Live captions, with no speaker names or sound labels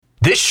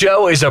This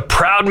show is a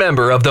proud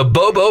member of the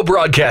Bobo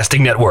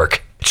Broadcasting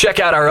Network.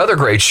 Check out our other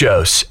great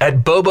shows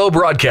at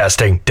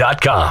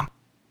bobobroadcasting.com.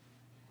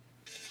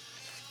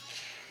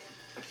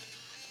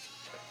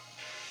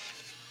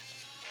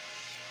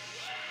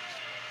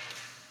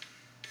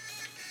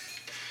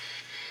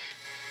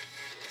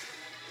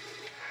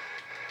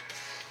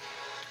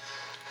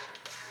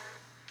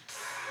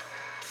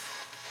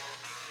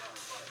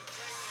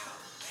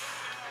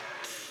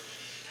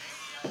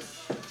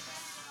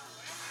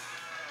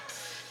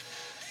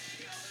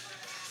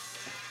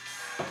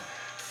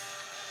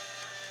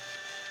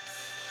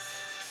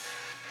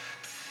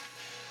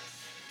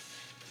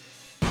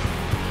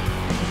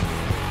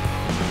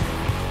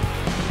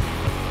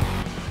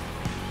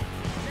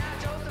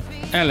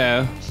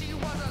 Hello.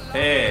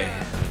 Hey.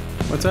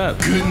 What's up?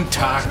 Guten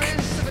Tag.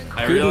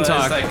 I Guten realized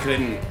Tag.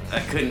 I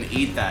couldn't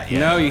eat that yet.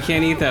 No, you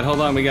can't eat that.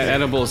 Hold on, we got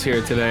edibles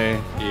here today.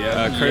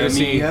 Yeah,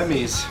 courtesy.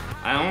 yummies.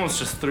 I almost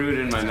just threw it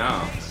in my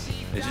mouth.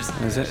 It just.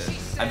 Is it?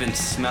 I've been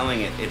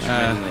smelling it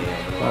intermittently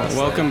over the last,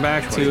 Welcome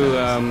back 20 to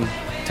minutes.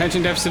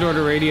 Attention Deficit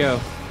Order Radio.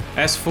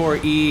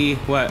 S4E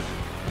what?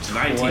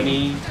 19.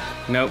 20.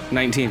 Nope,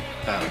 19.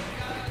 Oh.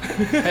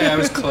 Hey, I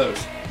was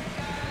close.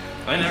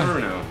 I never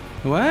know.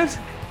 What?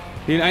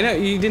 I know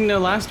you didn't know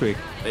last week.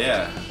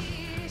 Yeah.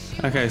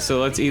 Okay,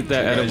 so let's eat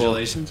that edible.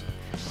 Congratulations.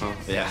 Oh,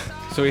 yeah.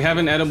 So we have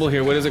an edible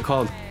here. What is it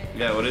called?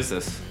 Yeah. What is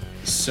this?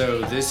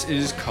 So this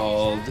is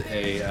called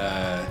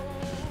a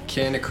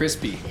Canna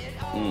Crispy.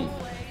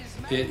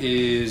 It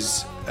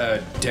is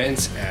a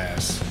dense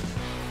ass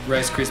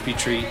Rice Krispie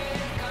treat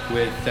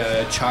with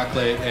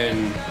chocolate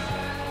and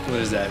what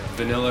is that?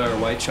 Vanilla or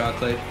white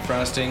chocolate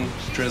frosting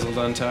drizzled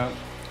on top.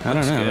 I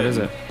don't know. What good. is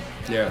it?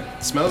 Yeah,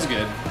 it smells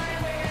good.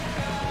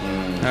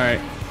 All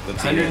right.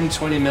 Let's eat it.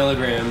 120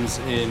 milligrams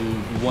in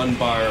one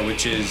bar,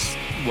 which is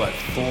what,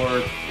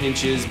 4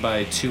 inches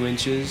by 2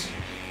 inches?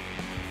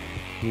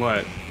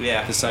 What?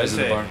 Yeah. The size of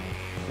the bar.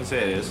 Let's say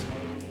it is.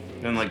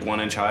 And like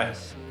 1 inch high.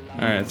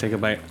 All right, take a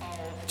bite.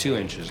 2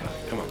 inches high.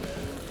 Come on.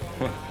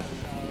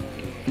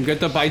 Get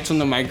the bites on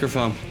the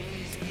microphone.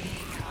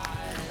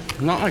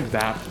 Not like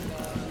that.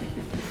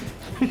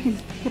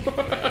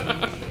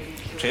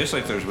 Tastes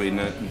like there's weed in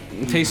it.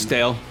 It tastes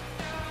stale.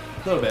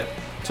 A little bit.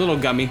 It's a little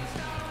gummy.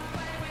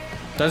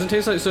 Doesn't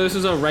taste like. So this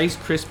is a Rice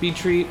Krispie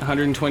treat,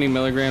 120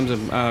 milligrams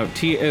of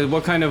tea.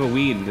 What kind of a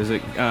weed is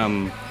it?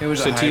 It was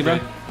a sativa.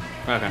 hybrid.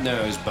 Okay.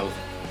 No, it was both.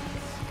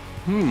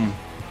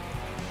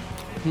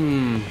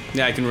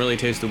 Yeah, I can really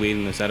taste the weed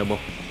in this edible.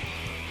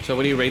 So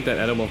what do you rate that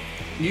edible?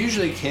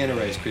 Usually Canna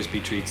Rice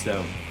Krispie treats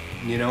though.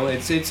 You know,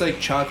 it's like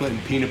chocolate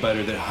and peanut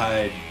butter that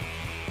hide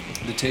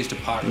the taste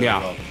of pot really Yeah.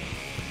 well.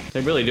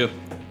 They really do.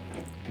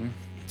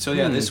 So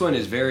yeah, this one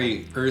is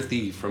very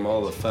earthy from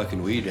all the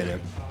fucking weed in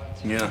it.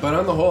 Yeah. But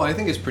on the whole, I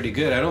think it's pretty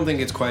good. I don't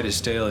think it's quite as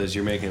stale as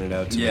you're making it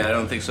out to be. Yeah, I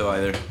don't think so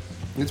either.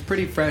 It's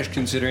pretty fresh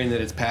considering that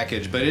it's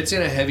packaged, but it's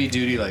in a heavy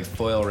duty like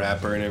foil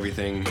wrapper and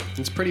everything.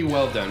 It's pretty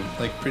well done,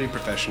 like pretty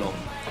professional.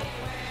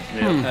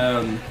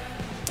 Yeah.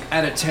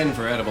 Out of 10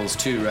 for edibles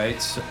too,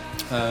 right? So,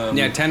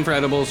 Yeah, 10 for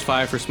edibles,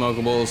 5 for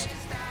smokables.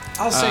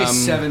 I'll say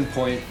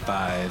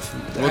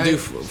 7.5. We'll do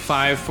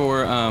 5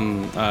 for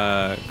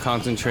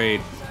concentrate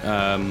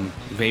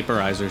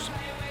vaporizers.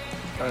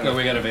 Oh,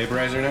 we got a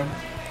vaporizer now?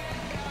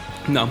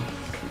 No.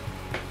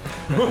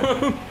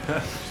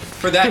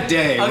 For that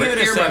day. I'll we're give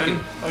it a earmarking- 7.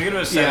 I'll give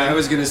it a 7. Yeah, I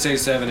was gonna say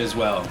 7 as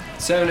well.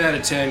 7 out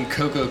of 10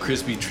 Cocoa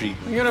Krispy treat.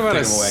 I got about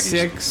a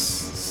Thingamawaggies.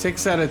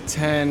 6 out of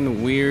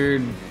 10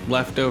 weird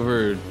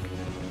leftover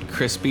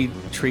crispy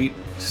treat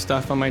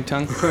stuff on my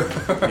tongue.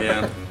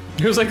 Yeah.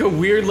 It was like a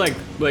weird like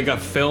a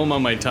film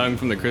on my tongue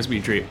from the crispy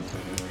treat.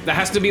 That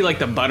has to be like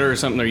the butter or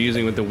something they're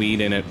using with the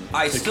weed in it.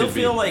 I still could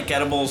be. feel like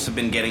edibles have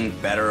been getting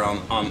better on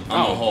the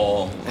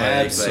whole. Like,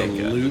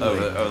 absolutely.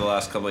 over the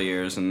last couple of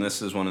years, and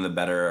this is one of the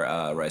better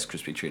Rice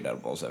Krispie treat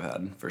edibles I've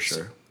had for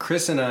sure.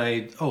 Chris and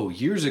I,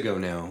 years ago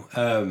now,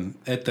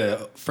 at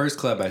the first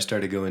club I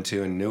started going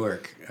to in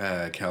Newark,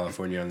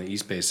 California, on the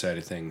East Bay side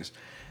of things,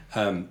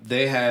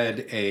 they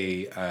had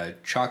a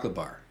chocolate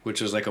bar, which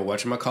was like a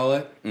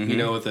whatchamacallit, you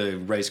know, with the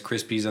Rice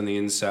Krispies on the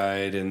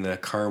inside and the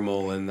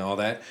caramel and all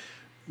that,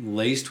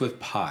 laced with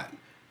pot.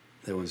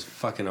 That was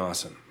fucking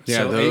awesome. Yeah,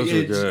 So those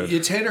were good.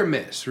 It's hit or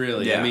miss,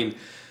 really. Yeah. I mean,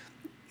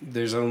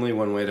 there's only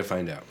one way to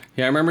find out.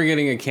 Yeah, I remember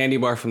getting a candy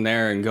bar from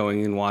there and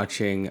going and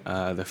watching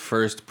the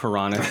first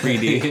Piranha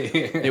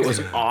 3D. It was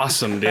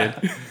awesome, dude.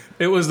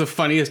 It was the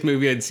funniest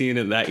movie I'd seen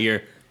in that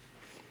year.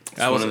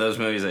 It's one of those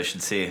movies I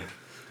should see.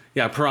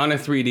 Yeah, Piranha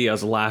 3D, I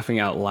was laughing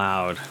out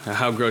loud at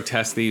how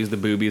grotesque they used the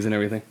boobies and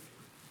everything.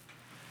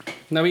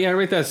 No, but yeah, I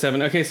rate that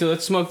 7. Okay, so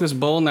let's smoke this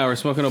bowl now. We're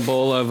smoking a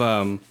bowl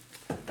of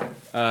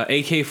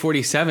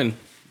AK-47.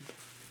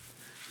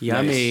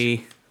 Yummy.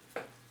 Nice.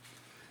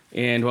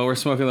 And while we're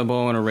smoking the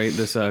bowl, I want to rate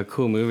this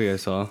cool movie I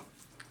saw.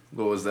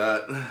 What was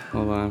that?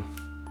 Hold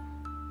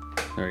on.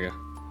 There we go.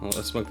 Well,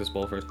 let's smoke this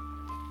bowl first.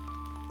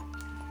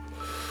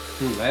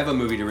 I have a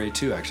movie to rate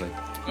too, actually.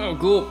 Oh,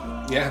 cool.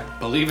 Yeah,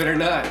 believe it or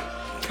not.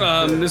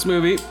 This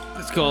movie,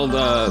 it's called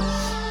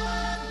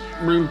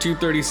Room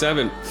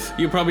 237.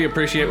 You probably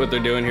appreciate what they're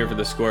doing here for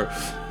the score.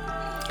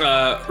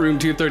 Room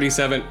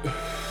 237.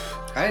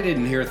 I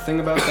didn't hear a thing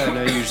about that, and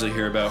I usually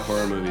hear about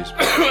horror movies.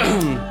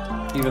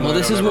 Even Well, though I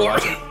this don't is ever more.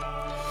 watch it.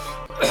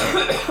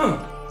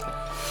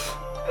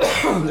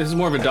 This is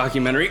more of a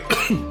documentary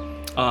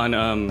on.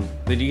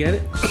 Did you get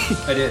it?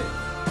 I did.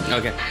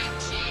 Okay.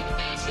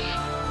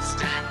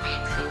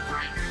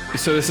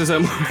 So this is a.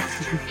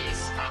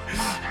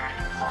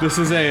 This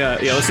is a.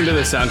 Yeah, listen to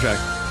this soundtrack.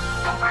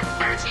 Over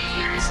 30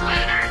 years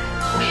later,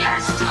 we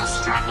are still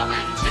struggling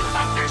to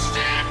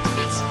understand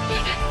its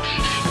hidden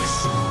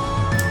meanings.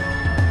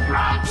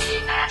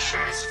 Robbie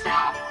Asher's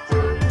film,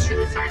 Room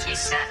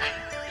 237,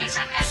 is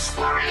an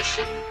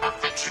exploration of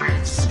the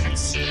truths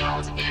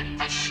concealed in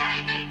The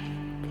Shining.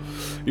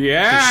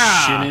 Yeah.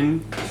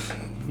 Shinin.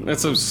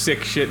 That's some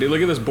sick shit, dude.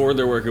 Look at this board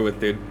they're working with,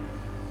 dude.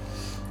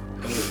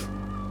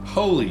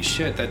 Holy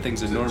shit, that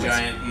thing's enormous.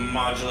 Giant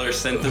modular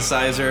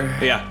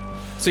synthesizer. Yeah.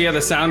 So yeah, the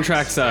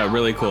soundtrack's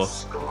really cool.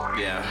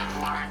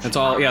 Yeah. It's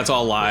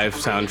all live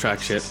soundtrack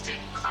shit.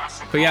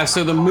 But yeah,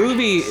 so the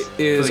movie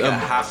is It's like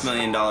a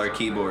 $500,000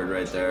 keyboard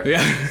right there.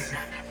 yeah,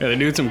 they're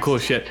doing some cool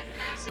shit.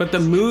 But the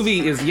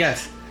movie is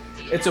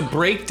it's a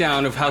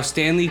breakdown of how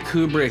Stanley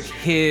Kubrick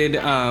hid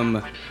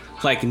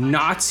like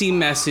Nazi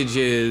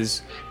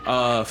messages,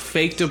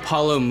 faked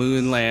Apollo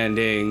moon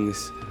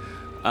landings,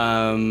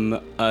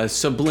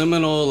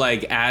 subliminal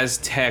like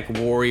Aztec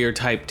warrior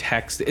type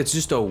text. It's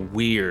just a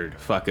weird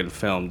fucking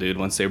film, dude.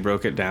 Once they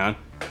broke it down,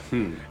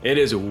 it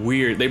is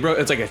weird.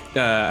 It's like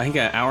I think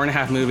an hour and a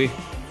half movie.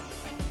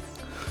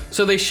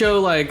 So they show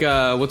like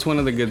what's one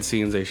of the good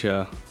scenes they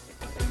show?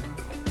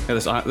 Yeah,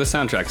 this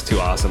soundtrack's too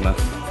awesome though.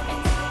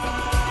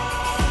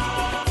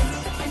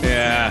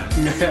 Yeah.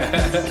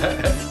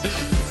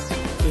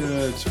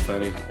 Yeah, it's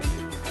funny.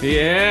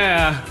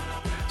 Yeah.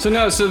 So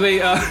they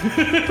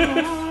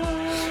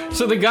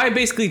so the guy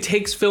basically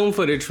takes film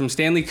footage from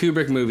Stanley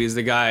Kubrick movies,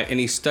 and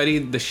he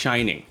studied The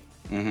Shining.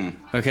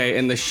 Mm-hmm. Okay,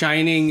 and The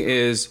Shining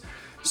is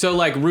so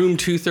like Room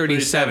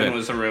 237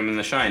 was the room in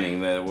The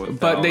Shining.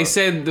 But they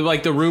said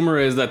like the rumor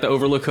is that the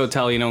Overlook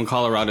Hotel, in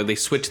Colorado, they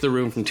switched the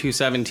room from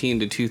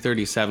 217 to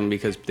 237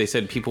 because they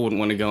said people wouldn't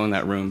want to go in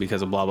that room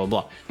because of blah blah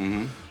blah.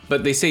 Mm-hmm.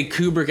 But they say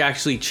Kubrick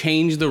actually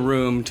changed the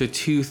room to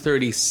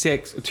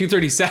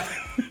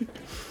 237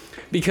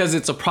 because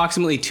it's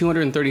approximately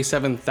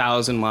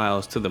 237,000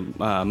 miles to the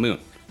moon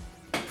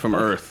from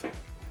Earth.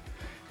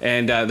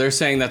 And they're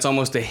saying that's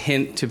almost a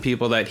hint to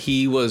people that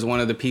he was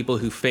one of the people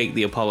who faked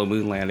the Apollo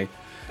moon landing.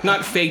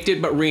 Not faked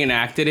it, but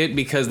reenacted it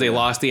because they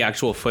lost the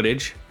actual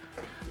footage.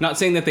 Not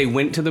saying that they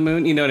went to the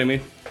moon, you know what I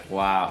mean?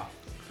 Wow.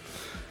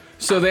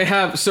 So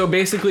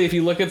basically if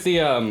you look at the,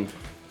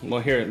 well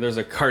here, there's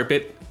a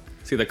carpet.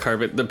 See the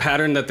carpet? The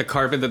pattern that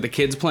the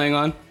kid's playing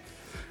on?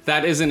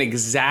 That is an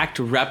exact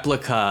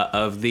replica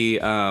of the,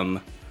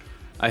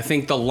 I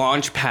think the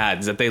launch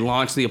pads that they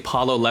launched the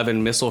Apollo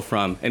 11 missile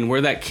from. And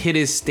where that kid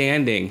is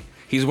standing,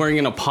 he's wearing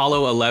an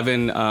Apollo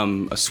 11 a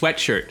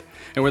sweatshirt.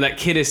 And where that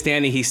kid is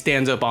standing, he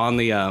stands up on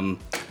the, on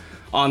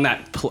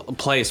that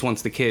place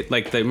once the kid,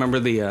 like, remember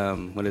the,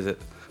 what is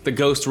it? The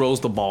ghost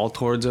rolls the ball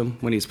towards him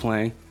when he's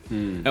playing.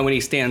 And when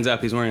he stands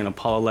up, he's wearing an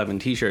Apollo 11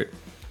 t-shirt.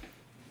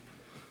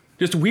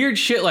 Just weird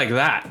shit like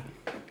that.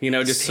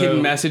 Just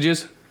hidden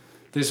messages.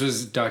 This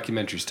was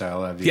documentary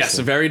style, obviously. Yes,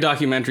 very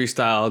documentary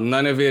style.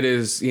 None of it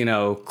is,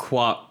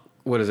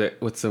 what is it?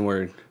 What's the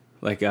word?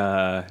 Like,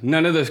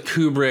 none of the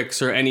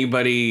Kubricks or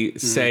anybody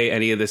say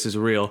any of this is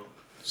real.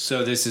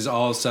 So this is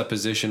all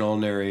suppositional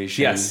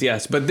narration.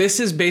 Yes. But this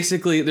is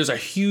basically, there's a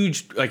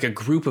huge, like a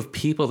group of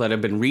people that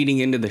have been reading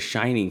into The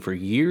Shining for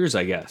years,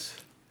 I guess.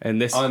 And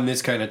this on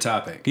this kind of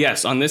topic.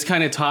 Yes, on this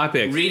kind of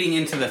topic. Reading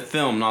into the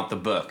film, not the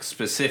book,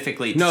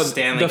 specifically No,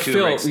 Stanley the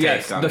film. Kubrick's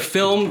Yes, take on the it.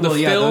 film. Well,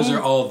 yeah, those are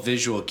all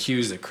visual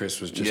cues that Chris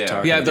was just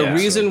talking Yeah, about. the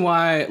reason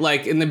why,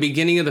 like in the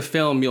beginning of the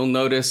film, you'll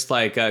notice,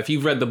 like, if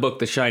you've read the book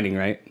The Shining,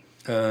 right?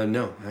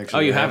 No, actually.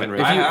 Oh, you I haven't.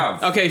 read I it.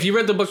 have. Okay, if you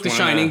read the book The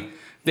Just wanna- Shining,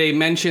 they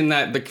mention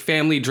that the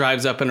family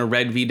drives up in a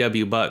red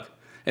VW Bug.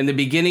 In the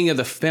beginning of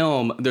the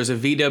film, there's a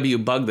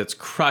VW Bug that's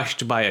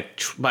crushed by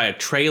a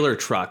trailer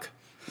truck,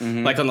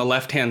 like on the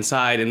left-hand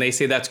side, and they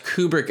say that's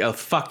Kubrick a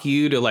fuck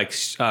you to like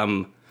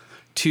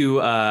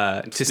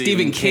to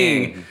Stephen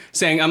King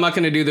saying, I'm not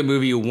going to do the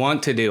movie you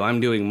want to do. I'm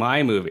doing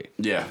my movie.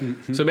 Yeah.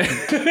 So,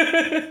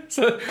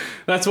 so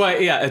that's why,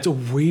 yeah, it's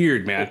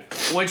weird, man.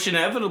 Which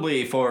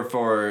inevitably for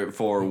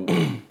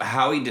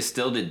how he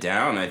distilled it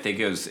down, I think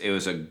it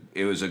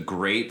was a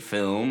great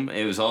film.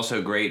 It was also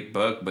a great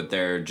book, but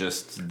dude,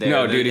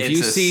 if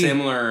you see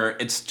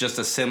it's just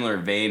a similar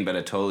vein, but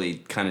a totally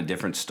kind of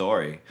different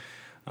story.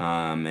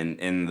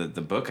 And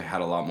the book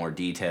had a lot more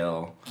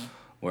detail,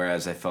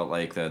 whereas I felt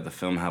like the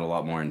film had a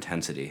lot more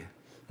intensity.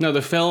 No,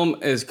 the film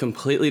is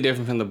completely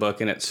different from the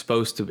book, and it's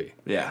supposed to be.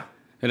 Yeah.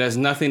 It has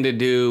nothing to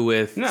do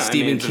with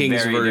Stephen it's a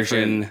King's very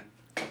version.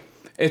 different-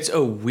 It's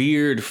a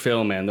weird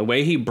film, man. The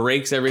way he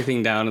breaks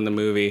everything down in the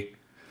movie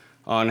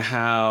on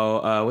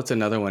how, what's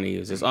another one he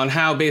uses? On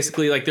how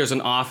basically, like, there's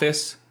an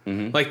office.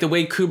 Like, the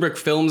way Kubrick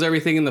films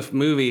everything in the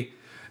movie,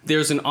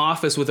 there's an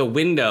office with a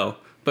window,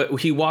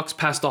 but he walks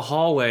past the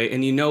hallway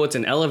and you know it's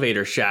an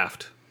elevator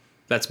shaft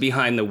that's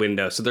behind the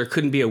window. So there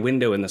couldn't be a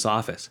window in this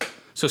office.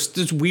 So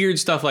there's weird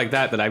stuff like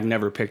that I've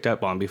never picked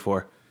up on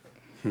before.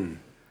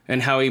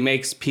 And how he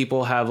makes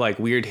people have like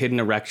weird hidden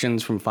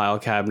erections from file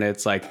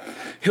cabinets. Like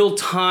he'll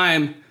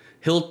time,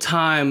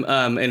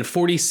 and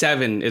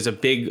 47 is a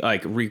big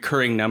like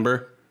recurring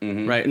number,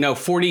 right? No,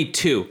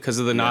 42 because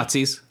of the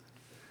Nazis,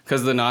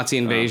 because of the Nazi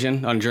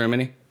invasion on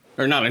Germany.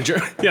 Or not in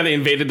Germany. Yeah, they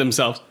invaded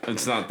themselves.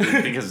 It's not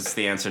because it's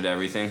the answer to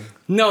everything.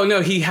 No,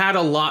 he had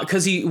a lot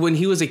because when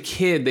he was a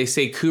kid, they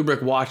say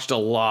Kubrick watched a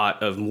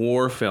lot of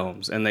war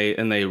films, and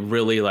they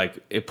really like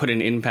it put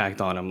an impact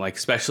on him, like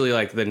especially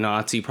like the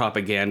Nazi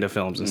propaganda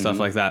films and stuff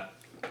like that.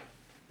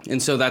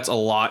 And so that's a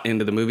lot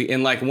into the movie.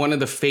 And like one of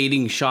the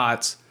fading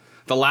shots,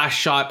 the last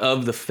shot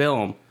of the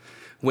film,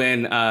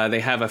 when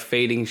they have a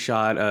fading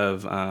shot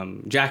of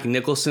Jack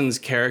Nicholson's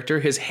character,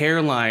 his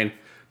hairline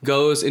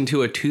goes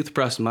into a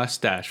toothbrush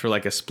mustache for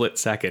like a split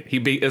second.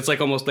 It's like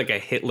almost like a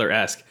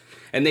Hitler-esque.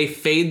 And they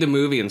fade the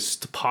movie and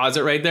pause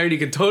it right there, and you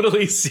can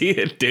totally see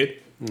it,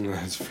 dude.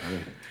 That's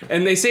funny.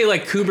 And they say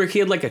like Kubrick, he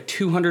had like a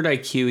 200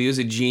 IQ. He was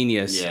a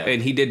genius,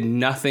 and he did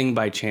nothing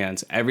by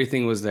chance.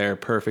 Everything was there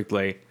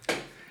perfectly.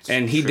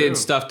 And he did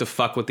stuff to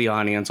fuck with the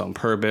audience on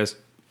purpose.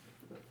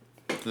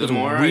 The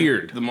more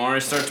I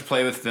start to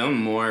play with film, the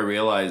more I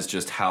realize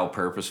just how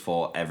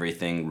purposeful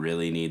everything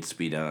really needs to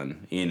be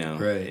done. You know,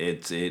 right.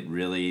 It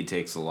really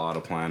takes a lot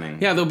of planning.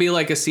 Yeah, there'll be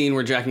like a scene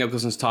where Jack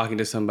Nicholson's talking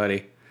to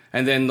somebody,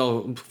 and then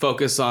they'll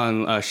focus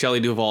on Shelley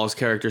Duvall's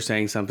character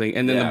saying something,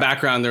 and then the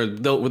background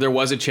there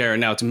was a chair,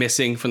 and now it's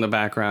missing from the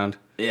background.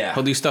 Yeah,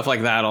 he'll do stuff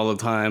like that all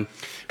the time.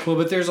 Well,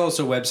 but there's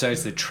also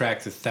websites that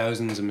track the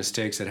thousands of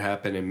mistakes that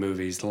happen in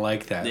movies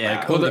like that. Yeah.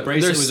 Like, the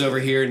bracelet was over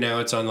here,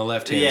 now it's on the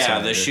left-hand side.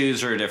 Yeah, the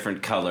shoes are a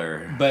different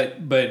color. But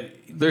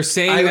they're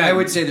saying I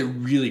would say that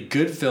really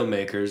good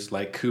filmmakers,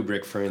 like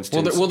Kubrick, for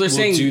instance, will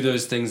do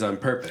those things on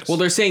purpose. Well,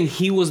 they're saying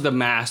he was the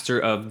master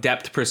of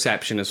depth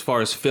perception as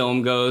far as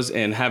film goes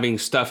and having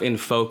stuff in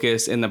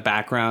focus in the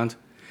background.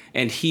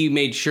 And he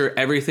made sure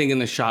everything in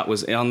the shot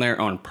was on there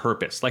on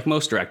purpose, like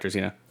most directors,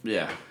 you know?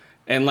 Yeah.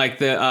 And like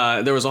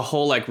there was a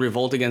whole like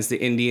revolt against the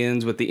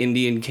Indians with the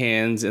Indian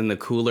cans in the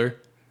cooler.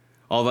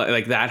 All that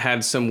like that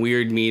had some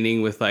weird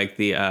meaning with like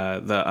the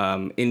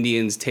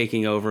Indians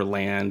taking over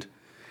land,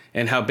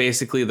 and how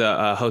basically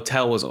the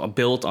hotel was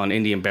built on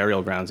Indian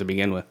burial grounds to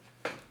begin with.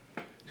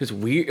 Just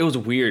weird. It was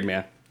weird,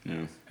 man.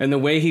 Yeah. And the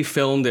way he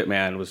filmed it,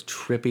 man, was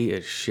trippy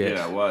as shit.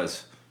 Yeah, it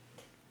was.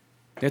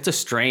 It's a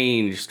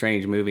strange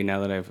movie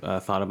now that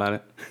I've thought about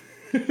it.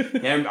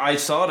 Yeah, I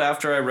saw it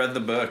after I read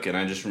the book, and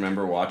I just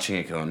remember watching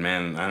it going,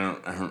 man, I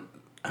don't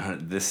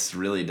this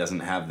really doesn't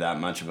have that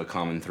much of a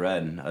common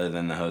thread other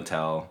than the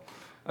hotel.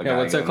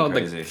 What's that called?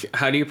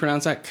 How do you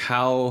pronounce that?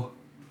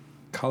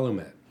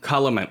 Calumet.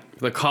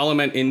 The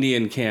Calumet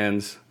Indian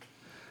cans.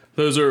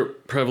 Those are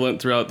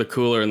prevalent throughout the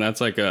cooler, and that's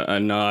like a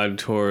nod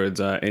towards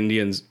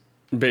Indians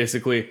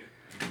basically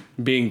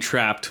being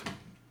trapped.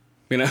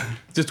 You know,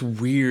 just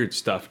weird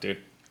stuff, dude.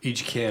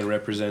 Each can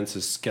represents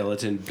a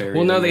skeleton buried.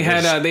 Well, no, they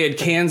had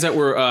cans that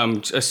were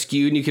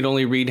skewed, and you could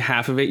only read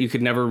half of it. You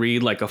could never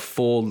read like the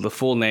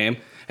full name,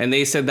 and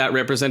they said that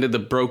represented the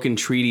broken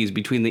treaties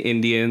between the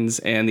Indians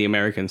and the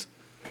Americans.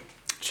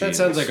 That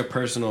sounds like a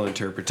personal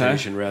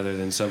interpretation rather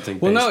than something.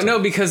 Well, no,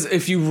 because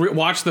if you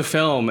watch the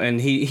film,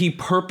 and he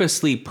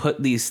purposely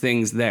put these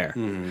things there.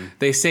 Mm-hmm.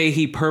 They say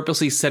he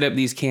purposely set up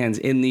these cans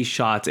in these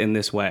shots in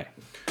this way.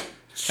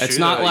 It's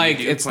not like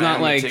it's not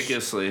like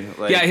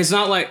yeah, it's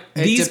not like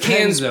these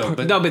cans.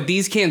 But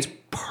these cans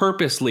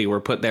purposely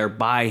were put there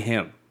by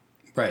him.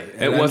 Right.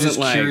 And I'm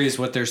just curious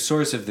what their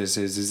source of this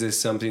is. Is this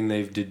something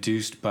they've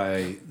deduced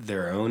by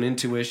their own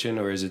intuition,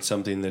 or is it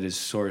something that is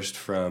sourced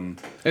from?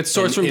 It's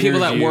sourced from people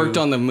that worked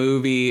on the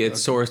movie.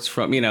 It's sourced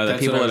from the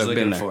people that have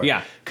been there. For.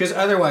 Yeah. Because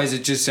otherwise,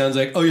 it just sounds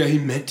like, oh yeah, he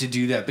meant to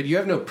do that, but you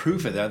have no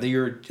proof of that.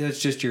 That's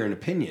just your own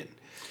opinion.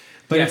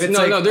 But if it's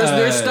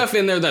there's stuff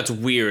in there that's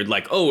weird.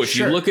 Like, if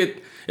you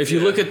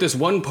look at this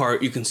one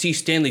part, you can see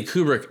Stanley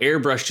Kubrick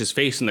airbrushed his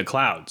face in the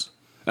clouds.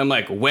 I'm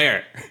like,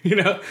 where?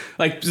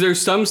 Like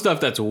there's some stuff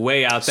that's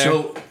way out there.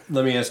 So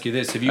let me ask you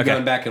this: have you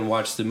gone back and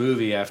watched the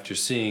movie after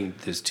seeing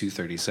this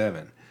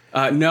 237?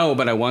 No,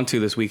 but I want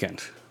to this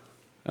weekend.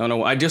 I don't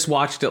know. I just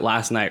watched it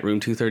last night, Room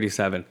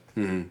 237.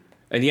 Mm-hmm.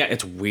 And yeah,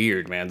 it's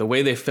weird, man. The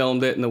way they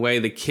filmed it and the way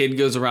the kid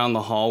goes around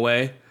the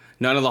hallway.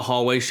 None of the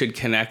hallways should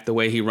connect the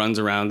way he runs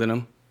around in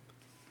them.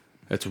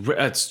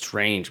 It's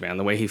strange, man.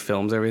 The way he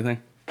films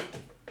everything.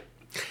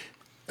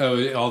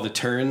 Oh, all the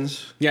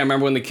turns? Yeah, I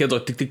remember when the kid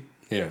looked tick,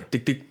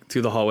 tick,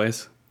 through the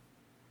hallways.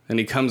 And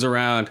he comes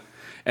around.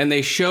 And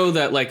they show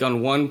that, like,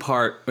 on one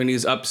part, when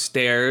he's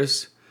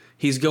upstairs,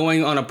 he's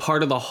going on a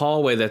part of the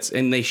hallway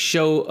and they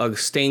show a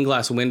stained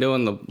glass window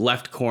in the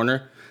left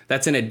corner.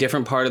 That's in a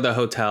different part of the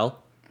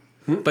hotel.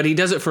 But he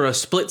does it for a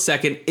split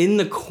second in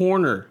the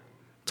corner,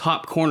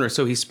 top corner.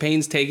 So he's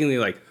painstakingly,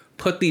 like,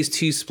 put these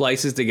two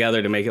splices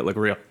together to make it look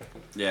real.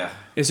 Yeah.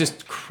 It's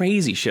just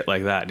crazy shit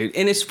like that, dude.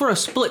 And it's for a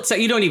split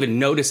second. You don't even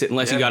notice it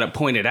unless you got it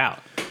pointed out.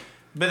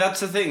 But that's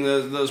the thing.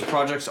 Those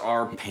projects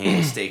are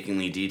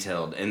painstakingly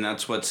detailed, and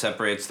that's what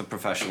separates the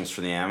professionals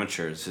from the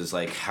amateurs. Is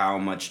like how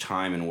much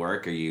time and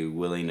work are you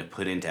willing to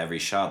put into every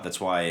shot?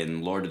 That's why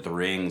in Lord of the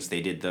Rings they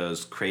did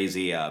those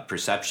crazy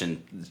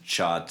perception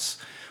shots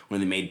when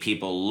they made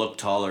people look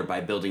taller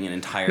by building an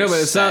entire. No, but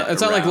it's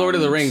not like Lord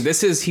of the Ring.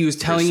 He was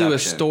telling you a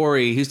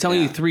story. He was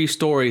telling you 3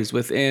 stories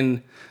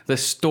within the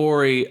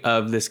story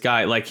of this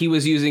guy. Like he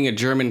was using a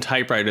German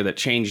typewriter that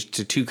changed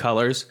to 2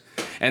 colors.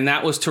 And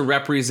that was to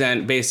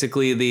represent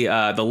basically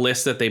the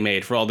list that they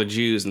made for all the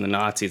Jews and the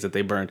Nazis that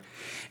they burned,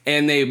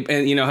 and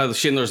you know how the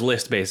Schindler's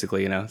List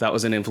basically, you know, that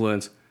was an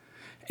influence,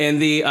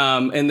 and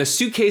the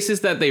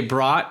suitcases that they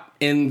brought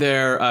in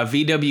their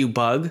VW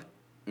Bug,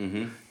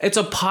 it's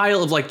a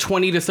pile of like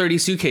 20 to 30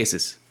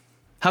 suitcases.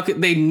 How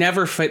could they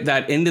never fit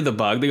that into the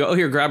Bug? They go, oh,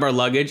 here, grab our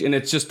luggage, and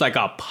it's just like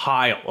a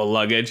pile of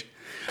luggage,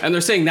 and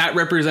they're saying that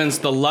represents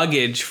the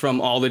luggage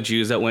from all the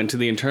Jews that went to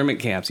the internment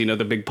camps. You know,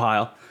 the big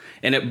pile.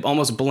 And it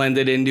almost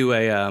blended into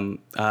a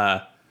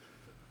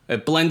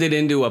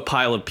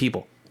pile of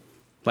people,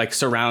 like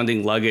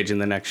surrounding luggage in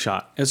the next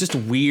shot. It was just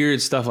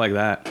weird stuff like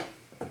that.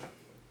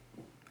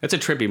 It's a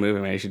trippy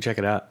movie, man. You should check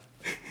it out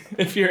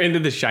if you're into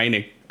The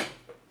Shining,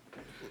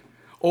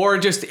 or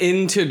just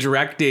into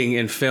directing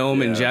and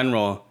film in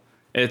general.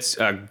 It's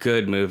a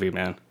good movie,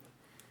 man.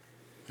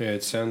 Yeah,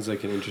 it sounds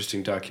like an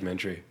interesting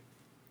documentary.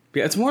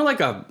 Yeah, it's more like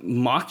a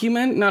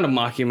mockumentary, not a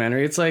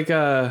mockumentary. It's like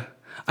a.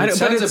 It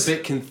sounds a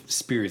bit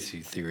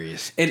conspiracy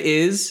theorist. It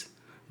is,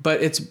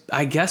 but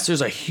I guess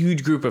there's a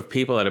huge group of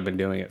people that have been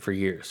doing it for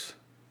years.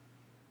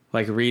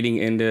 Like reading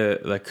into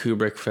the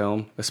Kubrick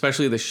film,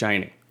 especially The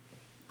Shining.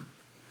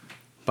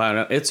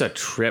 But it's a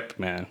trip,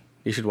 man.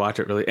 You should watch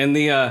it really.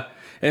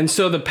 And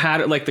so the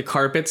pattern, like the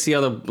carpets, see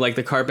how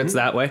the carpet's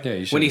that way? Yeah,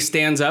 you should. When he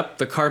stands up,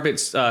 the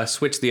carpets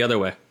switch the other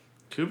way.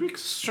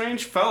 Kubrick's a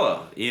strange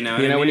fellow, you know.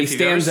 When he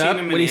stands up,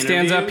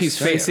 he's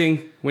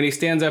facing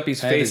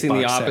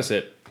the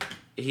opposite.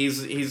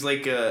 He's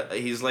like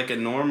a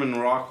Norman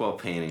Rockwell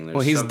painting.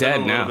 There's he's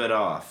dead now. A little bit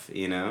off,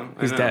 you know.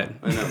 He's dead.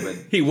 I know, but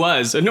he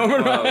was a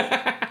Norman.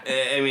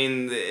 I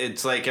mean,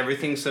 it's like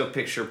everything's so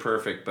picture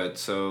perfect, but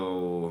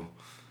so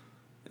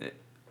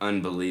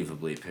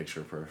unbelievably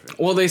picture perfect.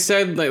 Well, they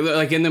said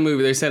like in the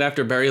movie, they said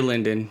after Barry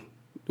Lyndon,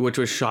 which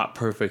was shot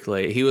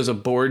perfectly, he was a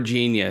bored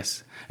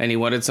genius and he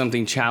wanted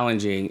something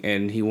challenging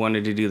and he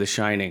wanted to do The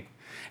Shining.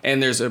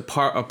 And there's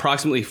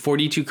approximately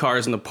 42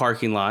 cars in the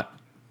parking lot,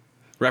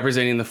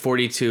 representing the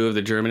 42 of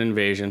the German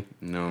invasion.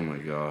 Oh my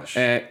gosh!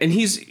 And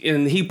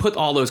he put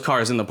all those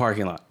cars in the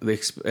parking lot,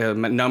 the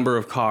number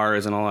of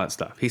cars and all that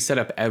stuff. He set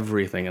up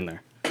everything in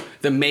there.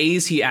 The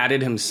maze he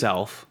added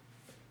himself.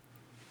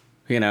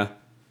 You know,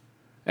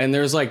 and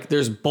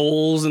there's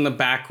bowls in the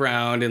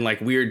background and like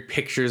weird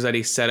pictures that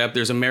he set up.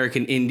 There's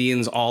American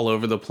Indians all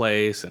over the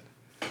place. And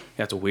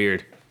that's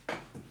weird.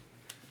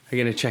 Are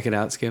you gonna check it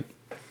out, Skip?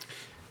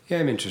 Yeah,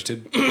 I'm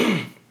interested.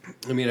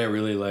 I mean, I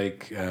really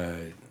like.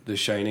 The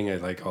Shining. I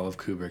like all of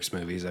Kubrick's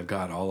movies. I've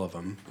got all of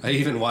them. I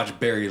even watched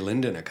Barry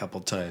Lyndon a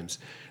couple times.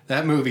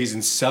 That movie's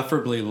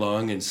insufferably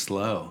long and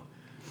slow.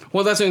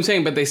 Well, that's what I'm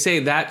saying, but they say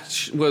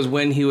that was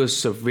when he was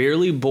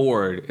severely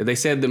bored. They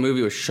said the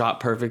movie was shot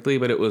perfectly,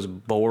 but it was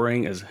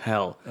boring as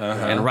hell.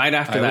 And right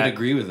after I would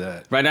agree with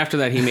that. Right after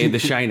that, he made The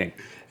Shining.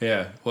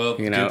 Yeah, well,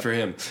 good for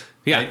him.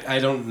 Yeah, I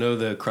don't know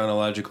the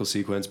chronological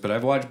sequence, but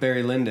I've watched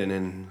Barry Lyndon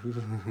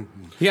and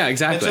yeah,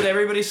 exactly. That's what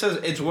everybody says.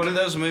 It's one of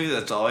those movies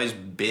that's always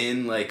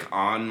been like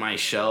on my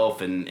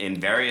shelf and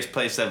in various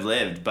places I've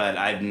lived, but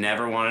I've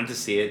never wanted to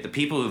see it. The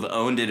people who've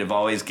owned it have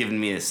always given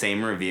me the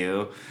same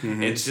review.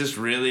 Mm-hmm. It's just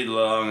really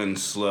long and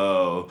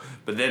slow,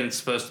 but then it's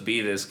supposed to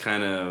be this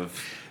kind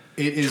of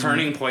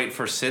turning point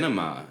for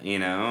cinema, you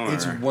know?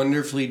 It's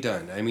wonderfully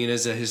done. I mean,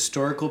 as a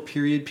historical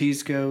period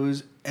piece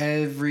goes,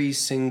 every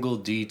single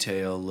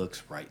detail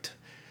looks right.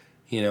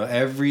 You know,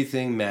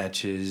 everything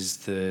matches,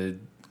 the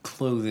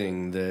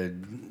clothing, the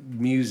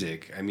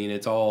music. I mean,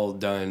 it's all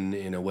done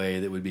in a way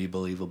that would be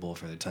believable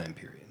for the time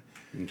period.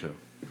 Okay.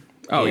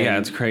 Oh, yeah,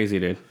 it's crazy,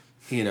 dude.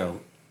 You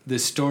know, the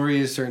story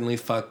is certainly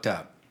fucked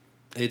up.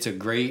 It's a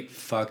great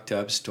fucked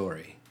up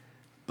story.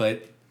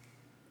 But,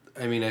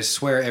 I mean, I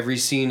swear every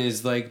scene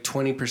is like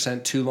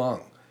 20% too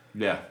long.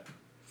 Yeah.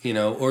 You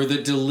know, or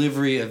the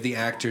delivery of the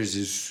actors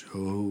is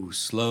so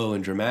slow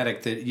and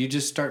dramatic that you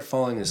just start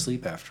falling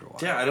asleep after a while.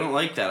 Yeah, I don't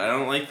like that. I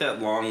don't like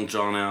that long,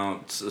 drawn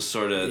out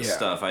sort of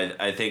stuff.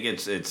 I think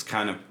it's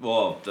kind of,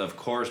 well, of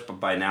course,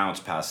 but by now it's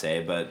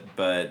passé,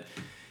 but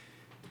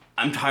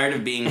I'm tired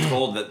of being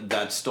told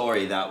that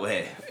story that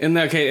way. And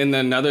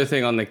another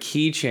thing on the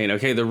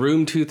keychain, the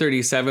room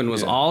 237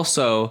 was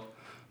also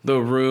the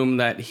room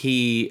that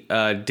he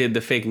did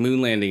the fake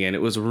moon landing in.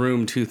 It was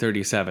room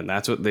 237.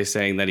 That's what they're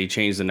saying that he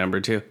changed the number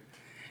to.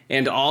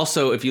 And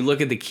also, if you look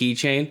at the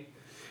keychain,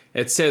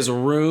 it says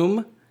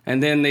room,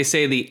 and then they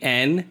say the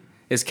N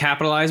is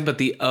capitalized, but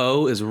the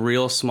O is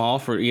real small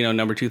for,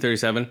 number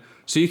 237.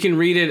 So you can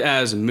read it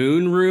as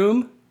moon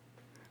room,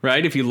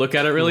 right? If you look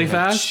at it really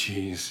fast.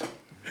 Jeez.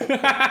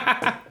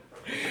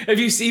 If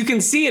you see, you can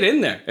see it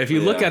in there. If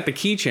you look at the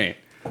keychain.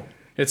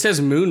 It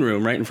says Moon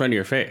Room right in front of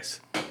your face.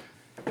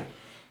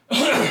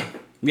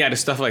 Yeah,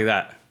 just stuff like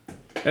that.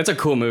 That's a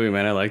cool movie,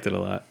 man. I liked it a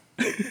lot.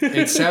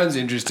 It sounds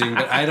interesting,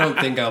 but I don't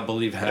think I'll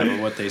believe half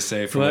of what they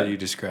say from what you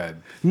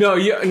describe. No,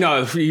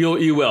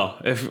 you will.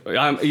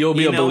 You'll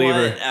be a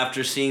believer. What?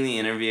 After seeing the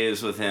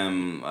interviews with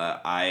him,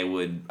 I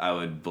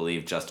would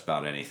believe just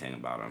about anything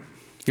about him.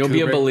 You'll be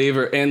a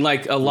believer, and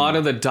like a lot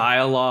of the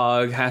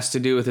dialogue has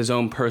to do with his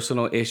own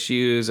personal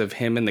issues of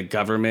him and the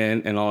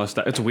government and all this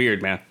stuff. It's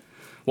weird, man.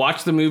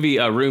 Watch the movie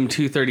Room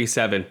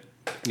 237.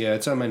 Yeah,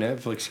 it's on my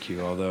Netflix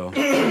queue, although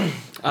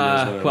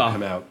it'll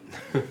come out.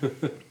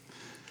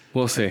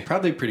 We'll see.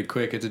 Probably pretty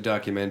quick. It's a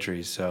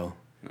documentary, so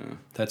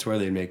that's where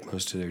they make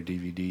most of their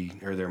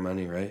DVD or their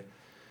money, right?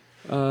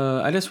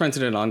 I just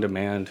rented it on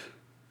demand.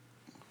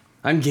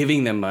 I'm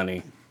giving them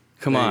money.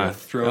 Come on.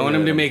 I want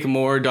them to make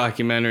more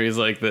documentaries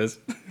like this.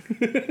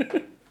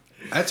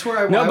 That's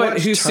where I No,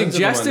 but who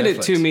suggested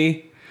it to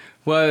me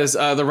was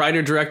the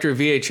writer-director of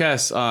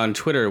VHS on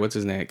Twitter. What's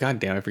his name? God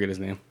damn, I forget his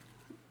name.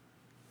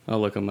 I'll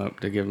look him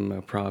up to give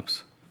him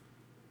props.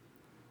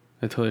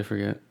 I totally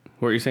forget.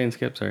 What were you saying,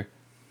 Skip? Sorry.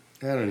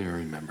 I don't even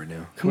remember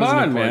now. Come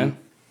on, man.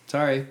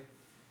 Sorry.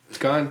 It's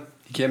gone.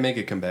 You can't make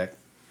it come back.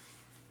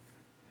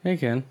 Hey,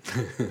 Ken.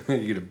 You're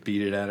going to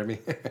beat it out of me?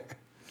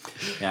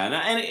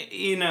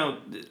 Yeah,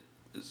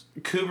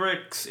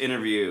 Kubrick's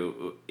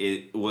interview,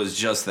 it was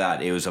just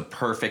that. It was a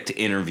perfect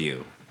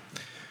interview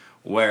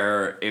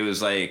where it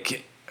was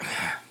like...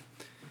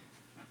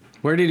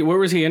 Where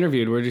was he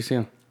interviewed? Where did you see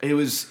him? It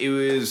was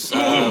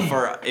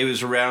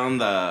around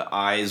the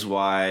Eyes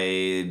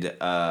Wide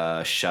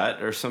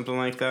Shut or something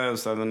like that.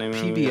 Is that the name of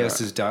it?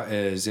 PBS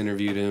has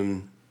interviewed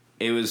him.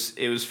 It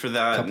was for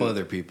that. A couple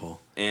other people.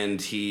 And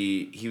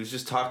he was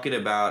just talking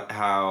about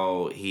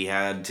how he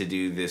had to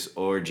do this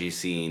orgy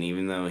scene,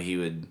 even though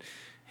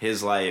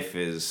his life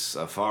is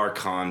a far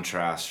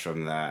contrast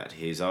from that.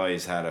 He's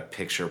always had a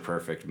picture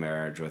perfect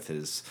marriage with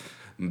his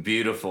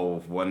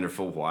beautiful,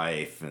 wonderful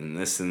wife, and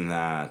this and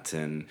that,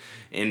 and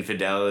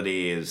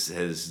infidelity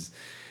has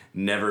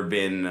never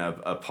been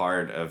a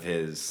part of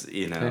his,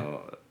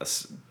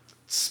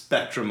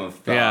 spectrum of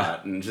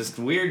thought, and just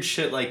weird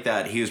shit like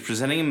that. He was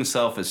presenting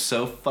himself as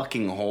so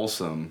fucking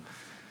wholesome.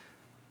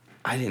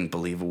 I didn't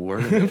believe a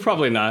word of it.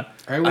 Probably not.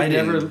 I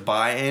didn't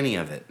buy any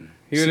of it.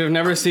 You would have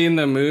never seen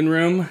the Moon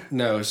Room?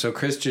 No, so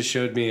Chris just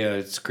showed me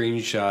a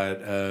screenshot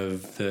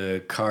of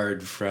the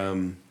card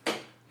from...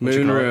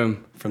 Moon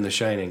Room. From The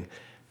Shining.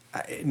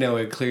 No,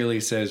 it clearly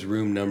says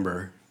room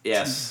number.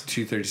 Yes.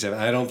 237.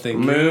 I don't think...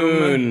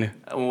 Moon.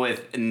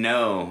 With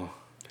no.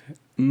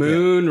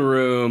 Moon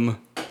Room.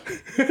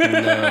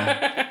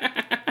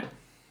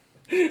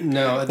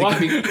 No, I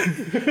think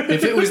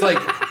if it was like...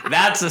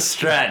 That's a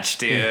stretch,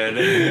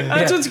 dude.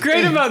 That's what's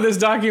great about this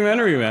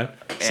documentary, man.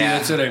 See,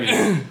 that's what I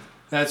mean.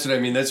 That's what I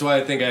mean. That's why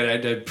I think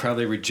I'd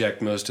probably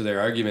reject most of their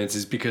arguments,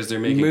 is because they're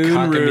making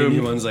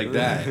cockamamie ones like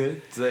that.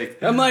 It's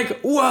like, I'm like,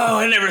 whoa,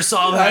 I never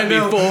saw that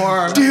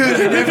before. Dude,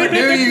 I never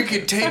knew you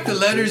could take the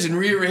letters and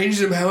rearrange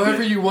them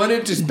however you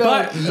wanted to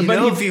spell.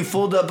 But if you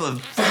fold up a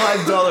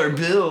 $5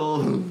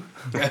 bill...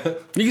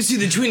 You can see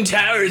the Twin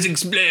Towers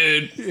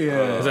explode.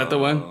 Yeah. Is that the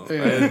one?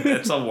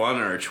 It's a 1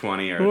 or a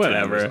 20 or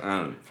whatever.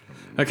 10%.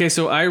 Okay,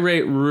 so I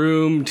rate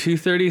Room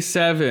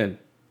 237.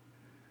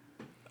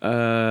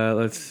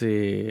 Let's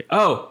see.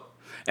 Oh,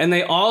 and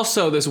they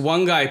also, this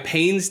one guy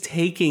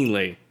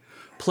painstakingly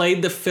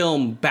played the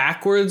film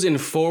backwards and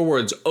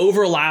forwards,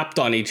 overlapped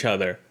on each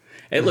other.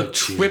 It looked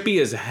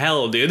trippy as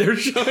hell, dude. They're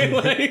showing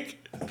like...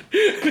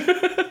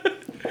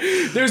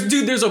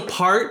 There's a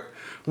part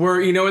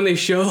where, when they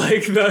show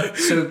like the...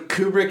 So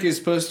Kubrick is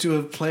supposed to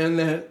have planned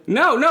that?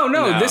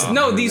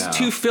 No. These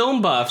two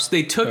film buffs,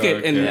 they took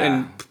it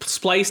and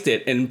spliced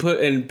it and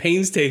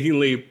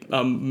painstakingly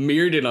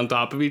mirrored it on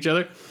top of each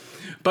other.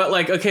 But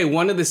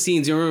one of the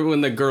scenes, you remember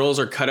when the girls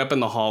are cut up in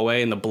the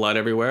hallway and the blood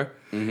everywhere?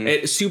 Mm-hmm.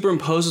 It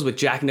superimposes with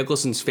Jack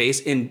Nicholson's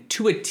face, and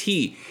to a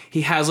T,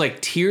 he has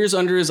tears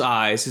under his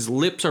eyes, his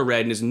lips are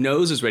red, and his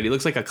nose is red. He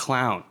looks like a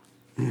clown.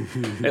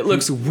 It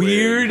looks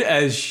weird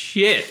as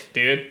shit,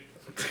 dude.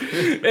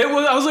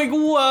 I was like,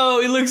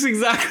 whoa, he looks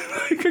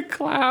exactly like a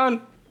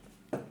clown.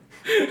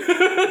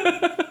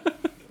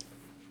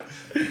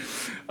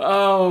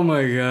 Oh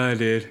my god,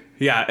 dude.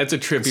 Yeah, it's a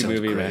trippy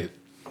movie, great. Man.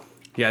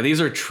 Yeah,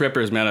 these are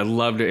trippers, man. I'd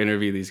love to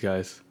interview these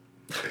guys.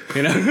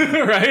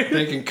 Right?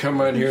 They can come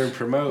on here and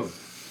promote.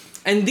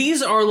 And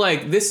these are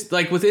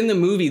within the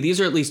movie, these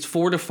are at least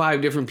 4 to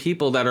 5 different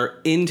people that are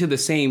into the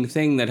same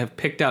thing that have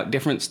picked out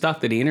different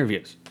stuff that he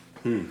interviews.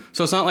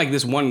 So it's not like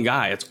this one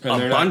guy. It's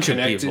a bunch of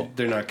people.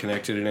 They're not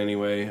connected in any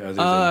way?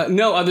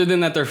 Other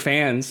than that they're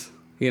fans,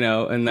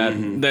 and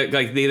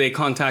that they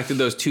contacted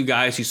those 2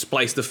 guys who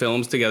spliced the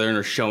films together and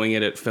are showing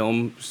it at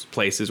film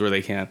places where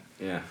they can.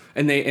 Yeah.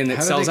 And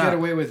it sells out. How do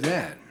they get away with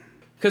that?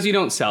 Because you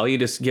don't sell, you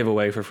just give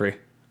away for free.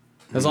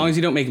 As long as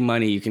you don't make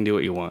money, you can do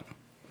what you want.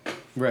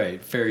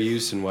 Right, fair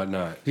use and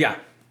whatnot. Yeah.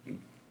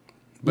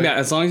 But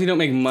as long as you don't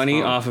make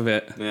money off of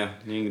it. Yeah,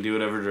 you can do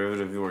whatever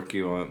derivative work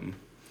you want.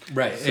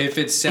 Right. If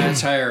it's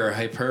satire or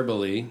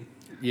hyperbole,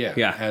 yeah,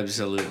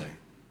 absolutely.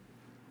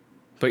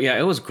 But yeah,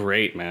 it was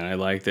great, man. I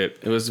liked it.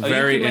 It was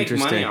very you can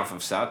interesting. make money off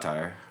of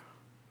satire.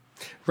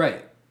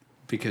 Right.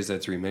 Because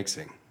that's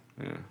remixing.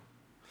 Yeah.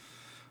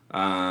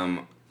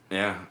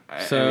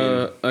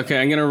 Okay,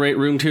 I'm gonna rate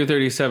Room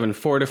 237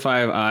 4 to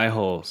 5 eye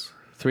holes,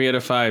 3 out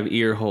of 5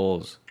 ear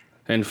holes,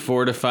 and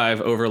 4 to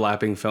 5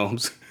 overlapping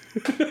films.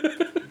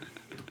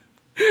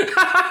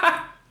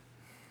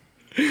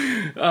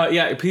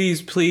 Yeah,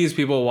 please,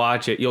 people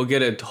watch it. You'll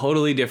get a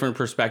totally different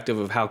perspective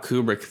of how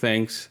Kubrick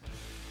thinks,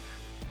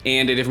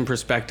 and a different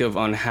perspective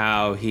on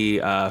how he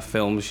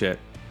films shit.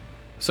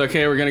 So,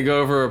 okay, we're gonna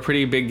go over a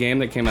pretty big game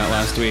that came out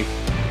last week.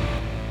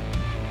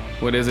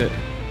 What is it?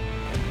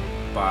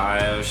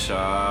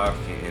 BioShock.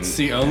 It's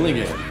the only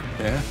game.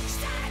 Yeah.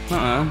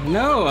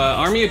 No,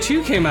 Army of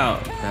Two came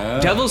out.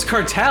 Devil's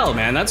Cartel,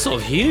 man, that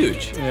sold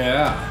huge.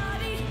 Yeah.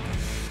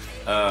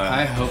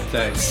 I hope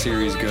that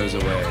series goes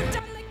away.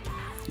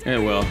 It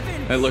will.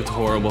 It looked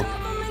horrible.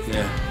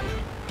 Yeah.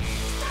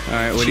 All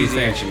right, what do you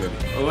think?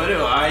 What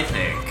do I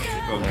think?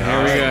 Oh,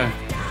 Here we go.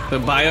 The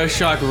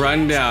BioShock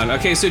rundown.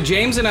 Okay, so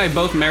James and I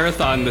both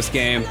marathoned this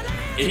game.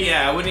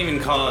 Yeah, I wouldn't even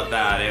call it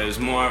that. It was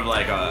more of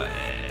like a,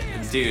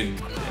 dude.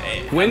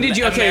 When did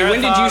you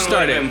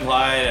start it?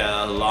 Implied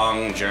a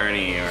long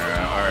journey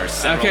or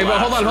several. Okay, but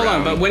hold on.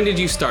 around. But when did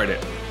you start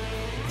it?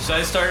 So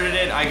I started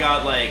it. I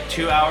got like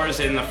 2 hours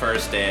in the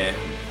first day,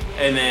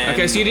 and then.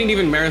 Okay, so you didn't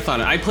even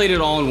marathon it. I played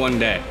it all in one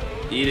day.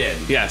 You did.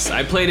 Yes,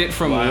 I played it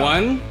from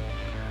 1.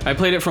 I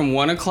played it from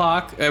 1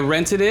 o'clock. I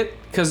rented it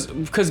because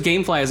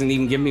GameFly hasn't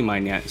even given me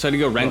mine yet, so I had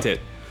to go rent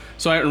it.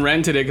 So I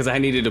rented it because I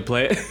needed to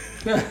play it.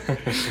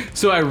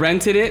 So I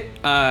rented it.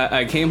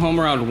 I came home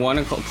around 1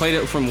 o'clock. Played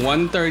it from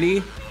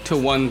 1:30 to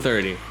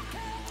 1:30.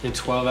 In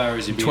 12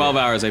 hours, you beat 12 it.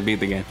 hours, I beat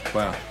the game.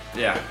 Wow.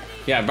 Yeah.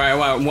 Yeah, by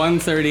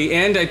 1:30,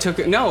 and I took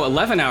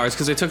 11 hours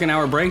because I took an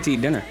hour break to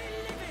eat dinner.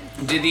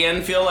 Did the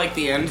end feel like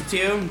the end to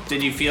you?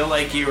 Did you feel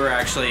like you were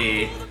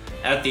actually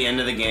at the end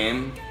of the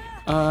game?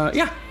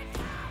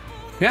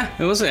 Yeah,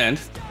 it was the end.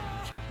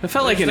 It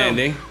felt like an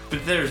ending.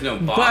 But there's no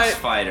boss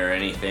fight or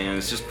anything.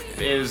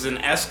 It was an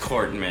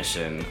escort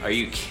mission. Are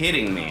you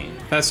kidding me?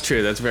 That's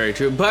true. That's very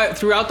true. But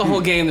throughout the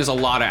whole game, there's a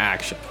lot of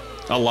action.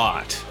 A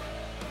lot.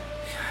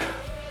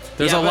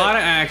 There's a lot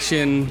of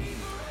action,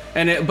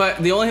 but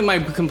the only my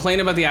complaint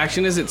about the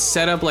action is it's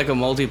set up like a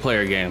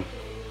multiplayer game.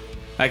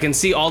 I can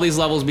see all these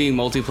levels being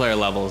multiplayer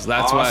levels.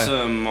 That's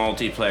awesome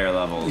multiplayer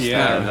levels.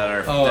 Yeah. That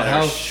are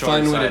how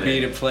fun would it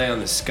be to play on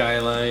the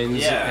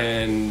skylines? Yeah.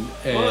 And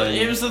well,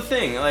 here's the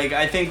thing. Like,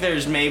 I think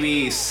there's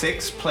maybe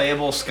 6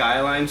 playable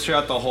skylines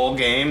throughout the whole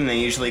game. They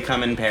usually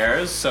come in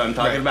pairs. So I'm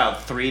talking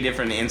about 3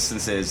 different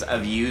instances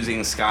of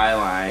using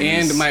skylines.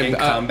 And in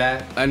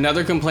combat.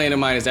 Another complaint of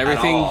mine is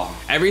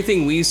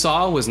everything we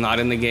saw was not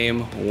in the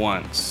game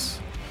once.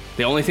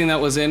 The only thing that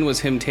was in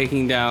was him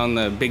taking down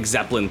the big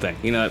Zeppelin thing.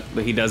 You know,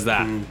 he does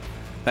that.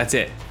 That's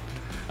it.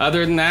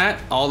 Other than that,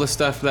 all the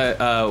stuff that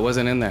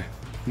wasn't in there.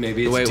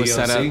 Maybe the it's way it DLC? was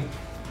set up.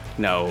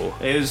 No.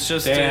 It was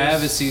just. They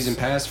have a season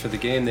pass for the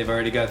game. They've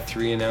already got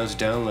 3 announced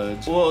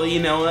downloads. Well,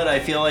 you know what? I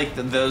feel like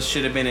those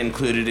should have been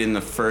included in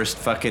the first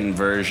fucking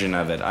version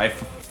of it. I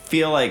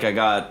feel like I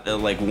got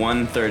like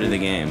 1/3 of the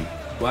game.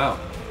 Wow.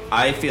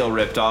 I feel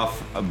ripped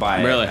off by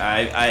it. Really?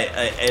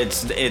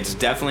 It's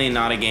definitely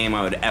not a game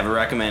I would ever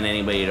recommend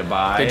anybody to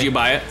buy. Did you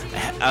buy it?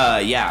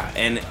 Yeah,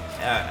 and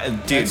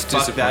dude,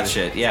 fuck that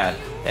shit. Yeah,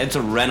 it's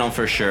a rental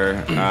for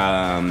sure.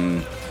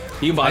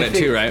 You bought it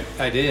too, right?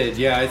 I did.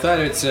 Yeah, I thought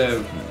it's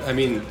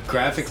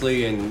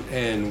graphically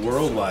and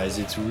world-wise,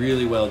 it's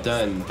really well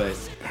done, but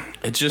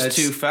it's just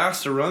too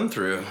fast to run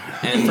through.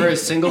 And for a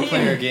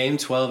single-player game,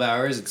 12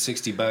 hours at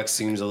 $60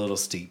 seems a little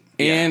steep.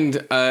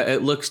 And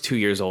it looks 2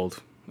 years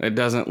old. It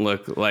doesn't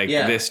look like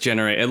this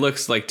generation. It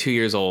looks like 2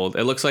 years old.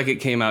 It looks like it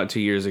came out 2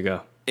 years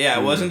ago. Yeah,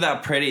 it wasn't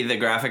that pretty. The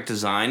graphic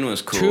design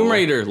was cool. Tomb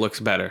Raider looks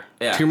better.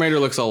 Yeah. Tomb Raider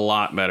looks a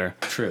lot better.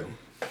 True.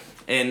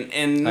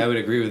 And I would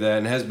agree with that,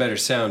 and it has better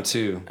sound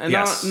too. And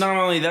not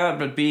only that,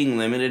 but being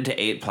limited to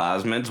 8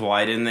 plasmids,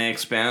 why didn't they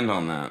expand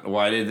on that?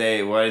 Why did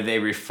they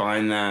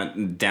refine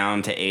that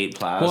down to 8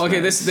 plasmids? Well,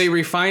 okay, they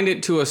refined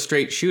it to a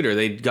straight shooter.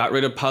 They got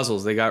rid of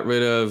puzzles. They got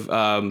rid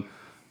of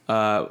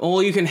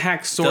you can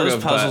hack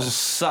Those puzzles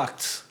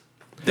sucked.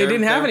 They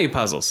didn't have any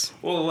puzzles.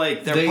 Well,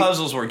 like their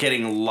puzzles were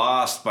getting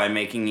lost by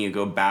making you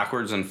go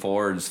backwards and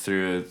forwards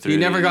through. You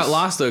never got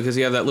lost though because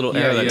you have that little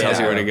arrow that tells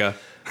you where to go.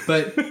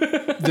 But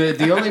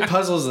the only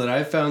puzzles that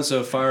I've found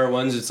so far are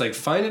ones it's like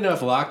find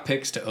enough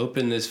lockpicks to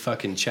open this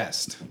fucking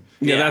chest.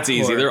 Yeah, that's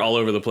easy. They're all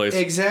over the place.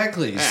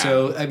 Exactly. Yeah.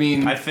 So, I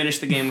mean... I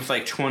finished the game with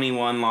like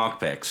 21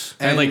 lockpicks.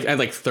 I had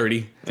like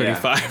 30,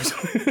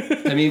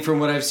 35. I mean, from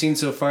what I've seen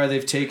so far,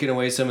 they've taken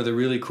away some of the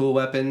really cool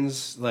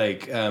weapons.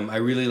 Like, I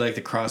really like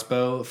the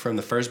crossbow from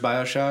the first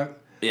BioShock.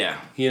 Yeah.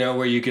 You know,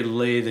 where you could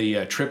lay the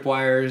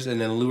tripwires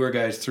and then lure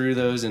guys through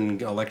those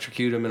and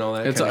electrocute them and all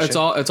that kind of shit.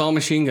 It's all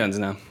machine guns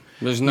now.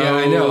 There's no... Yeah,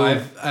 I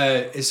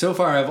know. So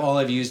far, all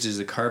I've used is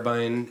the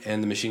carbine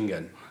and the machine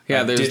gun.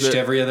 Yeah, I've ditched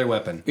every other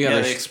weapon. Yeah,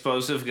 the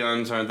explosive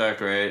guns aren't that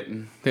great.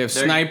 They have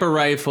sniper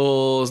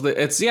rifles.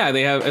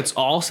 It's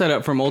all set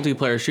up for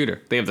multiplayer shooter.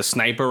 They have the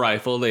sniper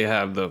rifle. They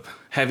have the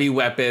heavy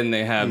weapon.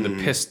 They have the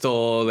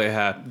pistol. They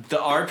have the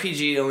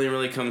RPG only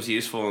really comes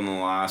useful in the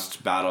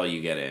last battle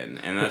you get in,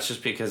 and that's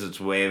just because it's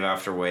wave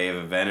after wave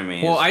of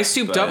enemies. Well, I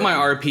souped up my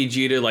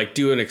RPG to like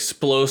do an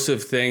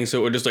explosive thing, so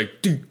it would just like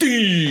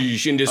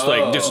and just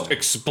like just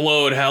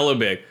explode hella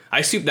big.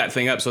 I souped that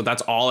thing up, so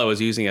that's all I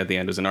was using at the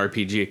end was an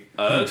RPG.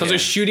 So I was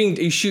just shooting.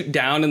 You shoot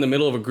down in the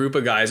middle of a group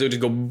of guys, it would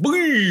just go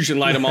and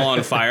light them all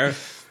on fire.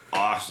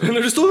 Awesome. And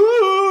they're just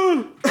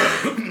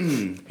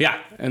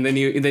yeah, and then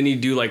you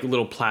do like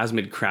little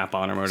plasmid crap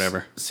on them or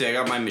whatever. See, I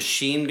got my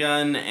machine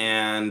gun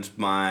and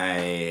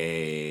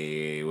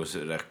my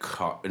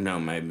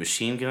my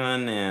machine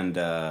gun and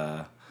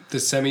the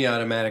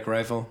semi-automatic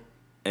rifle.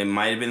 It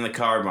might have been the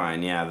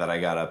carbine, that I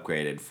got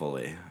upgraded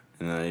fully,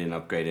 and then I didn't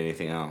upgrade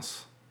anything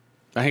else.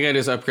 I think I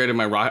just upgraded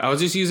my rocket. I was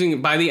just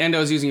using by the end. I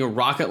was using a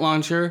rocket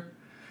launcher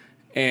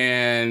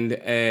and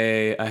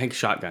I think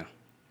shotgun.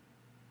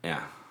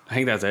 Yeah. I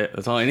think that's it.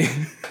 That's all I need.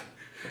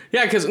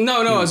 Yeah, because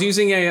I was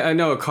using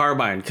a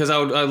carbine because I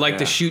would like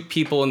to shoot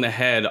people in the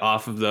head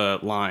off of the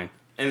line.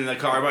 And the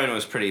carbine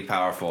was pretty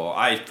powerful.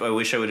 I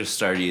wish I would have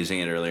started using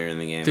it earlier in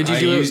the game. I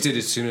used it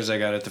as soon as I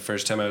got it the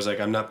first time. I was like,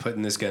 I'm not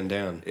putting this gun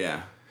down.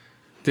 Yeah.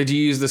 Did you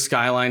use the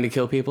skyline to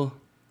kill people?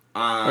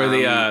 Or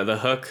the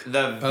hook? In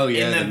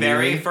the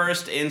very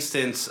first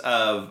instance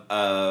of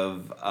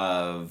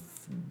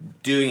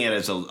doing it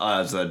as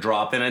a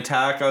drop-in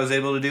attack, I was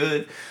able to do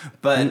it.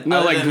 But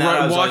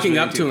walking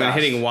up to them and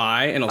hitting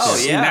Y, and it'll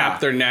snap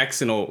their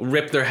necks, and it'll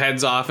rip their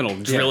heads off, and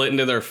it'll drill it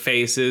into their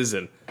faces,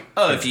 and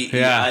if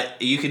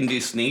you can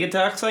do sneak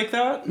attacks like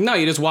that? No,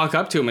 you just walk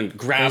up to them and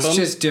grab them. It's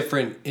just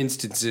different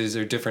instances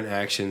or different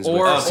actions.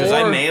 Because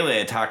I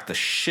melee attacked the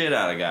shit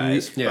out of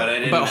guys,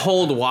 but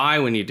hold Y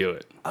when you do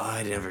it. Oh,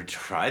 I never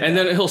tried that. And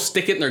then he'll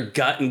stick it in their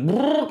gut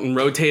and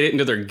rotate it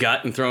into their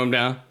gut and throw them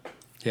down.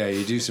 Yeah,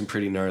 you do some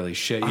pretty gnarly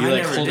shit.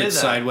 You hold it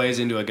sideways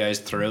into a guy's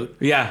throat.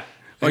 Yeah.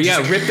 Or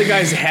rip the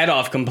guy's head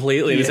off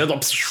completely and his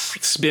head's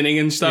spinning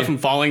and stuff and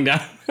falling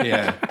down.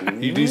 Yeah.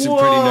 You do some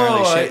pretty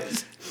gnarly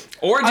shit.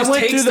 Or just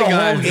takes the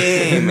whole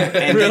game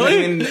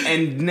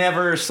and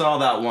never saw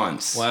that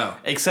once. Wow.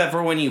 Except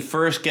for when you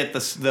first get the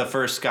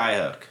first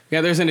skyhook.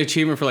 Yeah, there's an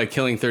achievement for like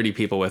killing 30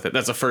 people with it.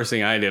 That's the first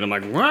thing I did. I'm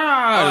like,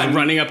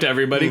 running up to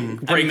everybody,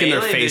 breaking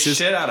their faces.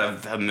 The shit out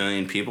of a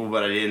million people,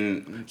 but I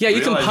didn't. Yeah, you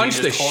can punch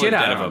the shit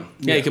out of them.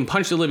 Yeah, you can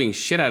punch the living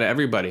shit out of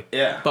everybody.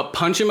 Yeah. But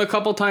punch them a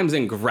couple times,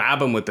 then grab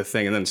them with the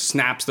thing, and then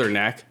snaps their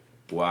neck.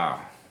 Wow.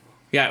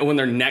 Yeah, when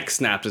their neck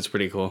snaps, it's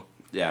pretty cool.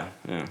 Yeah.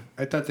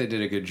 I thought they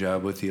did a good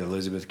job with the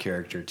Elizabeth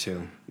character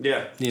too.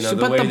 Yeah.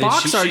 But the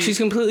box art, she's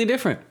completely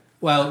different.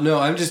 Well, no,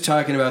 I'm just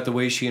talking about the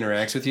way she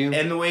interacts with you.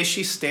 And the way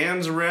she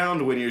stands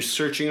around when you're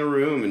searching a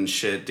room and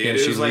shit, dude. Yeah,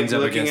 it was like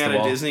looking at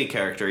a Disney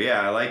character.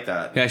 Yeah, I like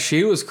that. Yeah,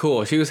 she was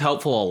cool. She was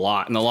helpful a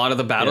lot. In a lot of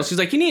the battles, she's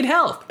like, you need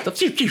health.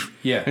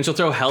 Yeah. And she'll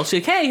throw health.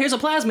 She's like, hey, here's a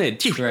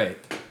plasmid. Right.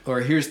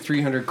 Or here's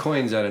 300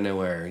 coins out of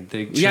nowhere.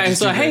 And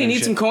so, hey, you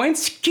need some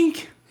coins?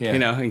 Yeah.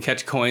 And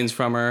catch coins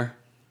from her.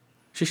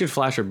 She should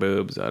flash her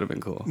boobs. That would have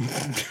been cool.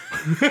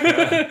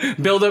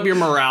 Build up your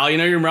morale.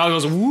 Your morale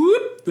goes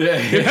whoop.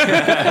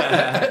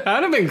 That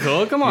would have been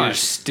cool. Come on. Your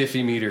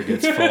stiffy meter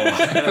gets full.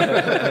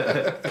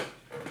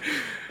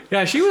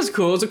 Yeah, she was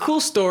cool. It was a cool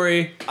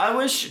story. I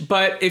wish.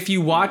 But if you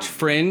watch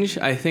Fringe,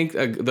 I think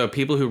the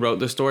people who wrote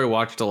the story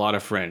watched a lot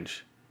of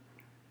Fringe.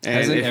 And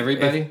Hasn't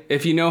everybody?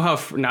 If you know how...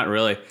 Not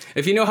really.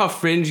 If you know how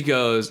Fringe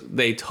goes,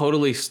 they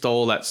totally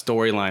stole that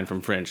storyline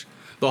from Fringe.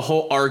 The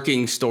whole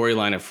arcing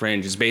storyline of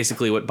Fringe is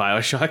basically what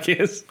BioShock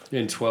is.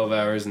 In 12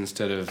 hours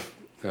instead of,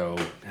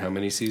 how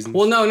many seasons?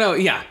 Well, no,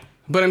 yeah.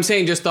 But I'm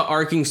saying just the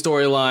arcing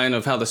storyline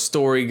of how the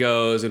story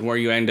goes and where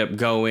you end up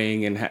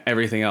going and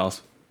everything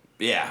else.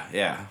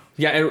 Yeah.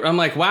 Yeah, I'm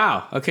like,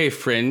 wow, okay,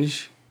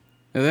 Fringe.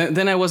 And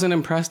then I wasn't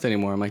impressed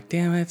anymore. I'm like,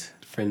 damn it.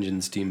 Fringe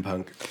and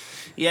steampunk.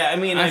 Yeah, I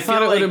mean, I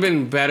thought it would have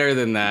been better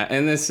than that.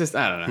 And it's just,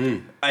 I don't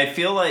know. I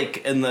feel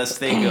like unless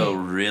they go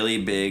really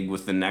big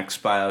with the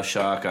next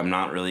BioShock, I'm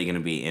not really going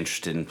to be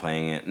interested in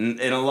playing it.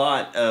 And a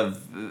lot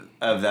of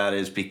that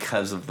is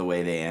because of the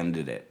way they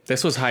ended it.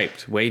 This was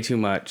hyped way too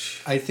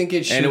much. I think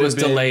it should And it was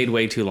delayed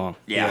way too long.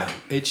 Yeah.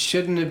 It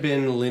shouldn't have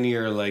been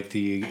linear like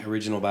the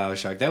original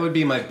BioShock. That would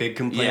be my big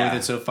complaint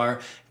with it so far.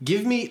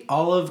 Give me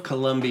all of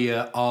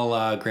Columbia a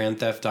la Grand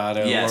Theft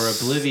Auto or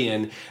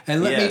Oblivion,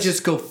 and let me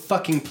just go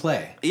fucking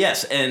play.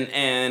 Yes,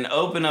 and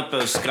open up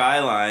those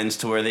skylines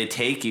to where they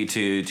take you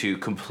to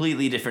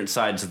completely different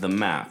sides of the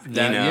map.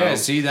 Yeah,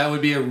 see, that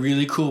would be a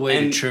really cool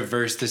way to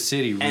traverse the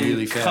city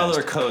really fast. And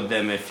color code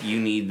them if you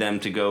need them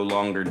to go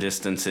longer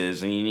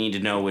distances, and you need to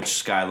know which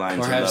skylines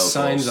or are have local.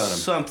 Signs on them.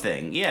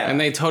 Something, yeah. And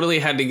they totally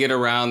had to get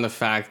around the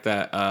fact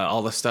that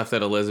all the stuff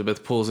that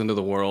Elizabeth pulls into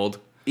the world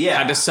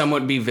had to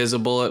somewhat be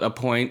visible at a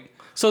point.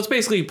 So it's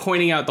basically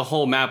pointing out the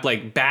whole map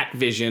like bat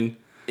vision.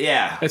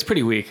 Yeah. It's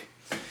pretty weak.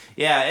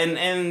 Yeah,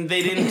 and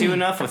they didn't do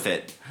enough with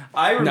it.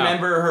 I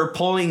remember her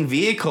pulling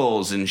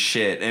vehicles and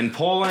shit, and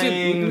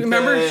pulling.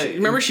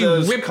 Remember she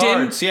ripped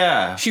carts, in.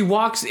 Yeah, she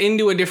walks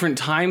into a different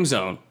time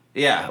zone.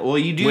 Yeah, well,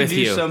 you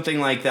do something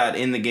like that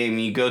in the game.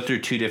 You go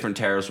through 2 different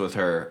terrors with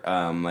her,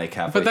 like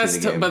halfway through the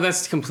game. But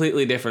that's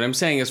completely different. I'm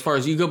saying as far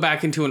as you go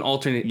back into an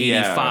alternate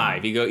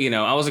 85, you go,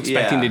 I was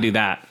expecting to do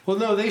that. Well,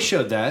 no, they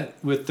showed that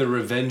with the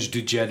Revenge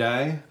du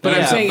Jedi. But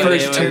I'm saying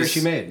first terror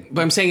she made.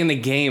 But I'm saying in the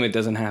game it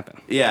doesn't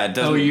happen. Yeah, it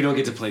doesn't. Oh, you don't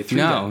get to play through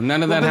that. No,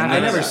 none of that happens. I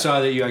never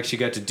saw that you actually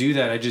got to do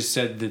that. I just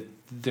said that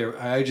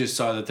I just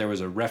saw that there was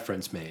a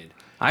reference made.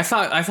 I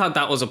thought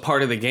that was a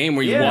part of the game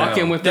where you walk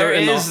in with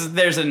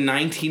there's a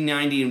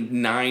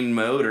 1999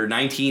 mode or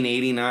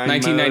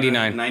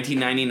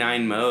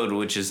 1999 mode,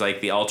 which is like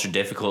the ultra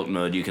difficult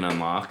mode you can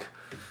unlock.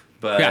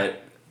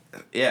 But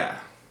yeah.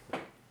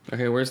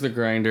 Okay, where's the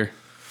grinder?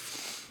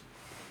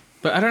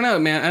 But I don't know,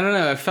 man. I don't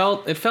know. It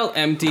felt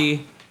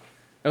empty.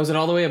 Oh, was it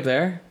all the way up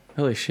there?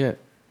 Holy shit.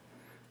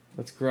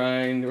 Let's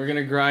grind. We're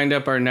gonna grind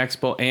up our next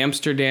bowl.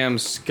 Amsterdam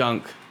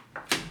Skunk.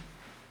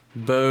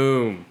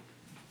 Boom.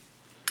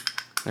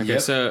 Okay,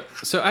 so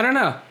I don't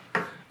know.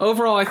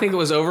 Overall, I think it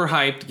was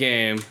overhyped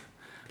game.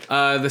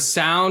 The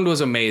sound was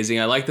amazing.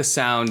 I like the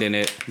sound in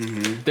it.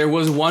 Mm-hmm. There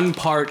was one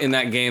part in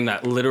that game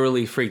that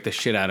literally freaked the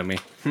shit out of me.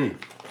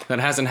 That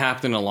hasn't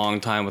happened in a long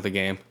time with a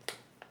game.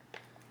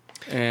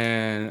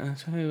 And I'll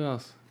tell you who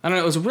else. I don't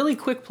know. It was a really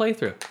quick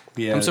playthrough.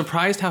 Yeah. I'm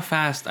surprised how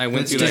fast I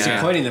went through that. It's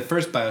disappointing. The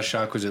first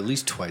BioShock was at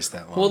least twice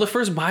that long. Well, the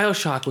first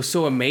BioShock was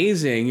so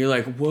amazing. You're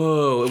like,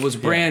 whoa! It was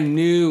brand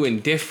new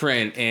and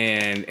different,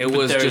 and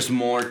there's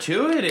more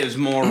to it. It was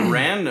more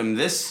random.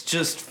 This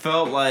just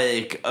felt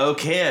like,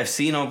 okay, I've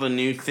seen all the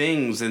new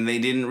things, and they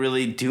didn't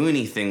really do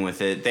anything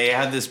with it. They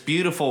had this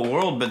beautiful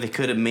world, but they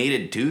could have made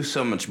it do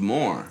so much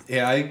more.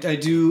 Yeah, I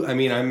do. I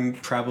mean, I'm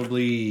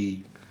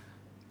probably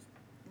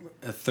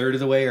a third of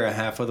the way or a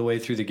half of the way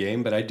through the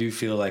game, but I do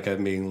feel like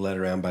I'm being led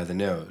around by the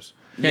nose.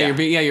 Yeah,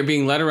 you're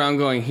being led around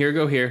going, here,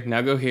 go here,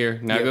 now go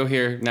here, now go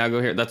here, now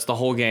go here. That's the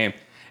whole game.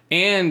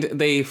 And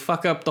they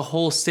fuck up the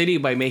whole city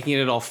by making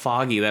it all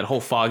foggy, that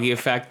whole foggy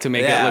effect to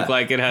make it look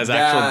like it has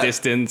actual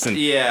distance and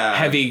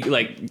heavy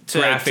graphic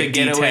to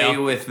get detail. away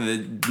with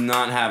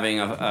not having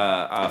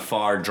a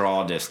far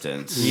draw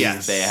distance.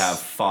 Yes. They have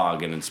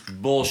fog, and it's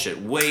bullshit.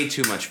 Way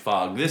too much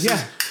fog.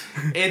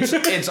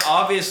 It's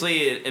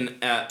obviously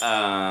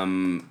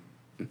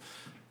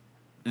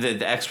the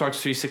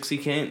Xbox 360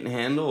 can't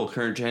handle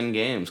current gen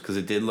games because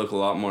it did look a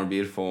lot more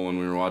beautiful when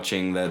we were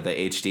watching the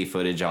HD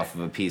footage off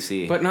of a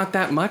PC. But not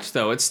that much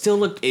though. It still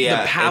looked the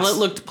palette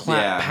looked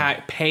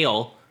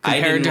pale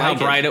compared to how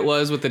bright it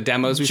was with the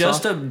demos we saw.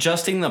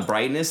 Adjusting the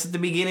brightness at the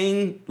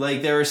beginning,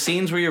 like there are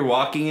scenes where you're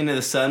walking into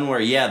the sun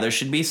where there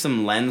should be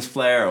some lens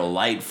flare or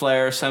light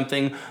flare or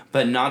something,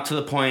 but not to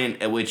the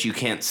point at which you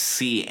can't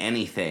see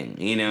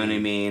anything. You know what I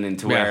mean? And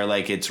to where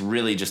like it's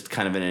really just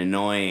kind of an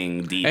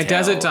annoying detail. It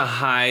does it to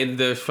hide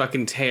the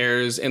fucking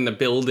tears in the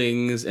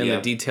buildings and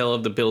the detail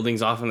of the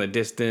buildings off in the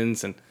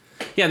distance, and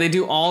they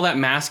do all that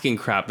masking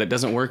crap that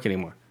doesn't work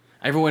anymore.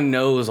 Everyone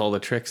knows all the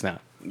tricks now.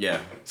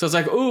 Yeah. So it's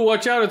like, ooh,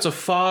 watch out, it's a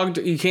fogged,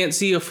 you can't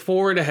see a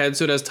forward ahead,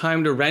 so it has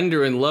time to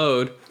render and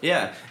load.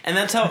 Yeah, and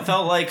that's how it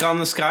felt like on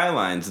the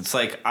Skylines. It's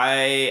like,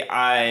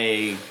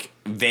 I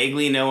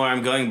vaguely know where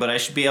I'm going, but I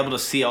should be able to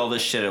see all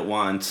this shit at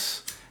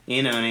once.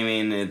 You know what I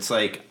mean? It's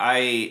like,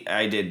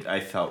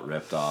 I felt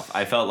ripped off.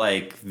 I felt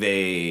like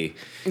they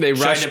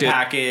rushed to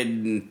pack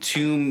in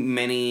too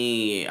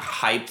many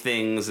hype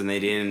things, and they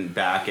didn't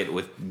back it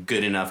with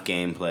good enough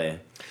gameplay.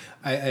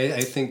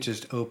 I think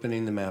just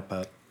opening the map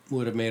up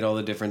would have made all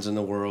the difference in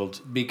the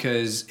world,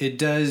 because it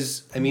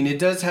does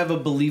have a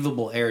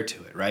believable air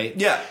to it, right?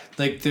 Yeah.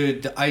 Like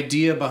the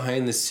idea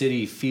behind the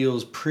city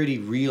feels pretty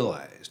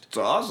realized. It's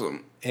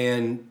awesome.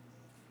 And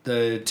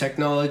the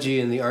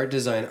technology and the art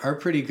design are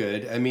pretty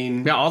good. I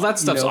mean, all that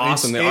stuff's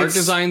awesome. The art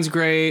design's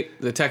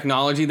great, the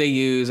technology they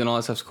use and all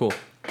that stuff's cool.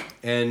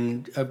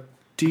 And a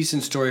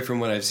decent story from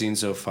what I've seen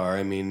so far.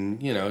 I mean,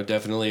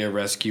 definitely a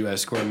rescue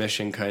escort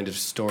mission kind of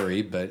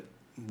story, but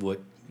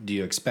what do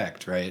you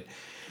expect, right?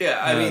 Yeah,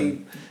 I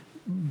mean...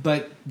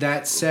 But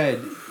that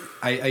said,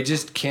 I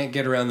just can't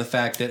get around the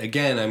fact that,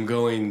 again, I'm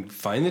going,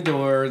 find the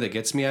door that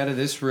gets me out of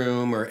this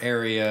room or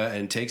area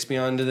and takes me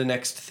on to the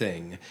next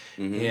thing.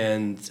 Mm-hmm.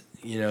 And,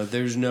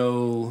 there's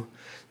no...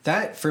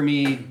 That, for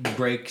me,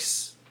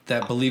 breaks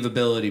that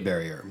believability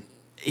barrier.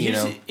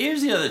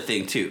 Here's the other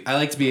thing, too. I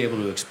like to be able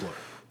to explore.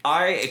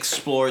 I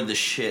explored the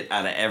shit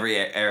out of every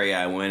area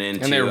I went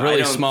into. And they're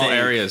really small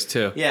areas,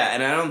 too. Yeah,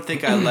 and I don't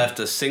think I left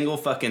a single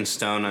fucking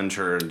stone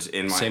unturned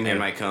in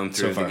my comb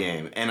through the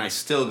game. And I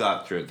still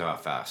got through it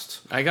that fast.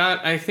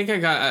 I think I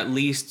got at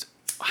least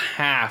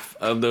half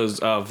of those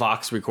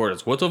Vox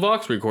recorders. What's a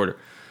Vox recorder?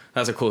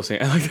 That's a cool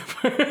thing. I like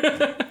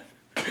that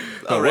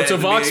part. What's a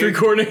Vox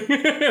recording?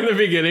 In the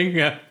beginning,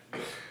 yeah.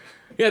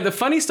 Yeah, the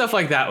funny stuff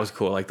like that was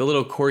cool. Like the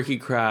little quirky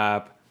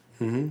crap.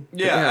 Mm-hmm.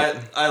 Yeah,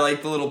 I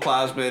like the little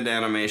plasmid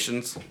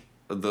animations.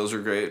 Those are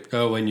great.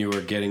 Oh, when you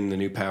were getting the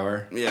new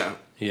power? Yeah.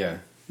 Yeah.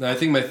 No, I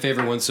think my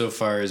favorite one so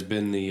far has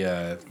been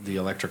the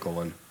electrical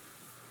one.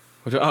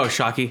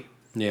 Shocky.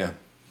 Yeah.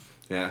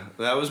 Yeah,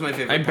 that was my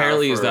favorite. I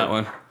barely used that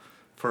one.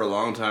 For a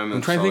long time.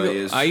 I'm trying to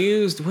think. I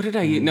used... What did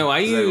I use? No, I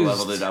used... I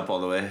leveled it up all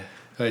the way.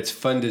 It's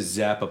fun to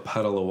zap a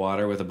puddle of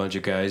water with a bunch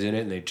of guys in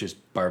it, and they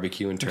just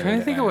barbecue and turn. I'm trying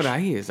to think of what I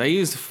used. I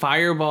used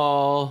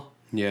Fireball.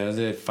 Yeah,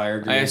 the fire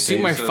grenade. I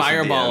shoot my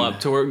Fireball up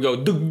to where it go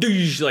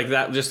like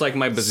that, just like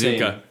my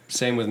bazooka.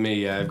 Same with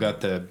me. Yeah, I've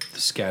got the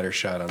scatter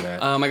shot on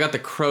that. I got the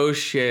crow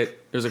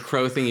shit. There's a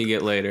crow thing you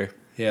get later.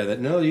 Yeah,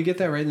 you get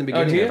that right in the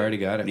beginning. I've already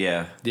got it.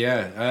 Yeah.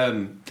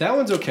 That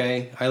one's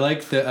okay. I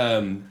like the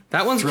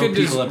that one's good.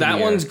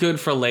 That one's good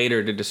for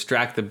later to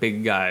distract the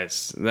big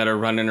guys that are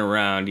running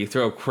around. You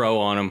throw a crow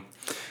on them.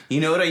 You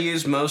know what I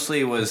used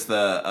mostly was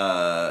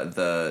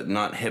the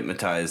not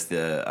hypnotize,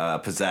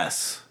 the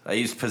possess. I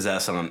used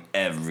possess on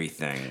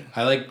everything.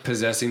 I like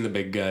possessing the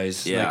big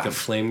guys, like the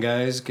flame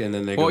guys, and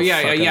then they go. Oh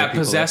yeah.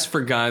 Possess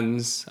for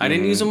guns. I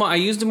didn't use them. I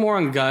used them more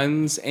on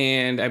guns,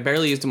 and I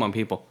barely used them on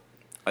people.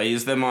 I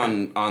use them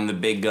on the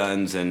big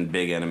guns and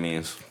big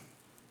enemies.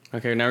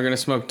 Okay, now we're gonna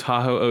smoke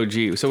Tahoe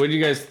OG. So what did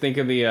you guys think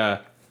of the?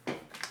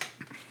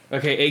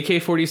 Okay,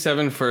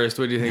 AK-47 first.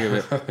 What do you think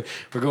of it?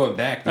 We're going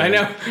back, man. I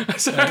know.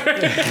 Sorry.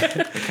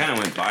 It kind of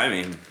went by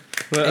me.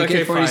 Well,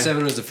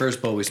 AK-47 was the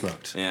first bowl we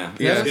smoked. Yeah.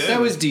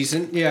 That was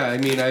decent. Yeah, I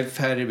mean, I've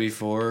had it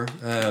before.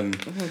 I'm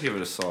going to give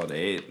it a solid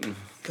 8.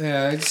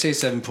 Yeah, I'd say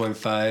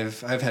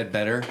 7.5. I've had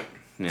better.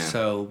 Yeah.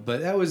 So, but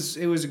it was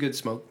a good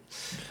smoke.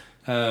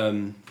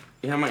 Yeah,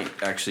 I might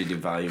actually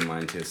devalue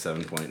mine to a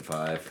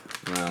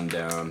 7.5. Round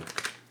down.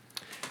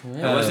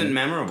 It wasn't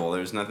memorable.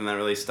 There was nothing that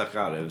really stuck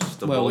out. It was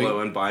just the bullet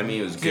went by me.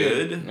 It was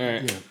good. All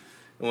right. Yeah. It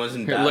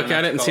wasn't Here, bad. look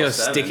at it and see how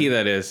sticky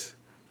that is.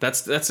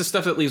 That's the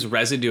stuff that leaves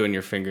residue in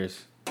your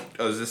fingers.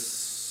 Oh, is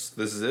this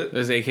is it?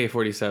 This is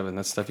AK-47.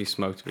 That's stuff you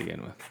smoked to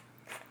begin with.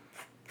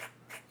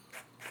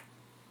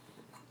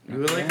 I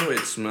really like the way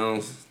it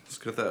smells. It's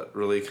got that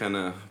really kind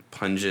of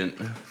pungent,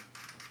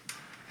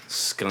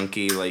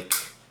 skunky, like...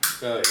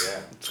 Oh,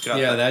 yeah. It's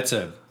got that's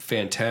a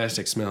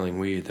fantastic smelling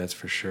weed, that's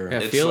for sure. Yeah,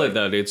 I feel it,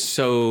 though, dude. It's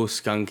so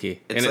skunky.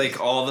 It's like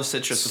all the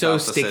citrus so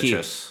without sticky. the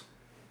citrus.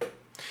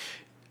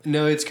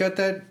 No, it's got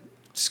that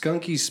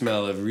skunky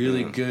smell of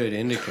really good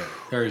indica.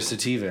 Or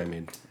sativa, I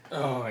mean.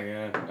 Oh, my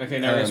God. Okay,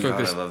 now we're going to smoke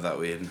this. I love that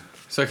weed.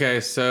 So, okay,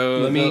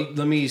 so...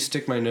 Let me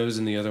stick my nose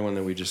in the other one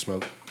that we just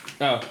smoked.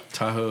 Oh.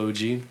 Tahoe OG?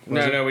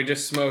 No, we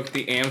just smoked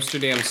the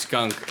Amsterdam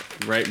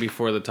Skunk right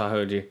before the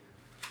Tahoe OG.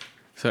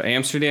 So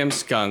Amsterdam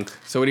Skunk.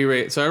 So what do you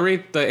rate? So I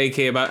rate the AK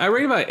about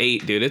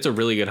 8, dude. It's a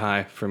really good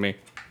high for me.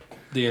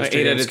 The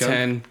Amsterdam 8 out of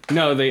Skunk? 10.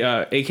 No, the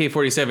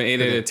AK-47,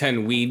 8 out of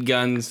 10 weed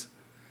guns.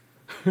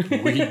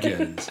 Weed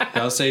guns.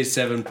 I'll say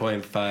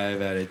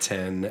 7.5 out of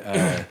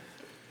 10.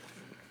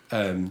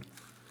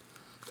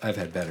 I've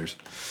had betters.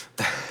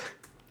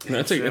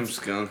 That's a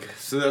skunk.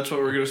 So that's what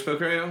we're gonna smoke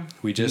right now.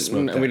 We just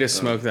smoked. We just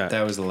smoked that.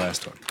 That was the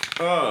last one.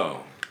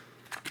 Oh.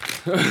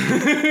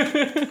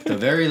 The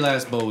very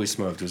last bowl we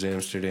smoked was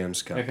Amsterdam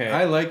Skunk. Okay.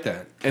 I like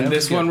that. And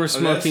this one we're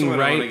smoking that's the one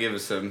right. I want to give a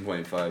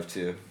 7.5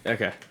 too.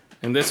 Okay.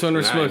 And this one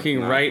we're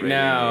smoking right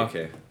now.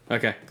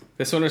 Okay.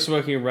 This one we're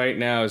smoking right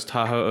now is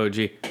Tahoe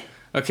OG.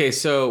 Okay,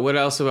 so what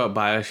else about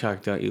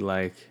BioShock don't you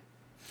like?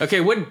 Okay,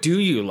 what do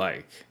you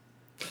like?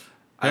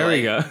 There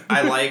we go.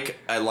 I like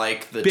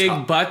the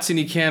big butts and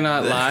you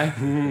cannot lie.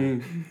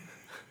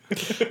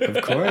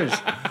 Of course.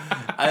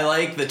 I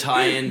like the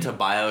tie-in to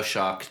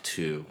BioShock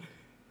 2.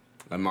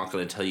 I'm not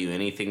going to tell you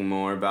anything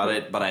more about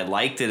it, but I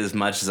liked it as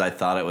much as I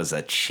thought it was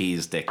a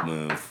cheese dick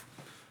move.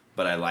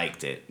 But I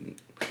liked it.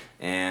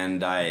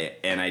 And I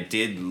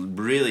enjoyed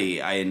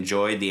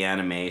the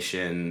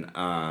animation.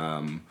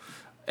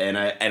 And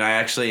I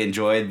actually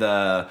enjoyed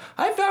the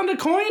I found a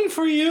coin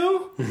for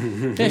you.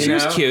 Yeah, she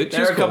was cute.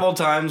 There were a couple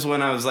times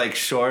when I was like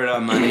short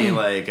on money,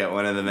 like at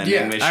one of the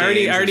vending machines. I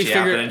already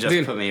figured. And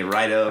just put me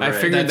right over. I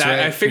figured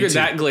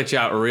that glitch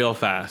out real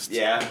fast.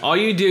 Yeah. All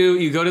you do,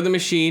 you go to the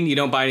machine, you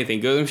don't buy anything.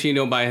 Go to the machine,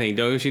 don't buy anything.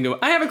 Go to the machine,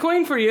 I have a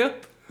coin for you.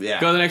 Yeah.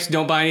 Go to the next,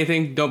 don't buy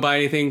anything. Don't buy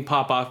anything.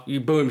 Pop off. You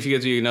boom. She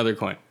gives you another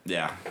coin.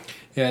 Yeah.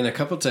 Yeah, and a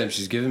couple times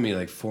she's given me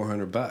like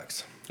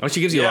 $400. Oh, she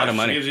gives you a lot of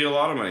money. She gives you a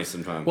lot of money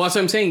sometimes. Well, that's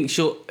what I'm saying.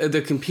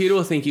 The computer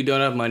will think you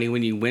don't have money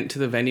when you went to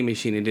the vending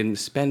machine and didn't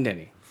spend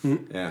any.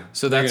 Yeah.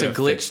 So that's a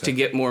glitch to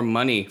get more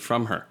money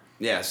from her.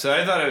 Yeah, so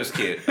I thought it was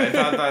cute. I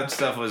thought that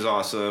stuff was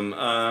awesome.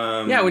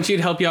 Yeah, when she'd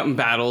help you out in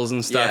battles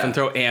and stuff and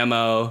throw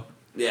ammo.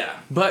 Yeah.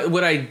 But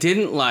what I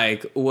didn't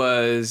like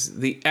was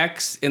the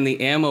X and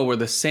the ammo were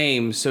the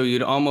same, so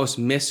you'd almost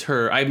miss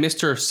her. I missed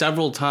her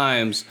several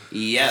times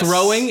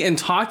throwing and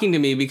talking to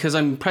me because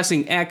I'm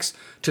pressing X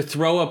to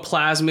throw a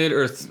plasmid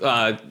or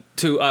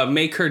to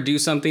make her do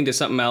something to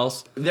something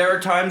else. There were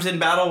times in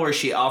battle where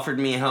she offered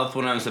me help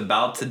when I was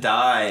about to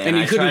die, and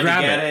you couldn't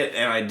grab it,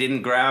 and I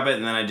didn't grab it,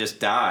 and then I just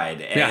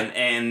died.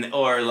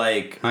 Or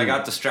I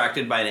got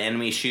distracted by an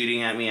enemy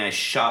shooting at me. I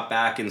shot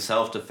back in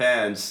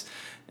self-defense.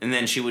 And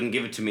then she wouldn't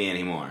give it to me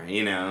anymore,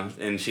 you know?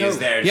 And she's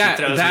there, and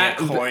she throws me a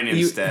coin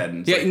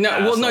instead.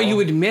 You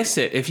would miss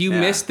it. If you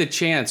missed the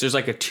chance, there's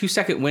like a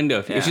 2-second window.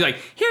 If she's like,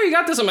 here, you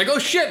got this. I'm like, oh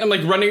shit. I'm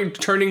like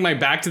turning my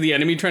back to the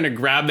enemy, trying to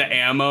grab the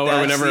ammo or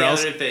whatever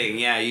else. That's the other thing.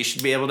 Yeah, you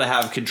should be able to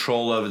have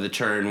control over the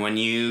turn. When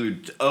you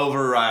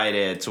override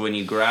it, so when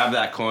you grab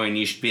that coin,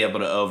 you should be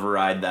able to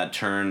override that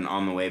turn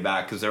on the way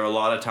back. Because there were a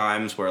lot of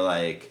times where,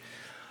 like,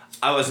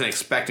 I wasn't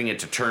expecting it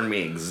to turn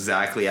me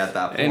exactly at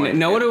that point.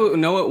 And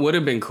what would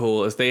have been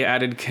cool is they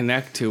added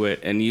Kinect to it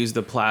and used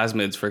the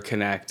plasmids for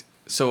Kinect,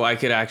 so I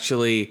could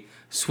actually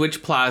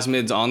switch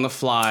plasmids on the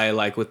fly,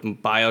 like with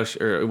Mass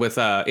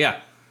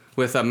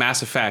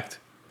Effect.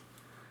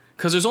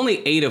 Because there's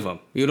only 8 of them.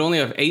 You'd only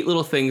have 8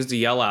 little things to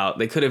yell out.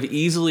 They could have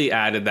easily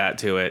added that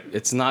to it.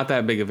 It's not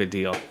that big of a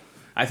deal.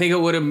 I think it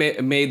would have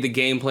made the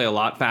gameplay a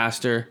lot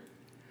faster,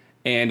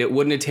 and it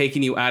wouldn't have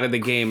taken you out of the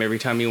game every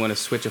time you want to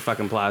switch a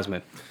fucking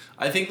plasmid.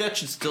 I think that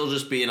should still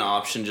just be an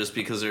option just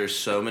because there's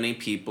so many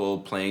people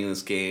playing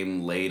this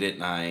game late at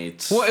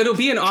night. Well, it'll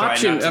be an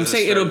option. I'm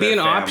saying it'll be an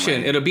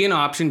option. It'll be an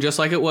option just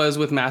like it was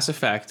with Mass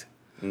Effect.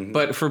 Mm-hmm.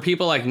 But for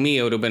people like me,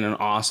 it would have been an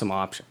awesome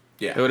option.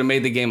 Yeah. It would have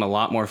made the game a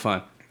lot more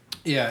fun.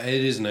 Yeah,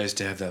 it is nice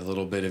to have that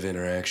little bit of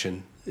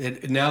interaction.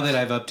 Now that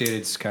I've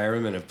updated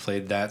Skyrim and have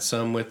played that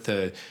some with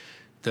the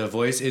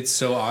voice, it's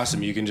so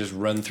awesome. You can just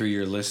run through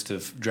your list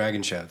of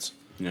dragon shouts.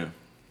 Yeah.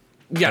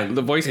 Yeah,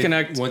 the voice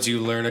connect. Once you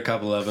learn a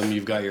couple of them,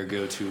 you've got your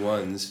go-to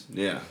ones.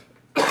 Yeah.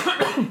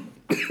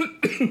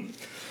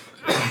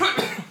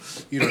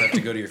 You don't have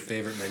to go to your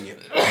favorite menu.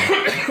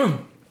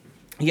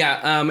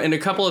 Yeah, and a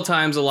couple of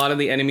times, a lot of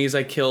the enemies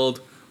I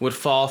killed would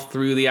fall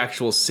through the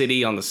actual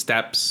city on the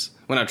steps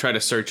when I try to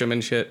search them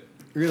and shit.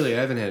 Really, I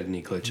haven't had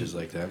any glitches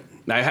like that.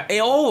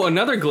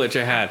 Another glitch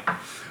I had.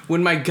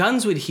 When my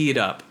guns would heat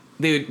up,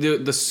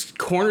 the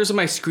corners of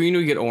my screen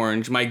would get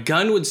orange. My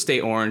gun would stay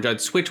orange.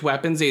 I'd switch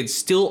weapons. They'd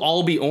still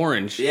all be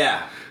orange.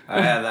 Yeah,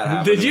 I had that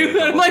happen. Did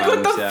you? I'm like,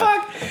 what the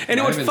fuck? And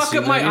it would fuck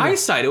up my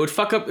eyesight. It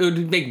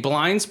would make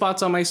blind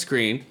spots on my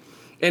screen,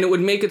 and it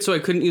would make it so I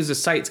couldn't use the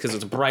sights because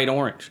it's bright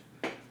orange.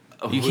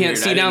 You can't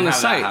see down the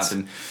sights.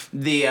 I'm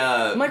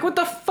like, what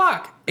the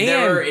fuck?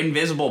 There were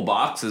invisible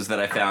boxes that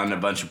I found in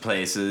a bunch of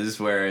places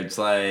where it's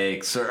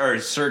like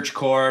search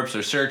corpse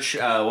or search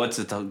what's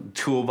it, the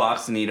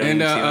toolbox and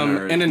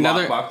and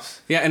another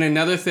box. Yeah, and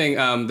another thing,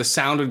 the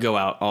sound would go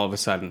out all of a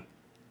sudden.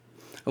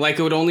 Like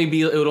it would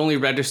only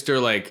register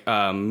like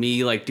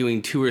me like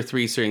doing 2 or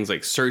 3 strings,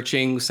 like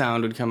searching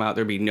sound would come out.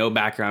 There'd be no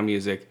background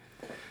music.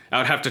 I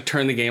would have to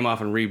turn the game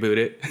off and reboot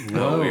it.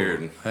 Oh,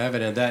 weird. I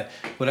haven't had that.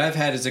 What I've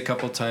had is a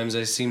couple times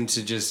I seem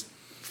to just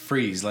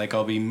freeze. Like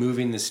I'll be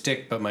moving the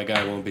stick, but my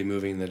guy won't be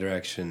moving the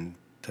direction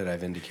that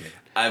I've indicated.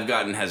 I've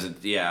gotten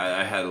hesitant. Yeah,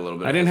 I had a little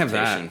bit of I didn't have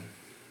that.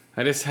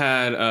 I just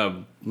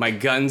had my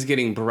guns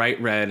getting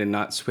bright red and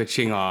not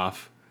switching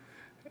off,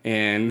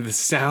 and the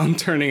sound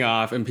turning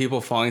off, and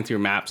people falling through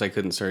maps I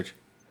couldn't search.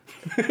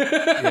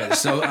 Yeah,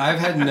 so I've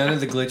had none of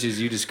the glitches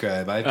you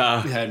describe.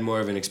 I've had more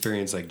of an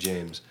experience like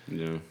James.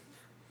 Yeah.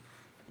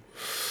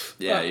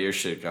 Yeah, your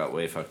shit got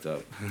way fucked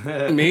up.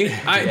 Me?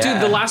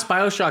 Dude, the last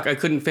BioShock I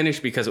couldn't finish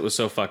because it was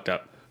so fucked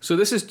up. So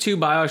this is 2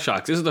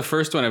 BioShocks. This is the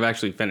first one I've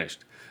actually finished.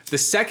 The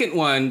second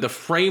one, the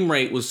frame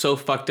rate was so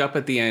fucked up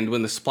at the end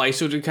when the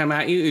splicers would come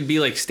at you. It'd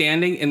be like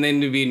standing and then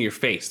it'd be in your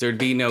face. There'd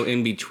be no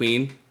in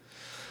between.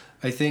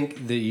 I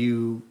think that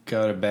you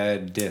got a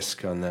bad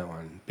disc on that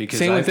one. Because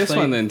Same with this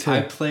one then, too.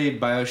 I played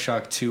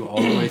BioShock 2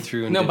 all the way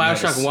through. And no,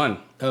 BioShock 1.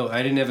 Oh,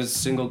 I didn't have a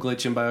single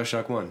glitch in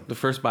BioShock 1. The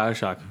first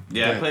BioShock.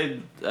 Yeah,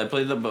 I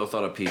played them both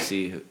on a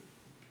PC.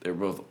 They're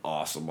both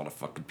awesome on a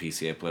fucking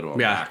PC. I played them on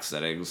max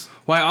settings.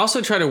 Well, I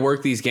also try to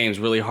work these games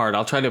really hard.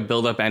 I'll try to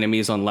build up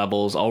enemies on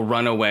levels. I'll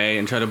run away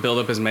and try to build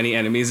up as many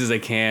enemies as I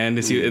can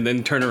to see, and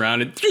then turn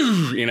around and,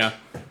 you know.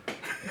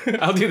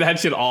 I'll do that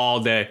shit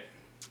all day.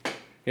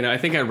 You know, I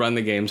think I run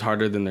the games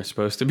harder than they're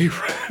supposed to be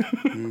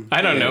run.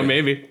 I don't know,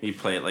 maybe. You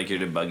play it like you're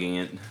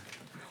debugging it.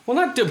 Well,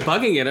 not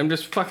debugging it. I'm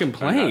just fucking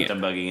playing it. Not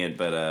debugging it,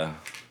 but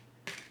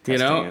you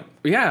know, it.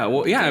 Yeah.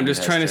 Well, yeah. I'm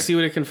just trying to see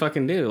what it can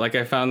fucking do. Like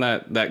I found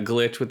that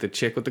glitch with the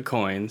chick with the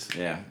coins.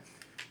 Yeah.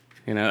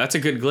 You know, that's a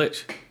good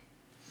glitch.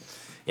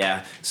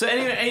 Yeah. So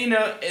anyway, you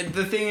know,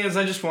 the thing is,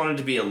 I just wanted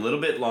to be a little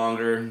bit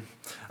longer.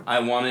 I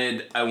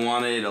wanted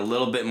a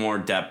little bit more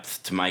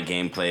depth to my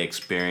gameplay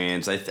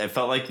experience. I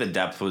felt like the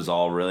depth was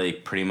all really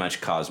pretty much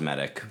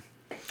cosmetic.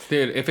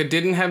 Dude, if it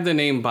didn't have the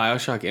name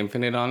BioShock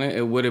Infinite on it,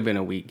 it would have been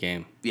a weak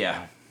game.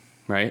 Yeah.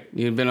 Right?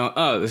 You'd been,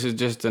 this is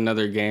just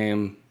another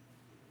game.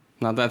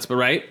 Not that's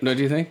right? Don't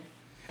you think?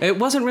 It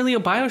wasn't really a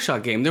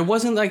BioShock game. There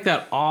wasn't like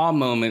that awe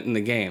moment in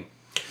the game.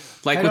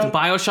 Like with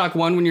BioShock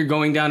 1 when you're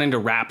going down into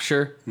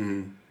Rapture.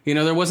 Mm-hmm. You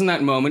know, there wasn't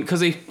that moment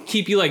because they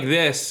keep you like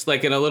this,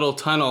 like in a little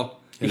tunnel.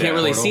 You can't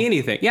really see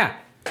anything. Yeah.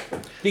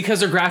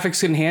 Because their graphics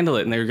couldn't handle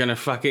it and they were going to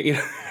fuck it, you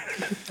know.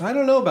 I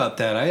don't know about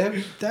that.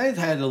 I've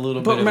had a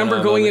little bit of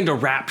remember going into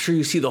Rapture,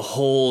 you see the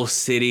whole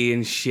city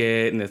and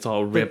shit, and it's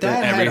all ripped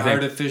and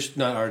everything. Had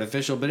not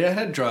artificial, but it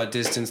had draw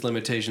distance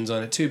limitations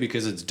on it too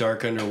because it's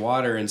dark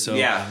underwater, and so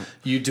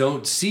you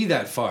don't see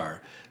that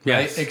far.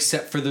 Right? Yes.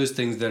 Except for those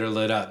things that are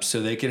lit up.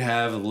 So they could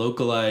have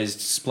localized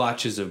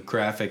splotches of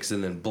graphics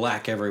and then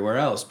black everywhere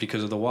else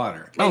because of the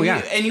water.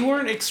 And you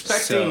weren't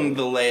expecting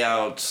the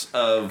layouts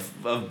of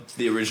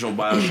the original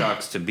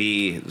BioShocks to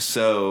be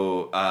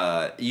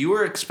so... you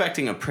were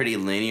expecting a pretty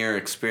linear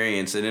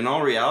experience. And in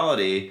all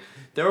reality,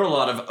 there were a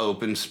lot of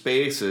open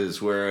spaces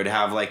where it would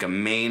have like a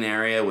main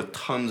area with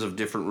tons of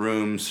different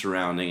rooms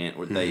surrounding it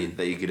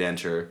that you could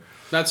enter.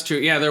 That's true.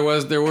 Yeah, there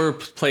were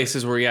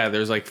places where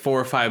there's like 4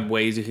 or 5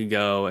 ways you could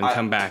go and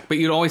come back, but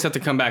you'd always have to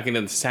come back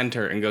into the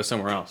center and go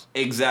somewhere else.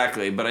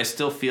 Exactly, but I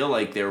still feel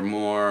like they're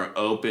more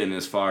open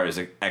as far as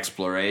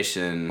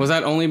exploration. Was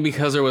that only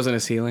because there wasn't a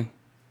ceiling?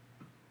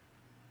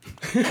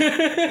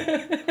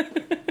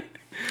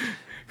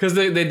 Because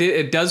they did.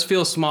 It does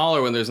feel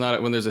smaller when there's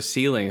a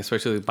ceiling,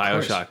 especially with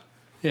BioShock.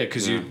 Yeah,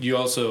 because you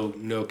also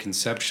know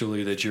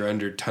conceptually that you're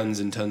under tons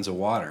and tons of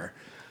water.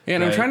 Yeah,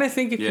 and I'm trying to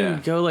think if you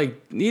go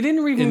like you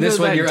didn't even. In this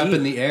go one, that you're deep. up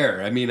in the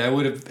air. I mean, I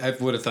would have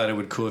thought it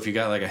would cool if you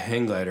got like a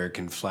hang glider that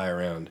can fly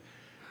around.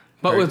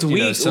 But what's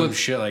weak, some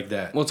shit like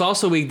that. What's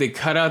also weak, they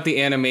cut out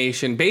the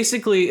animation.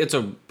 Basically, it's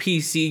a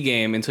PC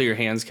game until your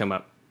hands come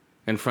up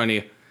in front of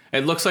you.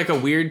 It looks like a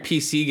weird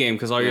PC game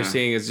because all you're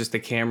seeing is just the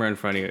camera in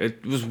front of you.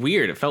 It was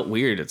weird. It felt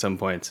weird at some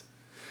points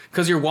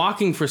because you're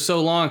walking for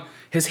so long.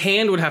 His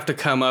hand would have to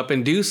come up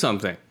and do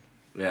something.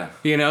 Yeah.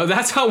 You know,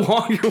 that's how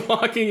long you're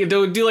walking. You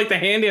do like the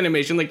hand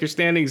animation, like you're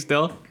standing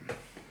still.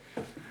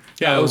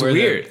 Yeah, it was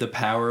weird. The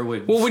power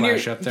would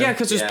flash up there. Yeah,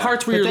 because there's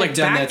parts where you're like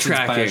done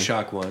backtracking. That since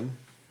BioShock 1.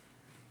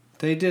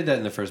 They did that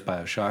in the first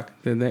BioShock.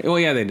 Did they? Oh,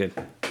 yeah, they did.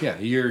 Yeah,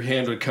 your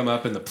hand would come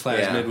up and the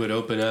plasmid would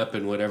open up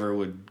and whatever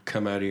would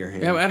come out of your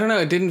hand. Yeah, I don't know.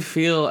 It didn't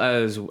feel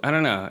as... I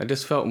don't know. It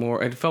just felt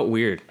more... It felt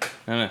weird. I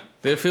don't know.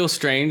 Did it feel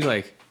strange?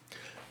 Like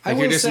I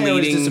you're would just say I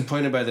was leading...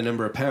 disappointed by the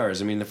number of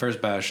powers. I mean, the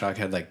first BioShock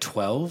had like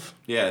 12?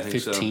 Yeah, I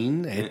think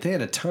 15? so. They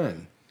had a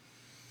ton.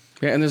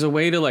 Yeah, and there's a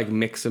way to like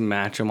mix and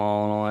match them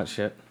all and all that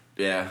shit.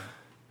 Yeah.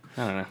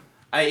 I don't know.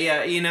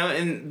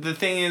 And the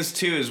thing is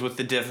too is with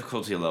the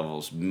difficulty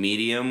levels,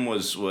 medium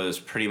was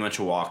pretty much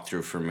a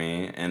walkthrough for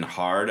me, and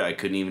hard I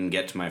couldn't even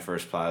get to my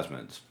first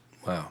plasmids.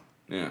 Wow.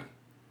 Yeah.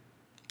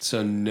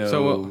 So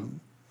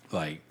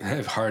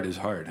hard is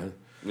hard, huh?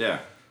 Yeah.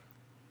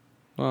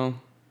 Well,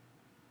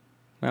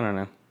 I don't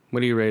know. What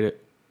do you rate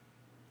it?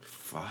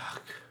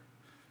 Fuck.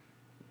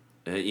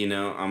 I'm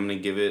gonna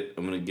give it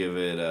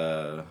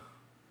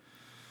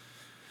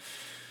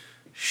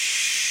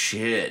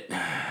shit.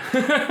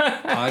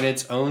 On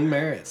its own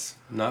merits,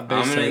 not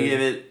based I'm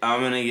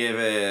gonna give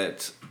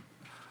it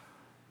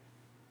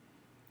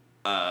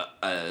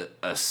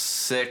a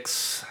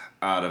 6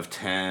 out of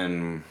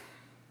 10.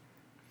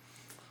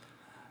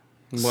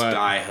 What?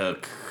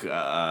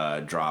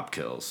 Skyhook drop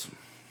kills.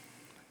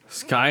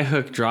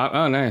 Skyhook drop?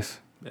 Oh, nice.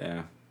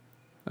 Yeah.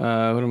 What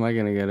am I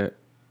gonna get it?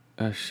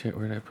 Oh shit,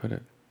 where'd I put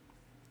it?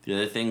 The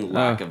other thing,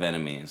 lack of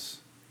enemies.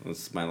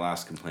 That's my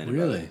last complaint about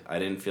Really? it. I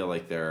didn't feel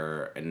like there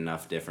are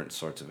enough different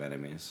sorts of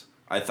enemies.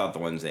 I thought the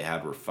ones they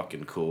had were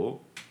fucking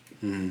cool.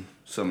 Mm-hmm.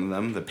 Some of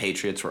them, the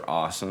Patriots, were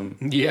awesome.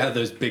 Yeah,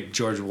 those big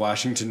George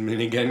Washington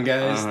minigun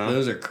guys,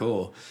 those are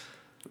cool.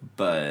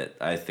 But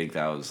I think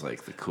that was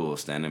like the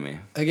coolest enemy.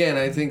 Again,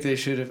 I think they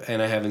should have,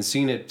 and I haven't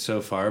seen it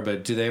so far,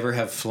 but do they ever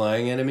have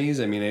flying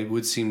enemies? I mean, it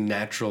would seem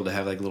natural to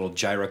have like little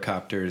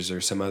gyrocopters or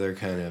some other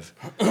kind of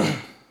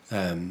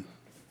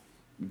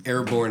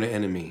airborne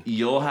enemy.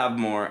 You'll have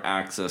more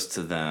access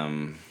to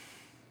them.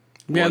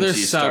 Yeah,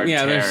 there's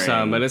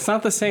some, but it's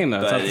not the same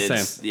though. It's not the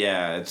same.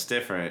 Yeah, it's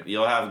different.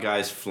 You'll have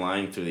guys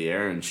flying through the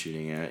air and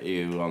shooting at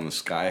you on the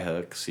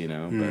skyhooks,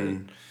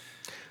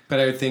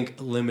 But I would think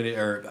limited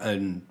or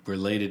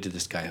unrelated to the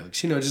skyhooks,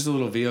 just a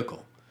little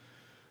vehicle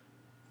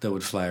that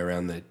would fly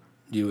around that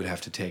you would have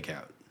to take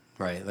out,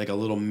 right? Like a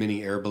little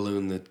mini air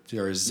balloon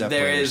or a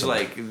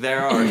zeppelin.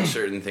 There are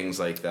certain things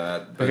like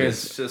that, but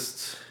it's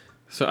just.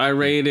 So I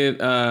rated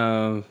 3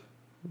 out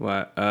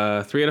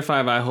of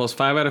 5 eye holes,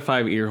 5 out of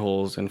 5 ear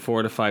holes, and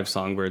 4 out of 5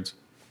 songbirds.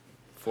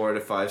 4 out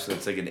of 5, so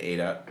it's like an 8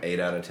 out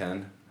of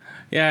 10.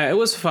 Yeah, it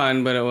was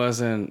fun, but it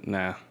wasn't.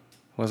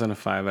 Wasn't a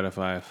 5 out of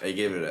 5. I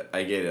gave it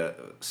a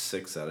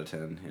 6 out of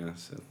 10. Yeah.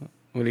 So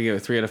What do you give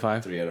it? 3 out of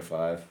 5. 3 out of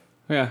 5.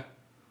 Yeah.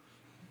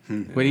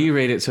 What do you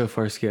rate it so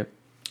far, Skip?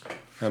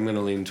 I'm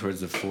gonna lean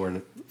towards the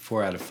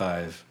 4 out of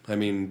 5. I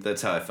mean,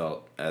 That's how I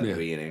felt at the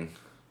beginning.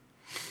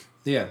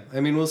 yeah. I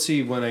mean, we'll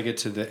see when I get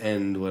to the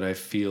end what I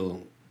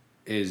feel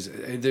is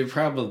they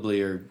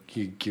probably are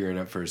gearing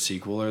up for a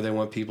sequel, or they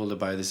want people to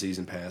buy the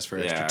season pass for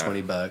extra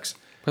 $20.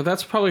 But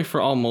that's probably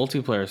for all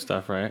multiplayer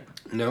stuff, right?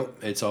 No,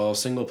 it's all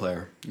single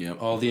player.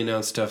 Yep. All the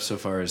announced stuff so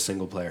far is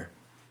single player.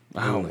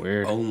 Wow,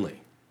 weird.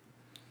 Only.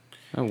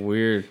 How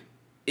weird.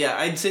 Yeah,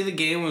 I'd say the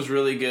game was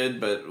really good,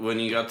 but when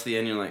you got to the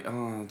end, you're like,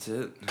 oh, that's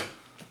it.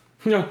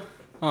 No.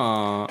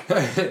 Aw.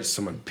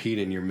 Someone peed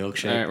in your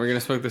milkshake. All right, we're going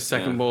to smoke the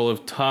second bowl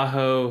of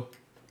Tahoe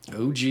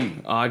OG.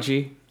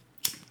 Aji.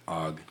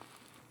 Og.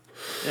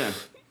 Yeah.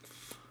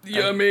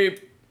 Yummy.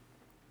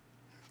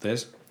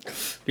 This?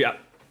 Yeah.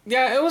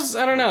 Yeah, it was,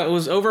 I don't know, it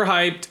was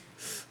overhyped.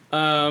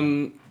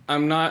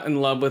 I'm not in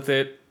love with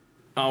it.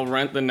 I'll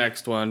rent the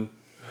next one.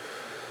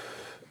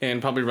 And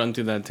probably run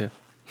through that too.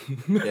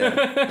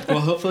 Yeah.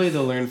 Well, hopefully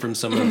they'll learn from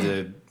some of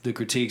the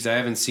critiques. I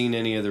haven't seen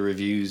any of the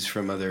reviews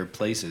from other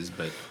places,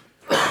 but...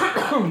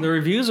 The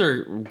reviews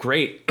are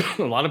great.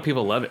 A lot of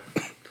people love it.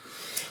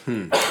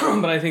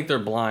 But I think they're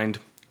blind.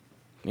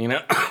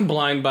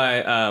 Blind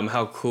by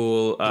how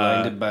cool...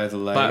 Blinded by the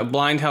light.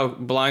 Blind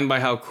by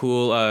how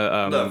cool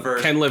The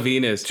first Ken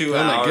Levine is. 2 Oh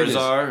my hours goodness.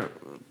 are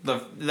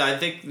I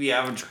think the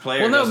average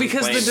player. Well, no,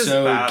 because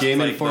so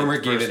Game Informer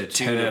gave it a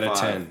 10 out of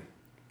 10.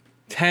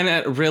 10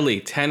 out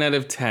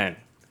of 10.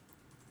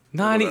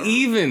 Not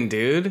even,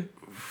 dude.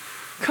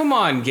 Come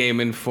on, Game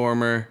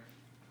Informer.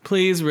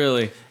 Please,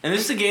 really. And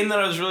this is a game that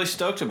I was really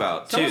stoked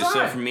about too.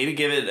 So for me to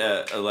give it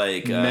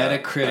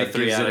Metacritic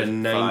gives it a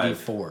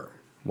 94.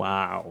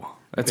 Wow.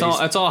 It's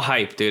all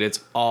hype, dude. It's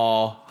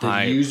all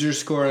hype. The user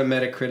score on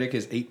Metacritic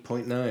is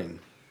 8.9.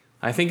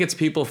 I think it's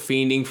people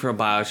fiending for a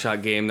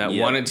BioShock game that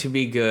want it to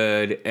be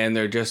good, and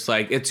they're just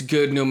like, it's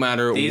good no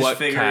matter what happens. These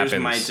figures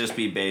might just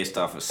be based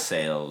off of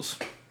sales.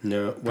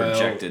 No,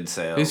 projected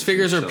sales. These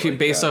figures are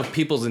based off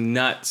people's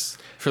nuts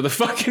for the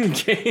fucking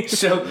game.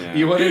 So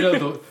you want to know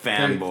the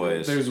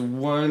fanboys? There's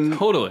one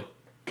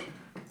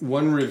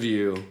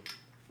review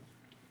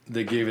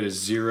that gave it a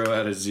 0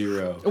 out of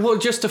 0. Well,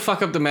 just to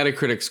fuck up the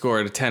Metacritic score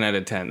at a 10 out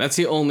of 10. That's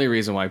the only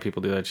reason why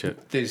people do that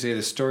shit. They say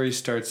the story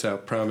starts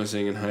out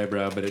promising and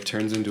highbrow, but it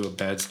turns into a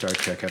bad Star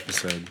Trek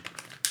episode.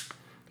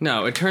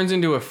 No, it turns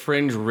into a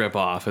Fringe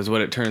ripoff is what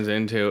it turns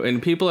into.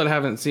 And people that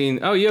haven't seen...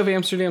 Oh, you have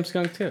Amsterdam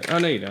Skunk too. Oh,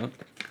 no, you don't.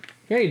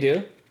 Yeah, you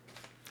do.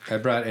 I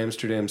brought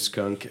Amsterdam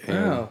Skunk and...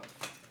 Oh.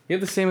 You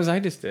have the same as I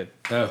just did.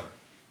 Oh.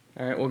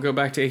 All right, we'll go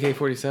back to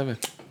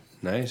AK-47.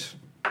 Nice.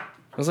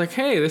 I was like,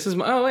 hey, this is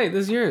my... Oh, wait,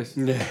 this is yours.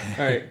 All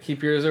right,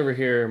 keep yours over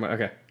here.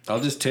 Okay. I'll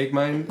just take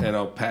mine and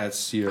I'll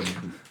pass your...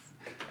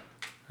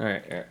 All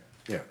right.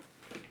 Yeah.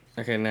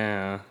 Okay,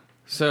 now...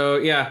 So,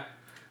 yeah.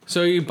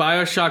 So you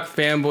BioShock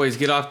fanboys,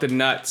 get off the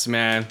nuts,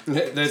 man.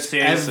 That's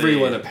Seriously,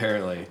 everyone,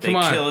 apparently. They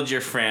killed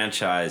your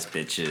franchise,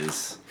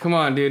 bitches. Come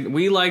on, dude.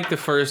 We liked the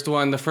first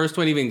one. The first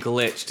one even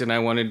glitched, and I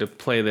wanted to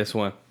play this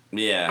one.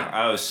 Yeah,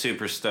 I was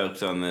super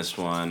stoked on this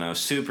one. I was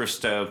super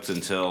stoked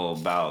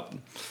until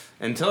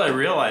I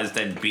realized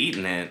I'd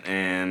beaten it,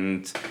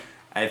 and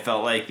I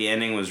felt like the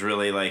ending was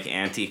really like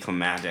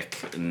anticlimactic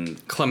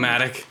and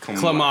Climactic.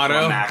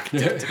 Clamato.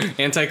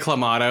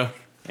 Anti-clamato.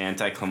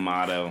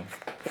 Anti-clamato.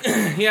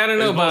 Yeah, I don't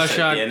know,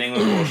 BioShock. The ending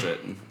was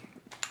bullshit.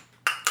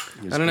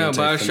 I don't know,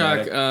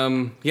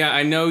 BioShock. Yeah,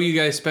 I know you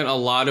guys spent a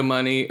lot of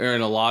money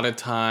and a lot of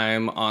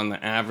time on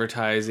the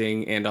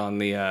advertising and on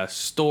the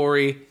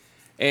story.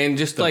 And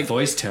just the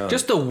voice tone.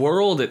 Just the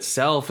world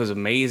itself is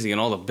amazing, and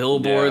all the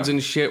billboards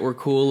and shit were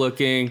cool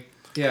looking.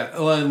 Yeah,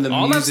 well, and the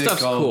all music, that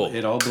stuff's cool.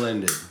 It all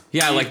blended.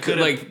 Yeah, like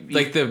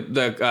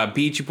the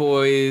Beach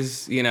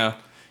Boys, you know.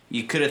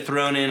 You could have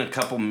thrown in a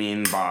couple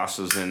mean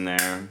bosses in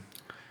there.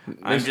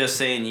 I'm just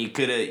saying you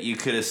could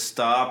have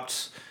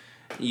stopped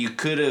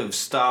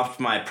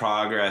my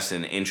progress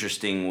in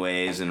interesting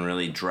ways and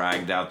really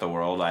dragged out the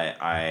world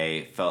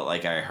I felt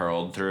like I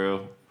hurled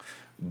through.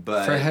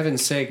 But for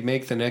heaven's sake,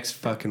 make the next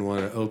fucking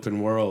one an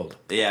open world.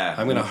 Yeah.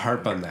 I'm gonna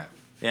harp on that.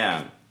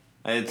 Yeah.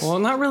 Well,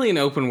 not really an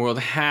open world,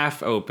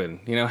 half open,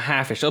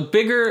 halfish. A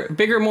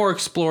bigger, more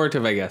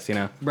explorative, I guess,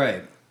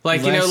 Right.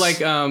 Like,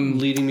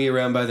 leading me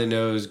around by the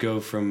nose, go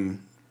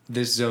from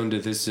this zone to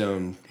this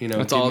zone,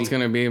 That's all it's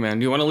going to be, man.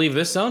 Do you want to leave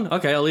this zone?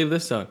 Okay, I'll leave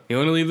this zone. You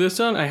want to leave this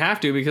zone? I have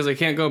to because I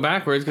can't go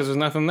backwards because there's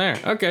nothing there.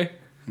 Okay.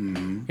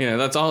 Mm-hmm.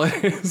 That's all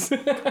it is.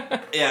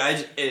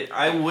 Yeah,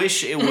 I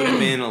wish it would have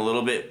been a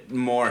little bit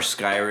more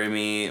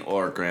Skyrim-y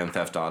or Grand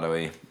Theft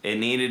Auto-y. It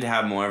needed to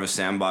have more of a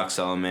sandbox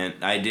element.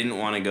 I didn't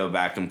want to go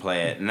back and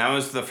play it. And that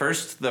was the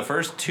first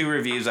two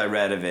reviews I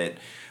read of it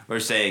were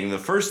saying the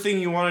first thing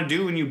you want to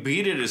do when you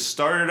beat it is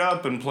start it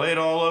up and play it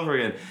all over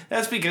again.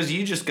 That's because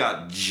you just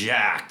got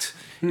jacked.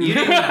 You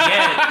didn't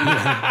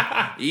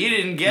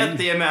get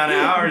the amount of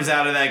hours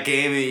out of that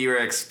game that you were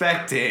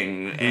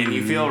expecting, and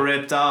you feel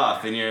ripped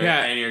off, and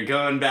you're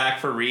going back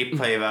for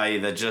replay value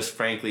that just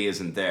frankly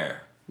isn't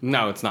there.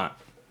 No, it's not.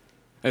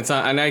 It's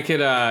not, and I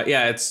could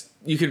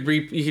you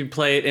could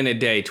play it in a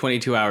day,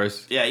 22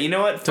 hours. Yeah, you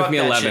know what? Took me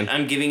 11. Shit.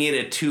 I'm giving it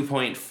a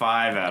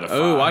 2.5 out of 5.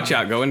 Oh, watch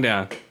out, going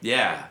down.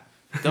 Yeah.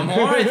 The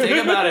more I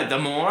think about it, the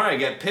more I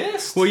get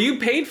pissed. Well, you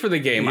paid for the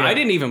game. Yeah. I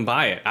didn't even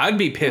buy it. I'd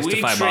be pissed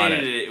if I bought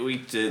it. We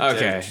did.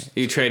 Okay,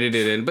 you traded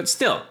it in, but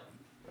still.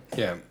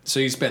 Yeah.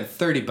 So you spent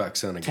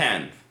 $30 on a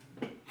game.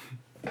 10.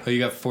 Oh, you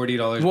got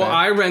 $40 Well, back?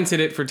 I rented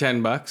it for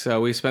 $10, so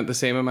we spent the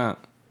same amount.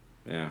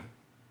 Yeah.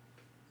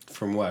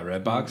 From what?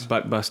 Redbox?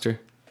 Buttbuster.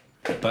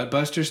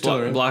 Buttbuster still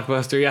around?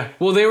 Blockbuster, yeah.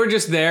 Well, they were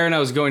just there, and I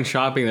was going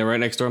shopping. They're right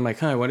next door. I'm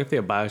like, I wonder if they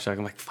have BioShock.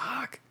 I'm like,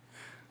 fuck.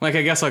 Like,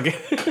 I guess I'll get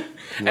it. Wow.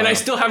 And I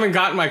still haven't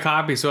gotten my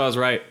copy, so I was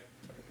right.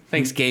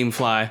 Thanks,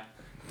 Gamefly.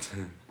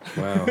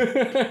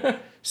 Wow.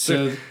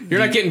 So you're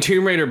not getting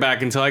Tomb Raider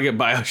back until I get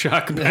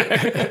BioShock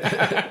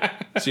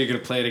back. So you're going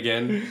to play it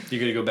again? You're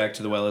going to go back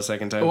to the well a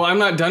second time? Well, I'm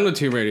not done with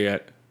Tomb Raider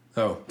yet.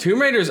 Oh.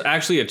 Tomb Raider is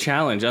actually a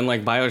challenge,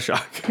 unlike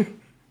BioShock.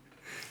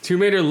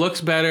 Tomb Raider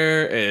looks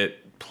better.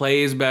 It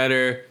plays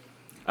better.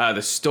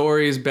 The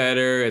story's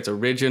better. It's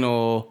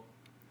original.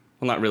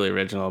 Well, not really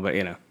original, but,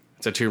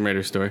 it's a Tomb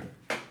Raider story.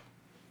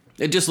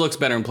 It just looks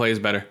better and plays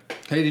better.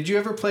 Hey, did you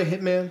ever play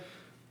Hitman?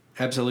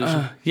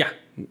 Absolution? Yeah.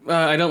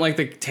 I don't like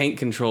the tank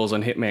controls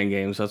on Hitman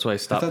games. That's why I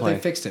stopped playing.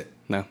 They fixed it.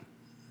 No.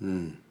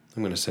 I'm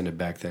going to send it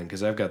back then,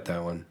 because I've got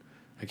that one.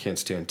 I can't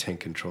stand tank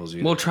controls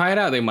either. Well, try it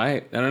out. They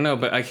might. I don't know,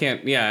 but I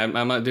can't. Yeah,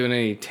 I'm not doing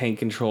any tank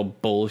control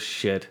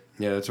bullshit.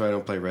 Yeah, that's why I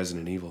don't play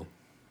Resident Evil.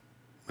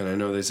 And I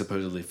know they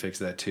supposedly fixed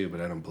that too,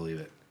 but I don't believe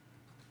it.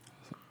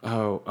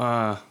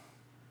 Oh,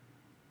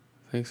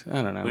 thanks.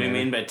 I don't know. What do you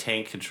mean by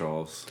tank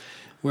controls?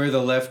 Where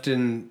the left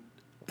and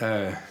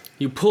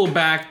You pull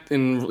back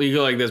and you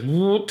go like this,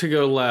 whoop, to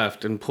go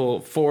left, and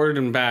pull forward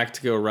and back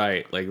to go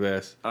right, like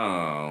this.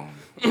 Oh.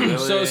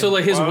 Really? So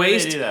like his Why would they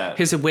waist, do that?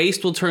 his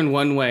waist will turn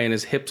one way and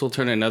his hips will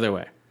turn another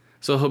way.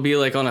 So he'll be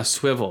like on a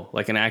swivel,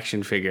 like an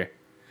action figure,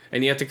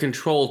 and you have to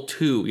control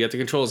two. You have to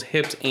control his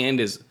hips and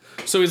his.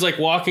 So he's like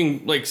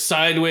walking like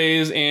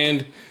sideways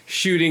and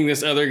shooting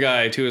this other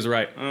guy to his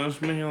right. It's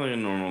making like a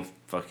normal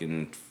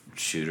fucking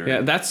shooter.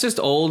 Yeah, that's just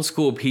old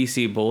school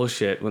PC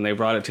bullshit when they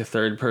brought it to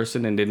third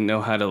person and didn't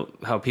know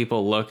how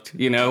people looked,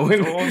 you know?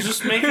 Well,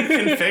 just make it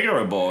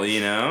configurable,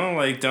 you know?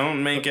 Like,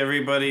 don't make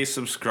everybody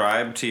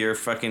subscribe to your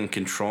fucking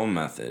control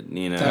method,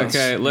 you know?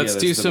 Okay, let's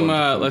do some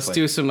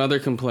other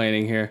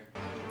complaining here.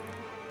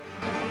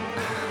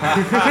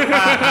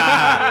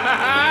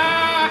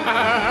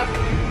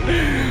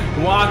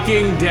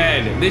 Walking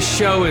Dead. This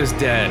show is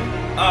dead.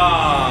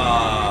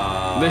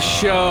 The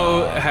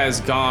show has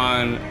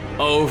gone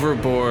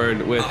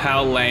overboard with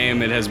how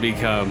lame it has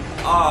become.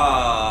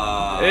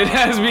 It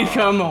has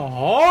become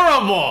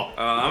horrible.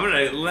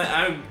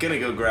 I'm gonna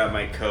go grab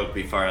my Coke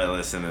before I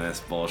listen to this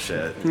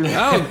bullshit.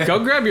 Oh, go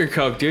grab your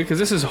Coke, dude, because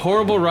this is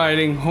horrible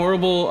writing,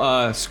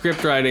 horrible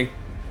script writing.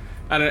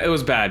 I don't know, it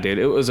was bad, dude.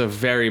 It was a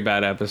very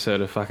bad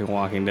episode of fucking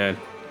Walking Dead.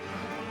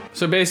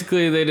 So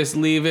basically, they just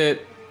leave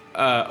it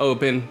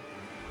open.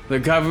 The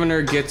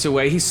governor gets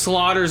away. He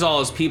slaughters all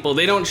his people.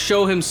 They don't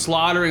show him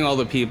slaughtering all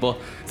the people.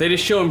 They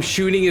just show him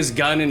shooting his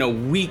gun in a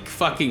weak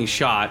fucking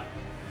shot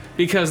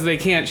because they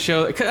can't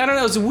show. I don't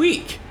know. It's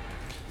weak.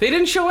 They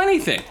didn't show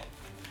anything.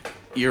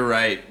 You're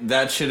right.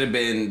 That should have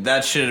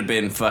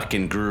been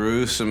fucking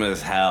gruesome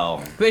as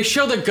hell. They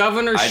show the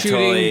governor shooting. I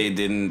totally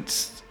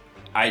didn't.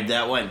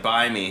 That went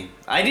by me.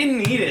 I didn't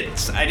need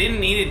it. I didn't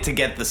need it to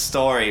get the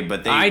story,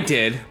 but I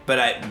did. But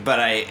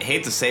I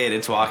hate to say it.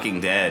 It's Walking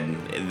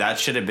Dead. That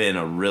should have been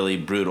a really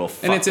brutal.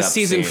 And it's a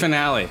season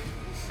finale.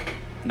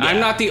 Yeah. I'm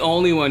not the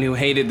only one who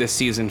hated this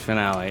season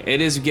finale. It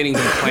is getting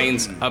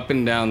complaints up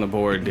and down the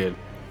board, dude.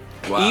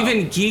 Wow.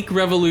 Even Geek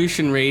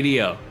Revolution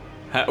Radio,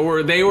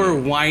 or they were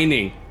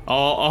whining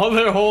all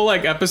their whole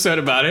like episode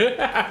about it.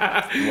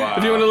 Wow.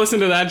 If you want to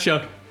listen to that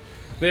show.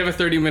 They have a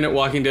 30-minute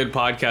Walking Dead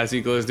podcast.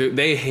 You guys do.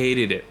 They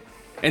hated it,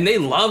 and they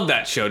love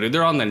that show, dude.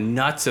 They're on the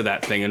nuts of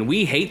that thing, and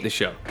we hate the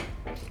show.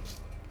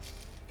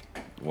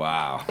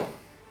 Wow.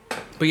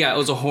 But yeah, it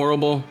was a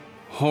horrible,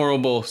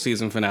 horrible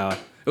season finale.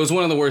 It was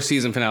one of the worst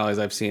season finales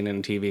I've seen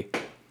in TV.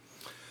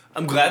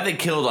 I'm glad they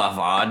killed off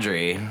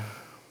Audrey.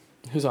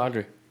 Who's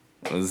Audrey?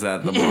 Was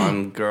that the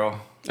blonde girl?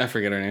 I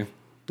forget her name.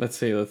 Let's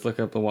see. Let's look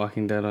up The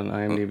Walking Dead on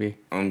IMDb.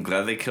 I'm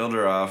glad they killed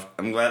her off.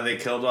 I'm glad they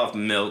killed off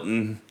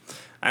Milton.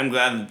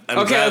 Okay.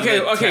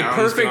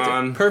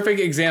 Perfect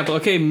example.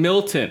 Okay,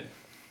 Milton.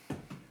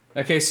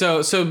 Okay,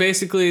 so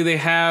basically they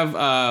have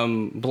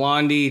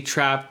Blondie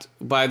trapped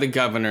by the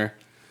governor.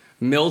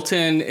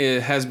 Milton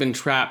has been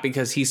trapped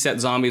because he set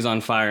zombies on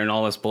fire and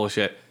all this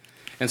bullshit.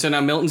 And so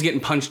now Milton's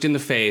getting punched in the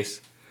face.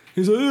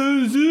 He's like,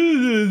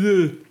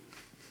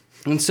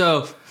 and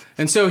so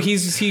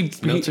he's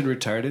Milton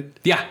retarded?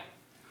 Yeah.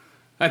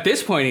 At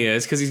this point he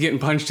is, because he's getting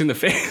punched in the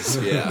face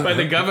by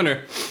the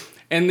governor.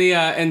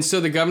 And so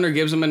the governor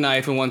gives him a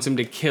knife and wants him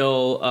to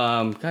kill,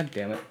 God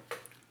damn it.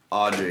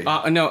 Audrey.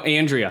 No,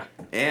 Andrea.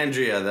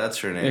 Andrea, that's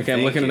her name. Okay,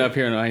 I'm looking it up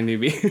here on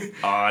IMDb.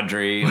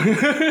 Audrey.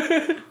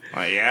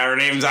 Yeah, her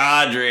name's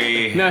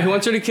Audrey. No, he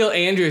wants her to kill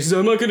Andrea. He says,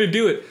 I'm not going to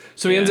do it.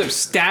 So he ends up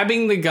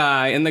stabbing the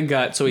guy in the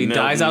gut, so he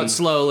dies out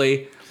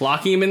slowly,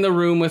 locking him in the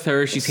room with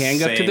her. She's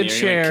handcuffed to the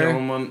chair.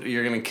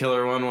 You're going to kill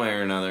her one way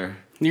or another.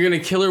 You're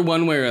going to kill her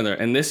one way or another.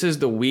 And this is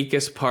the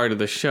weakest part of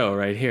the show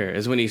right here,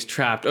 is when he's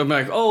trapped. I'm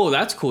like, oh,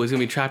 that's cool. He's going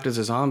to be trapped as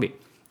a zombie.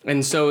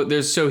 And so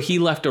he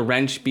left a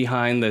wrench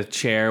behind the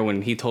chair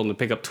when he told him to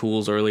pick up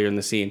tools earlier in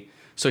the scene.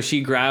 So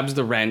she grabs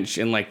the wrench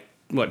and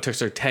took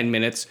her 10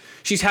 minutes.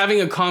 She's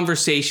having a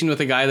conversation with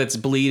a guy that's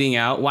bleeding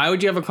out. Why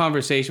would you have a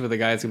conversation with a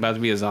guy that's about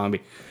to be a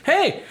zombie?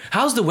 Hey,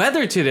 how's the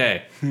weather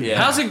today?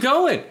 Yeah. How's it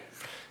going?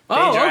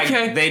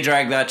 Okay. They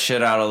drag that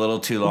shit out a little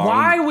too long.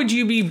 Why would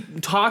you be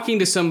talking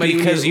to somebody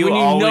when you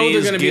know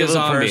they're going to be a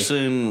zombie? Because you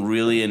always give a person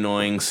really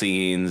annoying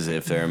scenes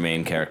if they're a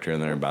main character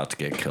and they're about to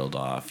get killed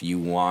off. You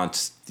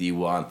want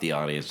the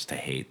audience to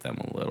hate them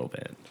a little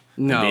bit.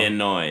 No. Be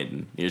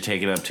annoyed. You're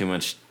taking up too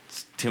much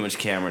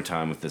camera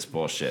time with this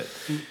bullshit.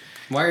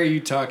 Why are you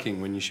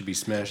talking when you should be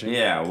smashing?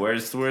 Yeah,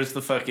 where's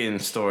the fucking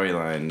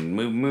storyline?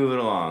 Move it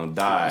along.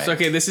 Die. So,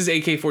 okay, this is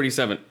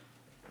AK-47.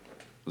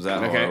 Was that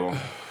horrible?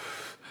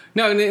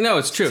 No,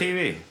 it's true.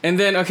 TV. And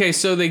then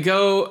so they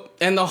go,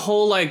 and the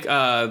whole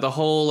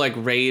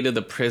raid of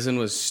the prison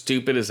was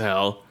stupid as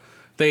hell.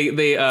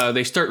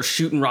 They start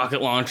shooting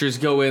rocket launchers,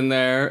 go in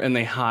there, and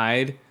they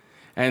hide.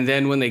 And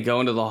then when they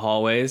go into the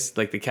hallways,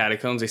 like the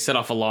catacombs, they set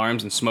off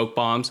alarms and smoke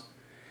bombs.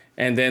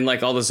 And then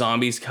like all the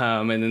zombies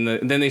come, and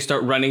then they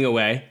start running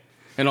away.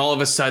 And all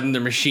of a sudden, the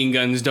machine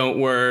guns don't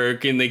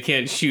work, and they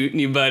can't shoot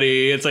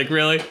anybody. It's like,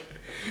 really?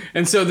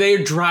 And so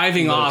they're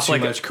driving off too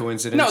like much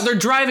coincidence. No, they're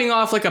driving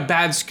off like a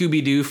bad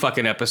Scooby-Doo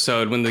fucking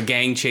episode when the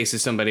gang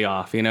chases somebody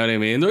off. You know what I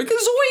mean? They're like,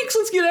 "Zoinks,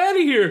 let's get out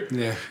of here!"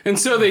 Yeah. And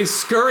so they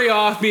scurry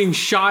off, being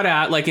shot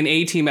at like an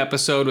A-Team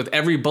episode with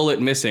every bullet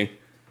missing.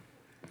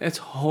 It's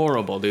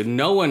horrible, dude.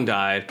 No one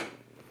died.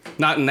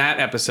 Not in that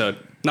episode.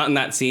 Not in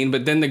that scene.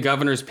 But then the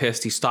governor's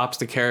pissed. He stops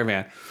the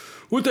caravan.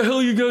 "What the hell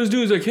are you guys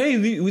doing?" He's like, "Hey,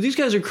 these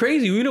guys are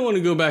crazy. We don't want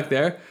to go back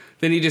there."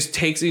 Then he just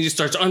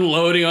starts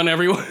unloading on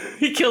everyone.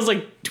 He kills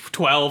like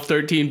 12,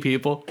 13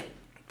 people.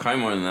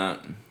 Probably more than that.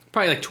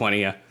 Probably like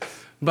 20, yeah.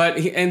 But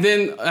and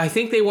then I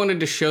think they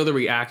wanted to show the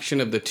reaction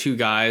of the two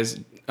guys.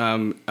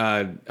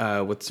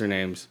 What's their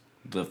names?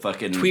 The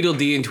fucking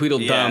Tweedledee and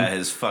Tweedledum. Yeah,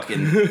 his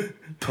fucking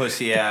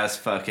pussy ass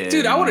fucking.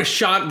 Dude, I would have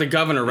shot the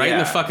governor right in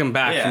the fucking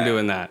back from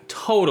doing that.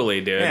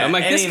 Totally, dude. Yeah, I'm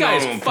like, this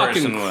guy's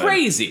fucking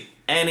crazy.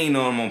 Any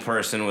normal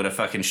person would have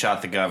fucking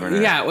shot the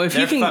governor. Yeah, well, if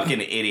they're he can,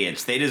 fucking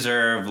idiots. They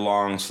deserve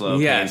long, slow,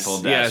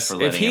 painful deaths for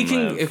letting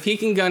him live. If he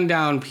can gun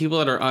down people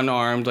that are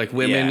unarmed, like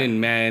women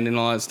and men and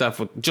all that stuff,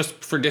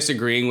 just for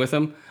disagreeing with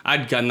him,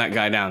 I'd gun that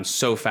guy down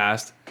so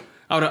fast.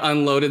 I would have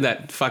unloaded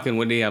that fucking.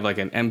 What did he have? Like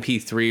an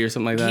MP3 or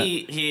something like that.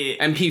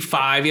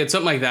 MP5. He had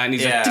something like that, and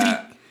he's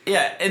like.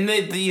 Yeah, and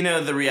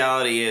the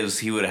reality is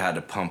he would have had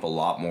to pump a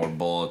lot more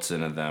bullets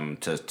into them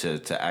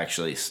to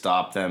actually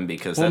stop them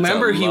because that's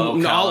remember a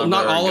low caliber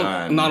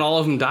not all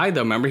of them died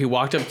though. Remember he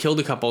walked up,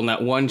 killed a couple, and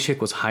that one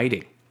chick was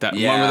hiding.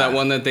 Remember that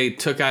one that they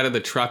took out of the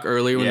truck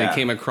earlier when they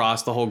came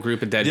across the whole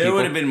group of dead people? There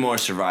would have been more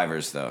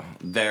survivors though.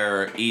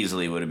 There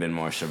easily would have been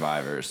more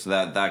survivors.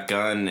 That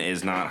gun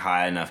is not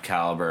high enough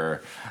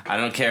caliber. I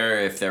don't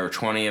care if there were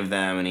 20 of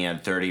them and he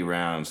had 30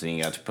 rounds and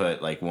he got to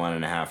put like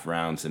 1.5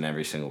 rounds in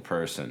every single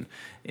person.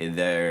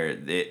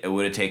 It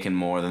would have taken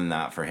more than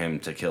that for him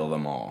to kill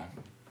them all.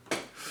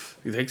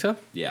 You think so?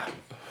 Yeah.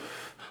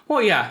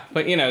 Well, yeah,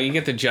 but you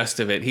get the gist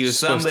of it.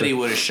 Somebody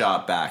would have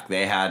shot back.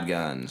 They had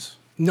guns.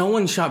 No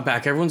one shot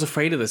back. Everyone's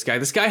afraid of this guy.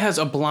 This guy has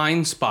a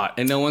blind spot,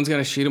 and no one's going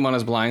to shoot him on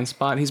his blind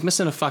spot. He's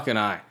missing a fucking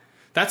eye.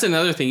 That's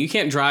another thing. You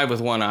can't drive with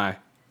one eye.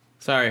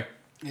 Sorry.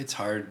 It's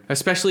hard.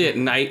 Especially at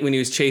night when he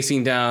was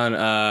chasing down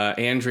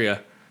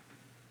Andrea.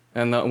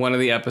 And one of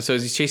the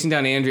episodes, he's chasing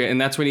down Andrea, and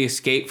that's when he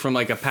escaped from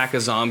like a pack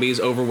of zombies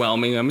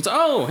overwhelming him. It's,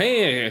 oh,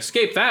 hey,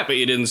 escaped that, but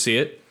you didn't see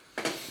it.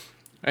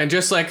 And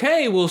just like,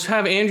 hey, we'll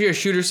have Andrea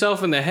shoot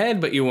herself in the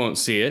head, but you won't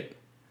see it.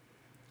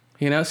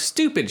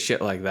 Stupid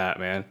shit like that,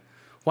 man.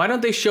 Why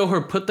don't they show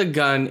her put the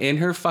gun in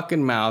her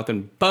fucking mouth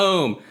and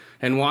boom,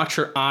 and watch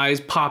her eyes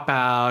pop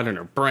out and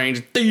her brain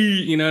just,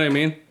 you know what I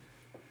mean?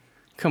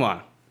 Come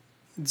on.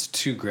 It's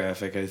too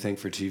graphic, I think,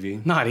 for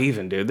TV. Not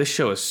even, dude. This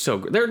show is so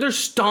good. They're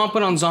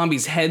stomping on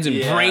zombies' heads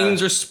and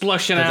brains are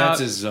splushing out.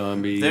 That's a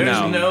zombie.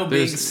 There's no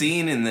big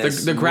scene in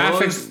this. The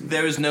graphics.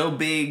 There's no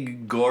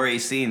big gory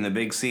scene. The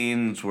big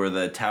scenes were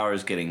the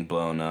towers getting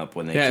blown up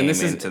when they came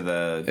into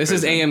the. This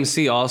prison. is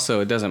AMC. Also,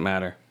 it doesn't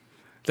matter.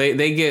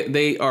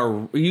 They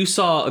are. You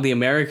saw The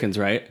Americans,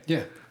 right?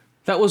 Yeah.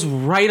 That was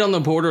right on the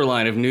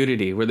borderline of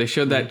nudity, where they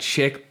showed that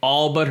chick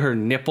all but her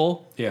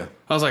nipple. Yeah.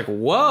 I was like,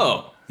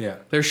 whoa. Yeah.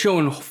 They're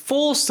showing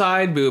full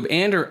side boob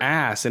and her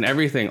ass and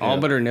everything, all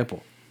but her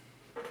nipple.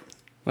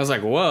 I was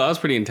like, whoa, that was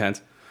pretty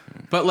intense.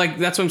 But like,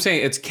 that's what I'm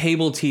saying. It's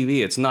cable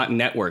TV. It's not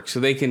network, so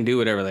they can do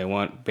whatever they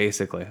want,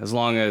 basically, as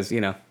long as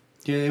Yeah,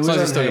 it was on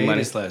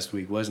hiatus last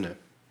week, wasn't it?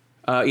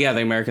 Yeah,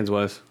 The Americans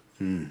was.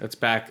 It's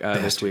back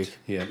this week.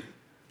 Yeah.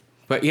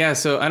 But yeah,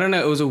 so I don't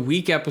know. It was a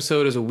weak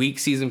episode. It was a weak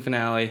season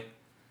finale.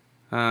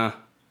 What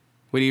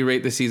do you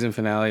rate the season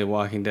finale of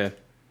Walking Dead?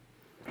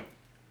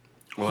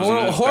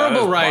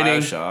 Horrible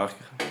writing. BioShock.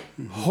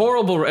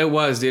 Horrible. It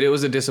was, dude. It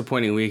was a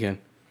disappointing weekend.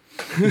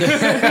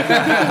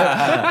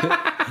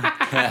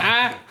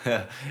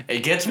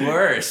 It gets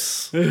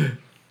worse.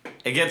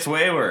 It gets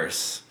way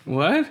worse.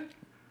 What?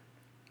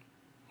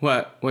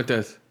 What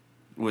does?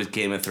 With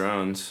Game of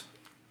Thrones.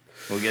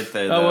 We'll get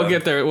there. Oh, we'll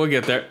get there. We'll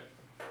get there.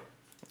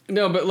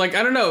 No, but like,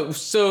 I don't know.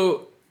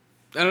 So,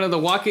 I don't know. The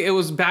walking, it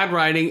was bad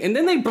writing. And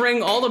then they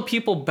bring all the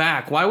people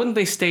back. Why wouldn't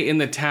they stay in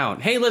the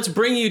town? Hey, let's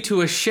bring you to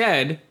a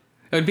shed.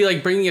 It would be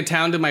like bringing a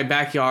town to my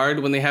backyard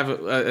when they have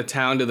a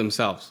town to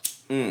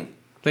themselves.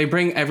 They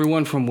bring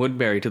everyone from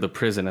Woodbury to the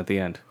prison at the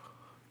end.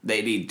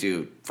 They need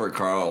to, for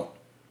Carl.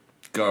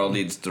 Carl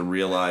needs to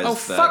realize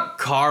that. Fuck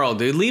Carl,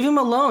 dude. Leave him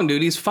alone,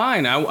 dude. He's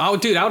fine. I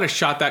would have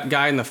shot that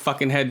guy in the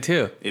fucking head,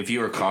 too. If you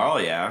were Carl,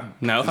 yeah.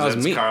 No, if I was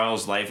me.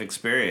 Carl's life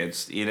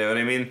experience. You know what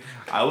I mean?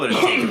 I would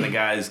have taken the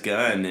guy's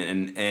gun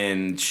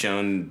and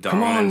shown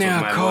dominance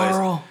with my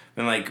Carl. voice.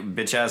 And like,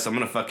 bitch ass, I'm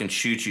gonna fucking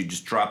shoot you.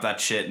 Just drop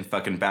that shit and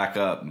fucking back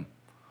up.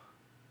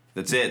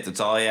 That's it. That's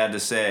all he had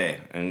to say,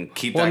 and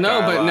keep that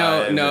guy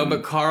alive.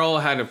 But Carl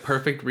had a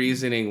perfect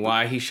reasoning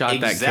why he shot that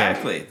kid.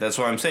 Exactly. That's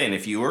what I'm saying.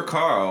 If you were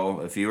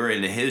Carl, if you were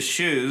in his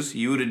shoes,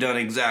 you would have done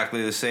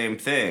exactly the same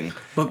thing.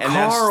 But and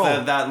Carl,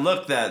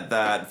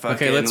 that fucking.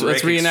 Okay,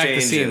 let's reenact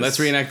the scene. Let's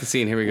reenact the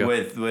scene. Here we go.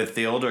 With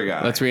the older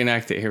guy. Let's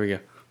reenact it. Here we go.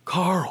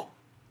 Carl,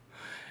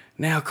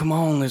 Now, come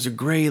on, there's a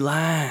gray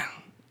line.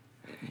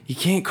 You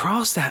can't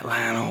cross that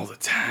line all the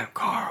time,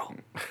 Carl.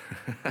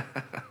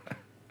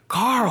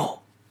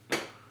 Carl.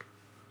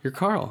 You're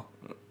Carl.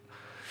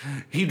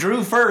 He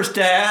drew first,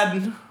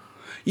 Dad.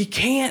 You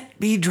can't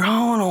be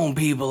drawing on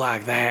people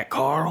like that,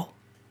 Carl.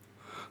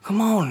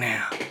 Come on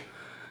now.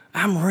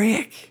 I'm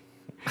Rick.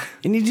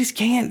 And you just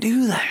can't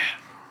do that.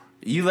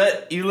 You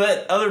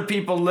let other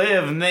people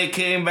live, and they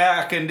came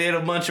back and did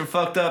a bunch of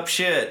fucked up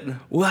shit.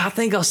 Well, I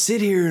think I'll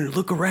sit here and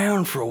look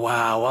around for a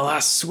while I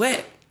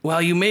sweat while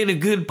you made a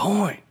good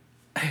point.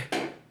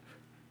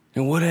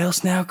 And what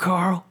else now,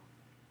 Carl?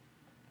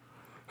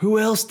 Who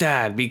else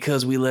died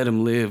because we let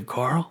him live,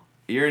 Carl?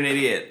 You're an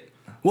idiot.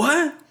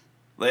 What?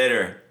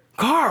 Later.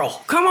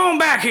 Carl, come on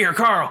back here,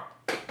 Carl.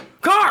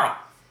 Carl!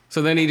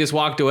 So then he just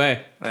walked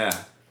away. Yeah.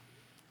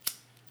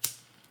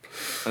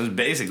 That was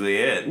basically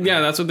it.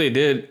 Yeah, that's what they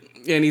did.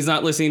 And he's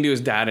not listening to his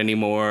dad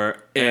anymore.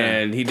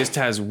 And he just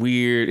has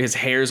his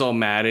hair's all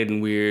matted and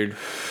weird.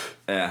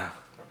 Yeah.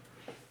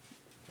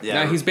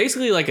 Yeah. Now, he's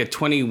basically like a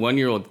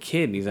 21-year-old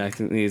kid. He's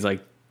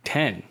like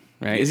 10,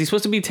 right? Is he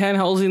supposed to be 10?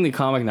 How old is he in the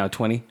comic now?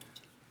 20?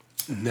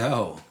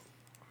 No.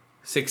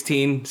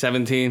 16,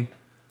 17?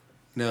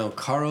 No,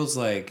 Carl's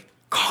like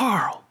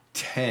Carl.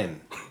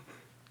 10.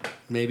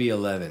 Maybe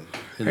 11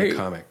 in the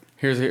comic.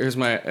 Here's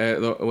my,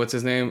 what's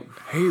his name?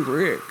 Hey,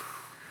 Rick.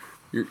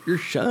 Your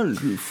son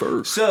drew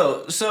first.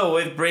 So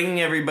with bringing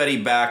everybody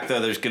back,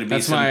 though, there's going to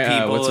be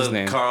people what's his of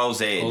name?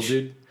 Carl's age. Old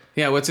dude?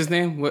 Yeah, what's his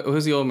name?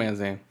 Who's the old man's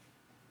name?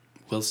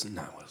 Wilson,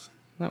 not Wilson.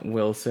 Not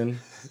Wilson.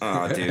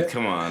 Oh, dude,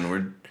 come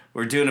on.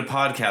 We're doing a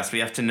podcast. We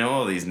have to know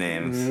all these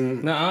names.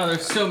 No,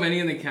 there's so many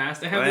in the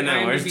cast. I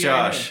know. Where's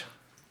Josh?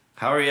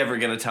 How are we ever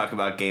going to talk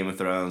about Game of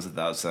Thrones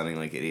without sounding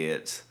like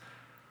idiots?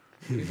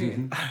 I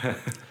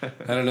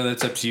don't know.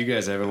 That's up to you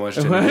guys. I haven't watched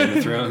any Game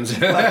of Thrones.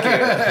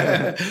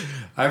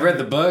 I've read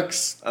the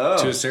books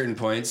to a certain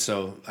point,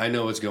 so I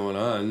know what's going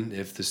on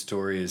if the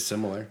story is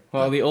similar.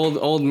 Well, the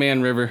old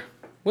man River.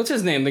 What's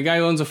his name? The guy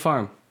who owns a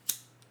farm.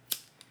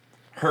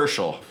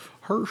 Herschel.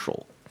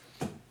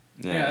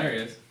 Yeah, there he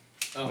is.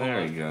 Oh,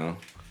 there you go.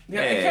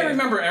 Yeah, I can't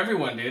remember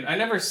everyone, dude. I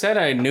never said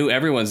I knew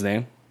everyone's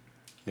name.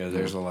 Yeah,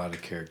 there's a lot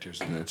of characters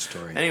in that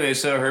story. Anyway,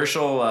 so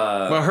Herschel...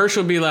 Well,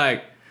 Herschel be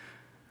like,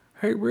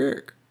 hey,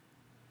 Rick,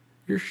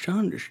 your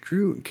son just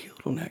drew and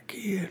killed on that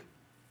kid.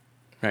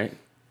 Right?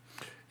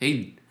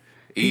 He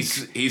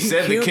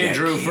said the kid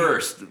drew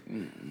first.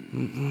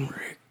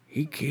 Rick,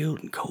 he killed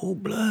in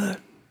cold blood.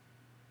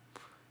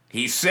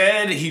 He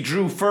said he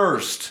drew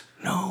first.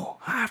 No,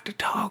 I have to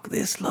talk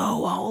this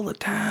low all the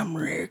time,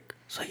 Rick,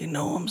 so you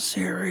know I'm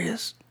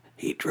serious.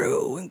 He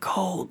drew in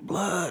cold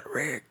blood,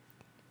 Rick.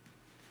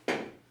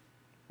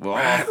 Well,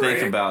 I'll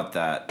think about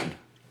that.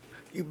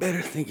 You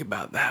better think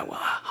about that while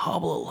I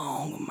hobble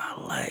along with my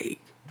leg.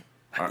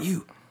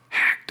 You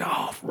hacked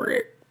off,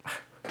 Rick.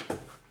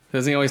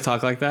 Doesn't he always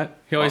talk like that?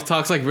 He always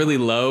talks like really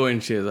low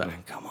and shit.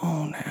 Like, come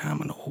on now,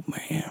 I'm an old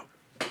man.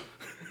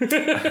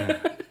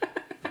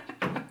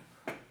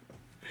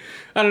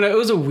 I don't know. It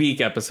was a weak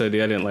episode,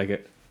 dude. I didn't like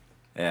it.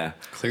 Yeah.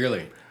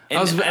 Clearly.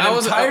 I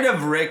was tired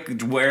of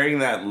Rick wearing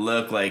that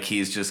look like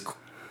he's just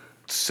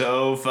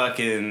so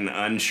fucking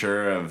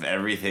unsure of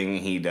everything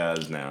he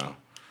does now.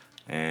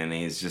 And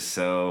he's just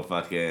so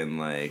fucking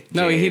like...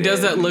 No, he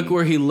does that look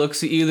where he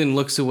looks at you, then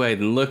looks away,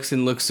 then looks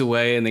and looks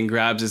away, and then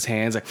grabs his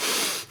hands like...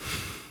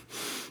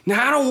 No,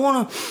 I don't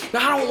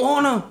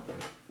wanna.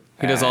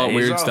 He does all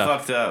weird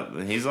stuff.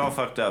 He's all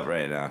fucked up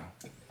right now.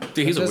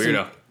 Dude, he's a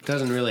weirdo.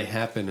 Doesn't really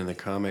happen in the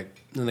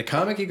comic. In the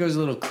comic, he goes a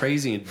little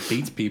crazy and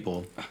beats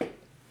people.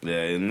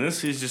 Yeah, in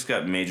this, he's just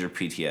got major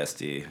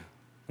PTSD.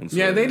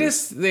 Yeah,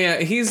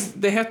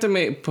 they have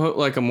to put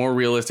like a more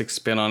realistic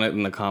spin on it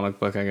in the comic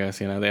book, I guess.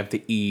 You know, they have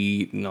to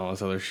eat and all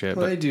this other shit.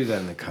 Well, they do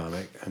that in the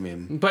comic. I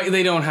mean, but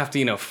they don't have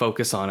to,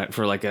 focus on it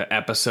for like an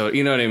episode.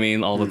 You know what I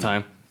mean? All the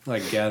time,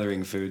 like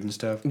gathering food and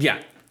stuff.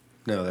 Yeah.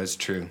 No, that's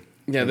true.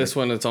 Yeah, this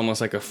one it's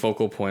almost like a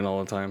focal point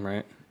all the time,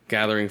 right?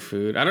 Gathering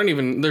food.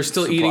 They're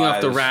still eating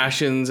off the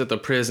rations at the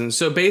prison.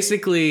 So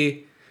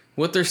basically,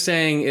 what they're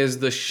saying is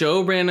the show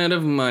ran out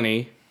of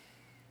money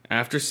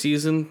after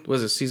season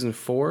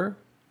 4?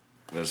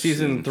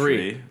 Season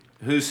 3.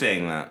 Who's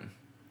saying that?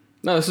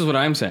 No, this is what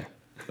I'm saying.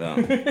 Oh.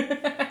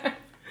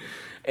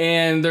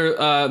 And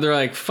they're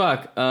like,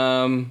 fuck.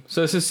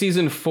 So this is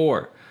season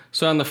 4.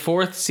 So on the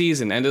 4th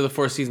season, end of the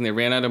 4th season, they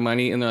ran out of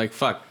money, and they're like,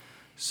 fuck.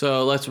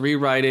 So let's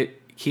rewrite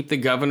it, keep the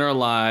governor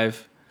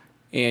alive,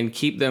 and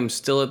keep them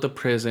still at the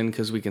prison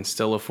because we can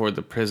still afford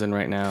the prison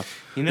right now.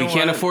 We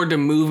can't afford to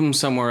move them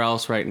somewhere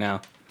else right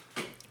now.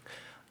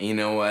 You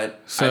know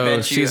what? So I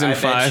bet you, season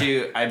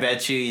 5. I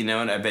bet you. You know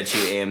what? I bet you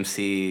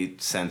AMC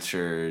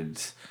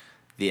censored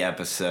the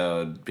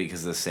episode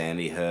because of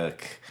Sandy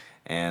Hook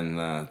and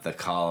the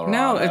Colorado.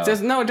 No, it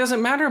doesn't. No, it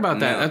doesn't matter about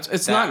that.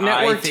 It's not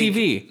network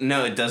TV.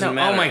 No, it doesn't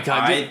matter. Oh my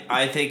god!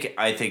 I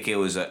think it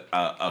was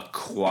a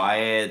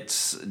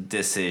quiet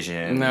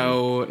decision.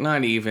 No,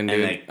 not even, dude.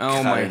 And they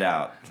cut it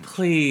out.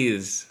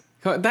 Please,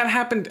 that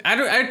happened.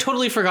 I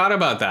totally forgot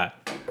about that.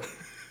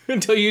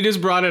 until you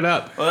just brought it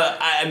up. Well,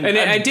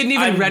 I didn't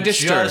even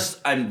register.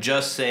 I'm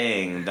just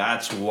saying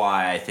that's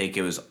why I think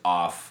it was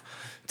off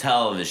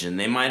television.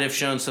 They might have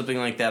shown something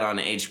like that on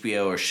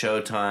HBO or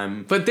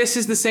Showtime. But this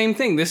is the same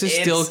thing. This is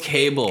still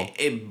cable.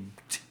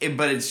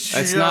 But it's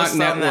just not on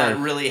network. that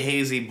really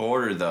hazy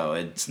border, though.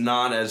 It's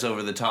not as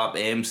over the top.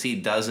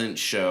 AMC doesn't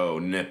show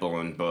nipple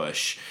and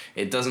bush.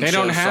 It doesn't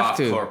show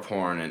softcore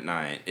porn at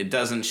night. It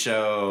doesn't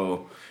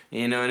show,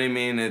 you know what I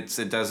mean?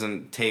 It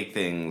doesn't take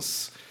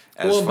things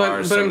as far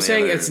as but I'm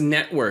saying it's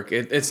network.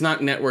 It's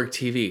not network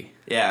TV.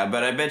 Yeah,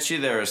 but I bet you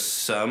there are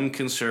some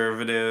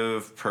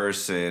conservative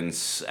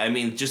persons. I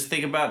mean, just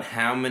think about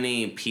how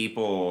many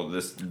people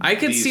I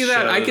could see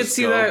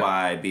that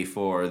by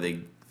before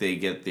they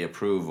get the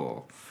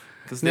approval,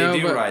 because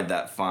they ride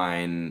that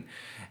fine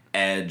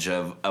edge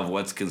of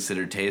what's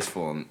considered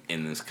tasteful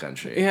in this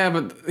country. Yeah,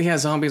 but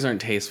zombies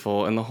aren't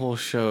tasteful, and the whole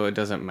show, it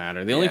doesn't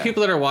matter. The only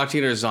people that are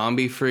watching it are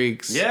zombie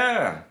freaks.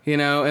 Yeah. You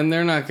know, and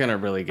they're not gonna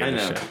really give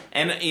a shit.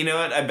 And you know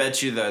what? I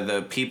bet you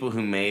the people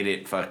who made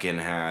it fucking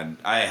had.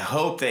 I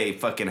hope they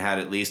fucking had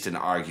at least an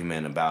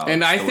argument about.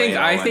 And I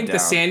think the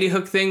Sandy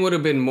Hook thing would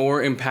have been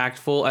more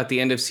impactful at the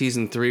end of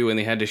season 3 when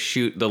they had to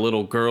shoot the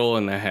little girl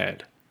in the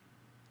head.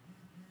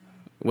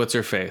 What's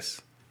her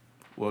face?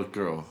 What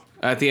girl?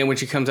 At the end when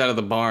she comes out of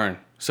the barn,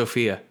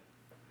 Sophia.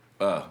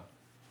 Oh.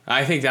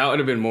 I think that would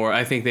have been more.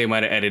 I think they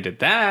might have edited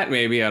that,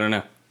 maybe. I don't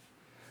know.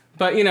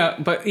 But,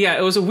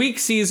 it was a weak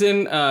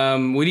season.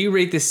 What do you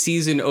rate this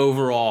season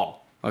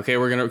overall? Okay,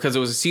 because it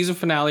was a season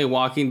finale of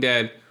Walking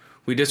Dead.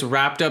 We just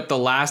wrapped up the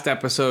last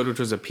episode, which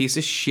was a piece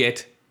of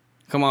shit.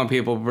 Come on,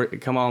 people.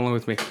 Come on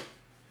with me.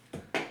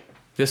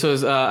 This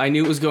was, I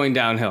knew it was going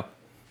downhill.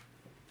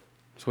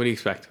 So what do you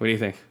expect? What do you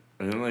think?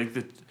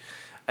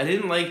 I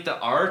didn't like the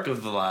arc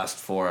of the last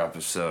 4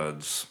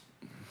 episodes.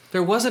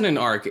 There wasn't an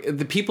arc.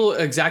 The people,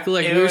 exactly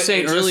like we were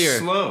saying earlier.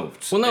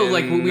 Sloped. Well, no,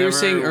 like what we were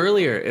saying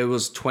earlier, it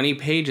was 20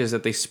 pages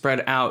that they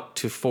spread out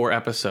to 4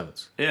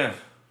 episodes. Yeah.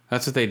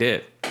 That's what they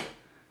did.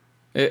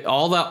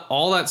 All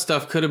that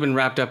stuff could have been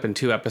wrapped up in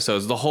 2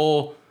 episodes. The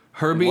whole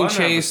her being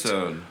chased.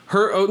 Episode.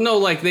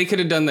 They could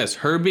have done this.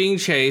 Her being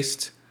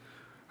chased.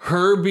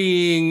 Her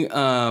being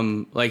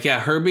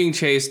her being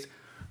chased.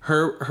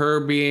 Her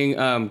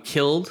being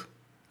killed.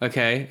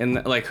 Okay,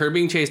 and like her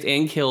being chased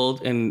and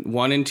killed in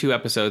 1 and 2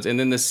 episodes, and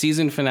then the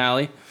season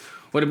finale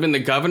would have been the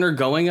governor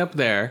going up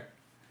there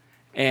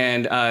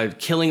and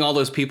killing all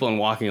those people and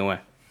walking away,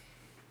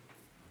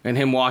 and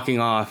him walking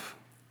off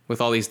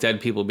with all these dead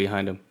people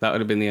behind him. That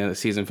would have been the end of the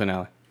season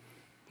finale.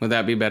 Would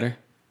that be better?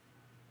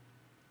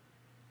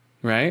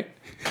 Right?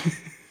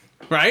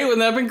 Right? Wouldn't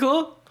that have been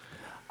cool?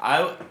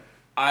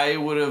 I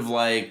would have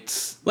liked...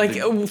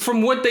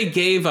 from what they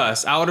gave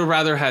us, I would have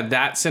rather had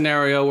that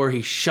scenario where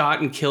he shot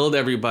and killed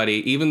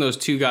everybody, even those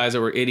 2 guys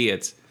that were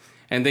idiots,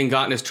 and then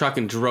got in his truck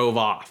and drove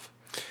off.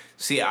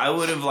 See, I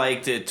would have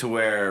liked it to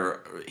where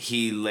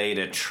he laid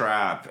a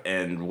trap,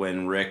 and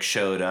when Rick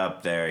showed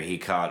up there, he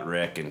caught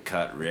Rick and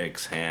cut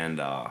Rick's hand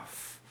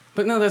off.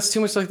 But no, that's too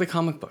much like the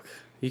comic book.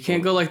 You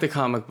can't go like the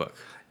comic book.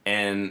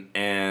 And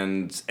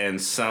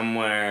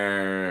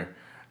somewhere...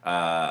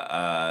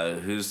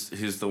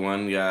 who's the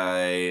one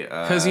guy?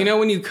 Because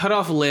when you cut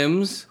off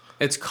limbs,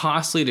 it's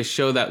costly to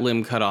show that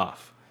limb cut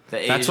off.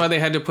 That's why they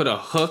had to put a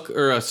hook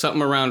or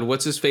something around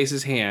what's his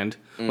face's hand.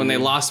 Mm-hmm. When they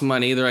lost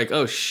money, they're like,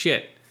 "Oh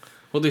shit,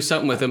 we'll do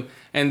something with him."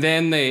 And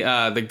then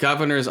the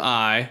governor's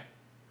eye.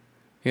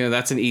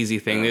 That's an easy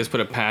thing. They just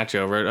put a patch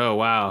over it. Oh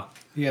wow.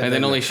 Yeah. And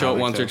then only show it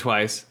once or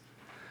twice.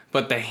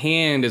 But the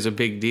hand is a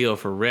big deal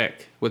for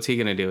Rick. What's he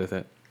gonna do with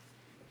it?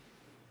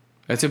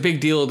 It's a big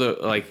deal to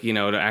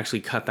to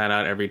actually cut that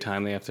out every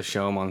time they have to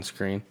show him on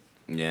screen.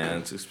 Yeah,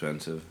 it's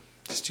expensive.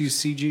 Just use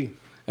CG.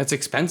 That's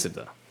expensive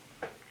though.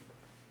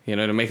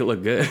 To make it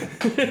look good.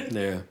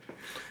 Yeah.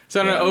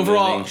 So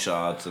overall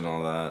shots and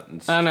all that.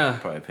 It's I know.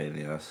 Probably a pain in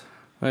the ass.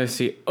 Let's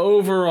see.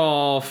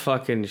 Overall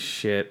fucking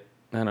shit.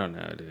 I don't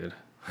know, dude.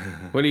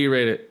 What do you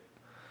rate it?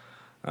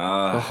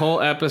 The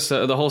whole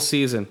episode, the whole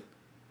season.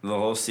 The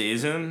whole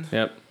season?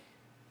 Yep.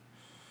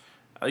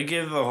 I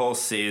give the whole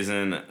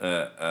season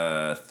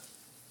a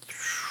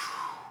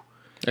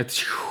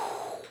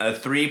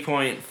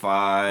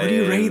 3.5. What do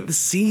you rate the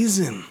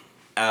season?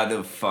 Out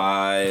of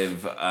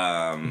 5.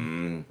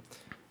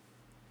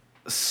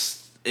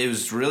 It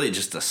was really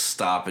just a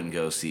stop and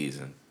go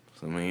season.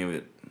 So I'm gonna give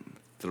it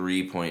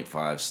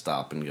 3.5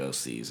 stop and go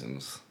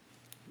seasons.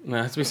 No,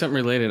 it has to be something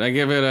related. I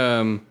give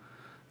it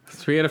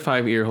 3 out of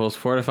 5 ear holes,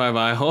 4 out of 5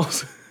 eye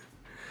holes,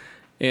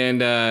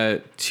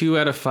 and 2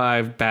 out of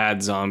 5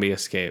 bad zombie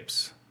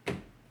escapes.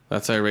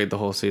 That's how I rate the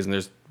whole season.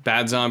 There's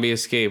bad zombie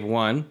escape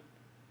 1.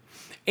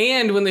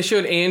 And when they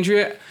showed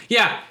Andrea,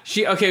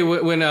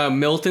 when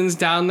Milton's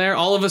down there,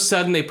 all of a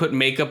sudden they put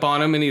makeup on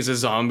him and he's a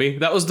zombie.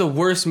 That was the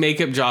worst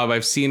makeup job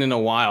I've seen in a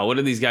while. What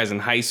are these guys in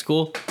high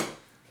school?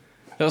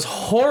 That was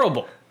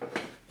horrible.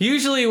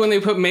 Usually when they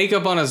put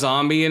makeup on a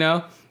zombie,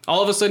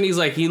 All of a sudden,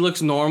 he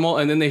looks normal,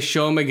 and then they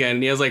show him again,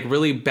 and he has like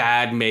really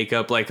bad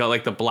makeup, like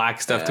the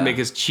black stuff to make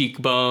his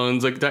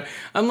cheekbones look dark.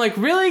 I'm like,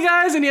 really,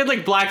 guys? And he had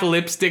like black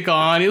lipstick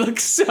on. He looked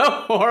so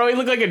horrible. He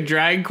looked like a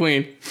drag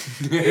queen.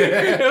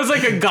 It was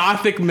like a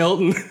gothic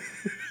Milton.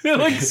 It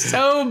looked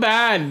so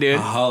bad, dude.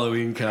 A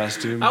Halloween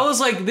costume. I was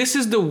like, this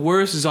is the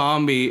worst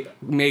zombie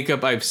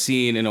makeup I've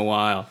seen in a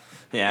while.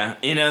 Yeah,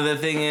 the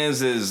thing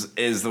is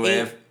the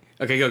way.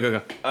 Okay,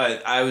 go.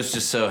 I was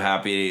just so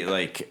happy.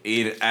 Like,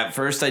 at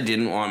first, I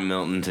didn't want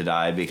Milton to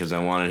die because I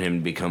wanted him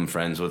to become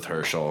friends with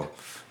Herschel.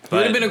 It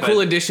would have been a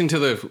cool addition to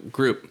the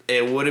group.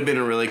 It would have been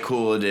a really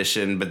cool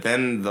addition, but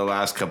then the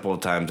last couple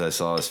of times I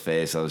saw his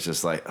face, I was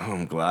just like, oh,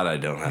 I'm glad I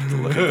don't have to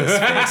look at this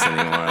face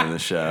anymore on the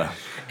show.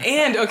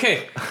 And,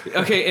 okay,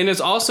 and it's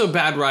also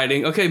bad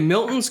writing. Okay,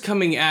 Milton's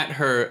coming at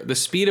her the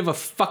speed of a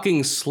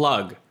fucking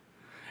slug.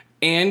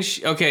 And,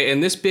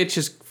 and this bitch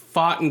has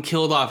fought and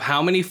killed off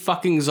how many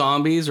fucking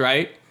zombies,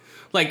 right?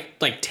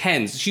 Like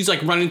tens. She's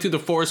like running through the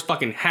forest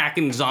fucking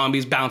hacking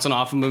zombies, bouncing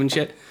off of them and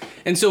shit.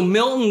 And so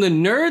Milton, the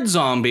nerd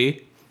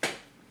zombie,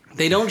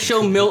 they don't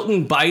show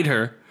Milton bite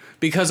her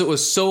because it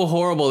was so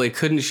horrible they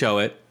couldn't show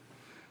it.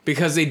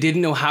 Because they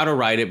didn't know how to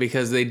write it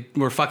because they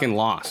were fucking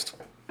lost.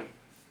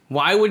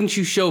 Why wouldn't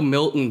you show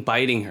Milton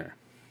biting her?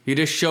 You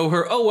just show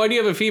her, oh, why do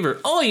you have a fever?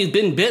 Oh, you've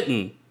been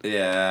bitten.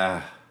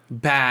 Yeah.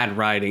 Bad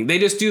writing. They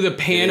just do the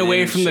pan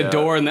away from the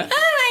door and the, oh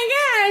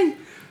my God.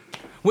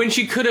 When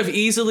she could have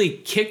easily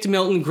kicked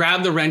Milton,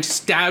 grabbed the wrench,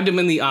 stabbed him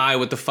in the eye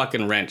with the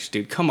fucking wrench,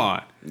 dude. Come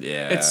on.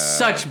 Yeah. It's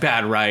such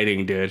bad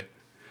writing, dude.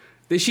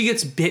 That she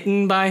gets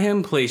bitten by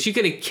him, please. She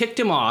could have kicked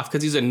him off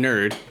because he's a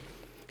nerd.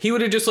 He would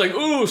have just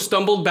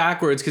stumbled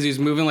backwards because he's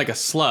moving like a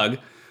slug.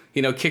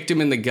 Kicked him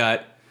in the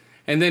gut.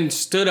 And then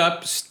stood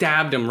up,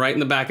 stabbed him right in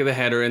the back of the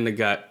head or in the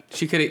gut.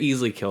 She could have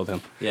easily killed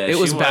him. Yeah, it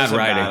was bad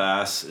writing.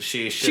 Badass.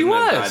 She shouldn't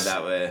have died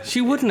that way.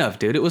 She wouldn't have,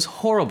 dude. It was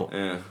horrible.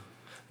 Yeah.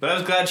 But I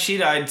was glad she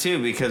died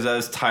too because I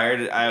was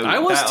tired. I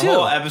was that too.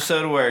 Whole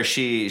episode where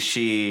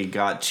she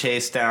got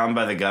chased down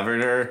by the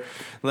governor,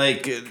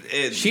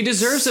 she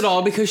deserves it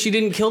all because she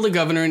didn't kill the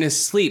governor in his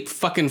sleep.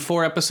 Fucking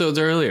 4 episodes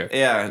earlier.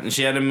 Yeah, and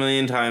she had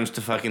 1,000,000 times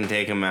to fucking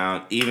take him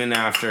out, even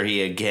after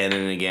he again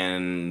and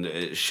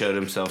again showed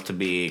himself to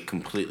be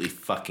completely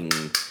fucking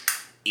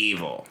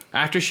evil.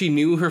 After she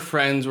knew her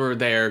friends were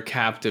there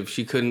captive,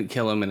 she couldn't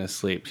kill him in his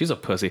sleep. She's a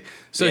pussy.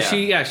 So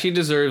she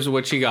deserves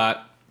what she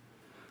got.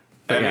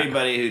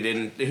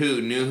 Everybody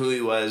who knew who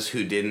he was,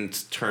 who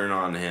didn't turn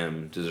on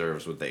him,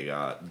 deserves what they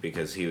got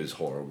because he was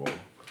horrible.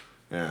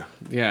 Yeah.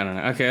 Yeah, I don't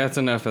know. Okay, that's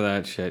enough of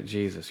that shit.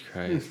 Jesus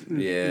Christ.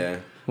 Yeah.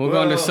 We'll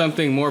go on to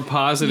something more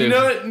positive. You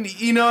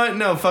know what?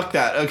 No, fuck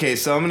that. Okay,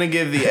 so I'm gonna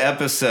give the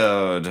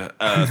episode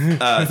a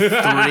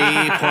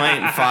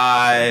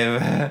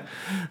 3.5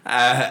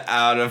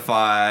 out of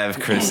 5.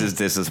 Chris is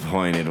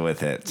disappointed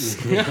with it.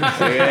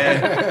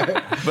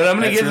 Okay? But I'm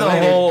gonna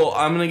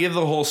give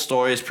the whole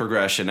story's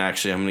progression.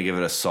 Actually, I'm gonna give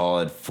it a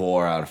solid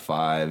 4 out of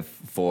 5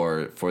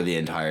 for the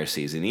entire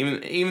season.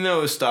 Even though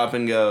it was stop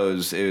and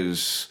goes,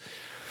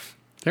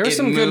 there were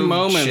some good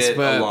moments,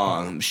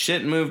 but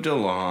shit moved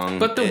along.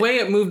 But the way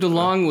it moved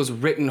along was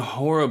written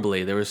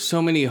horribly. There were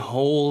so many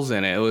holes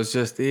in it. It was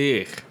just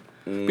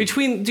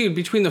between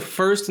the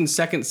first and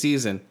second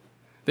season,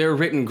 they were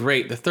written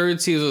great. The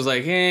third season was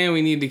like,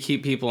 we need to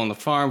keep people on the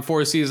farm.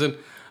 Fourth season,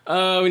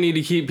 we need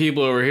to keep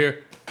people over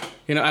here.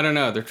 I don't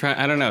know.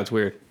 I don't know. It's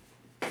weird.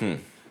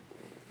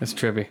 That's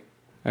trippy.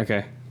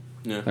 Okay.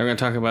 Yeah. We're gonna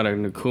talk about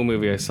a cool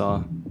movie I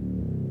saw.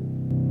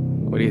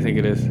 What do you think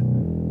it is?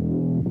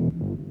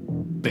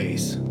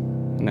 Base.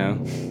 No.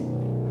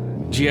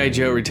 G.I.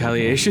 Joe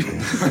Retaliation.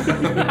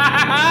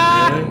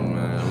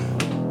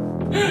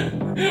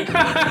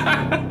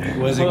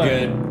 Was it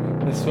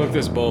good? Let's smoke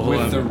this bowl.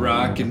 With The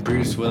Rock and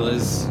Bruce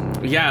Willis?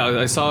 Yeah,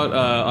 I saw it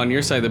on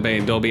your side of the bay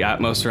in Dolby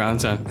Atmos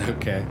surround sound.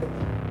 Okay.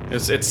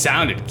 It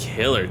sounded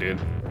killer,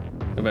 dude.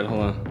 I bet,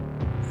 hold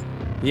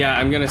on. Yeah,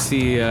 I'm gonna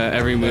see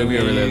every movie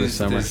over there this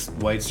summer. This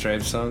White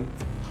Stripes song?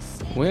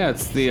 Well, yeah,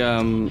 it's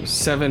the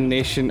 7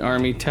 Nation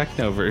Army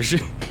techno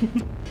version.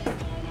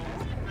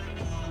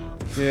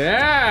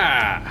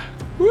 Yeah!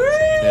 Woo!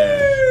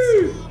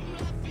 Yeah.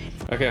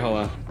 Okay, hold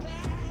on.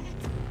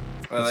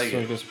 Let's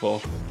smoke this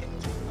bowl.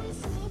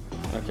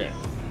 Okay.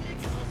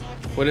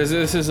 What is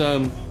this?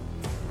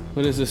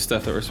 What is this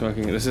stuff that we're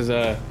smoking? This is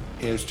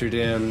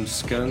Amsterdam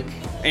Skunk.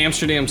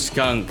 Amsterdam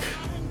Skunk.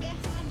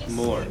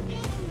 More.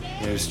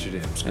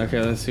 Amsterdam Skunk.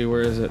 Okay, let's see,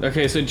 where is it?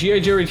 Okay, so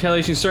G.I. Joe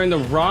Retaliation starring The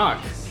Rock,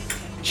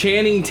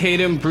 Channing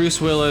Tatum, Bruce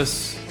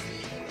Willis,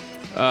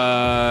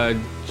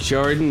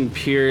 Jordan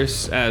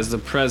Pierce as the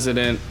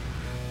president,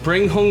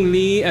 Bring Hong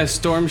Lee as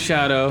Storm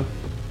Shadow,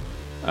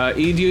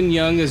 Lee Dun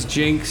Young as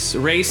Jinx,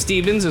 Ray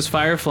Stevens as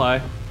Firefly.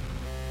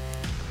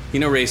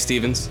 You know Ray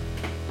Stevens,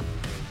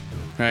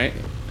 right?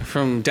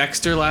 From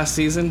Dexter last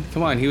season.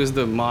 Come on, he was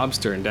the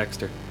mobster in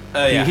Dexter.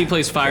 Oh yeah. He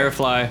plays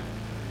Firefly.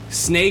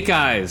 Snake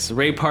Eyes.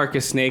 Ray Park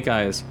is Snake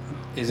Eyes.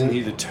 Isn't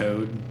he the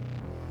Toad?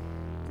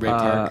 Ray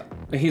Park.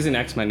 He's an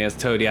X-Men. He has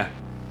Toad, yeah.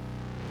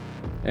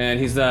 And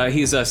he's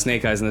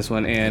Snake Eyes in this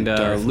one. And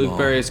Luke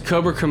Perry is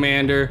Cobra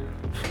Commander.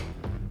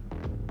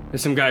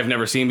 There's some guy I've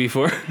never seen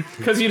before.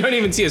 Because you don't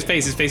even see his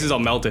face. His face is all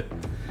melted.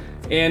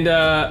 And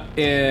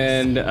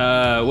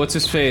what's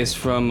his face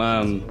from...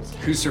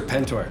 Who's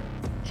Serpentor?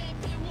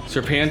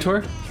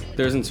 Serpentor?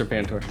 There isn't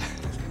Serpentor.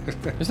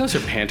 There's no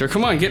Serpentor.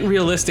 Come on, getting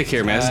realistic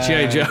here, man. It's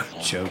G.I. Joe.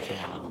 Joking.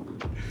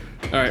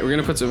 All right, we're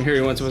going to put some... Here,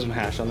 you want to put some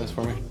hash on this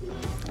for me?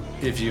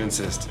 If you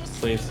insist.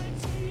 Please.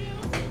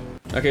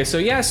 Okay, so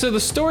yeah, so the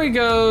story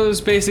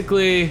goes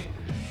basically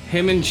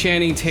him and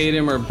Channing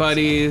Tatum are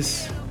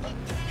buddies.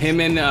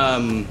 Him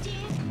and,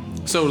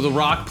 so The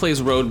Rock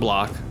plays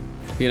Roadblock.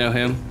 You know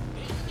him?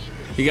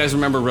 You guys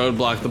remember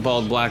Roadblock, the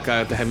bald black guy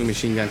with the heavy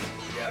machine gun?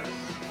 Yeah.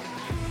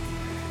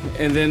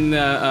 And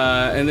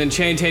then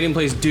Channing Tatum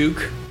plays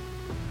Duke.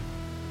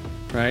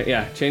 Right,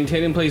 yeah. Channing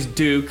Tatum plays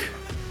Duke.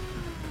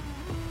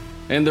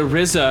 And the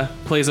RZA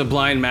plays a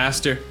blind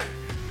master.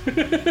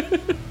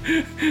 The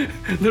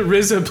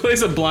RZA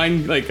plays a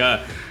blind,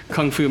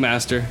 kung fu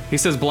master. He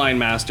says blind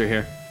master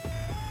here.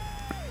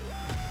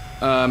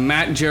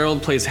 Matt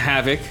Gerald plays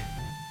Havoc.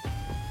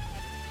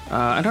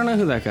 I don't know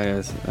who that guy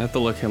is. I have to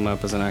look him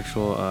up as an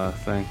actual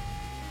thing.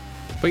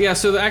 But yeah,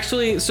 so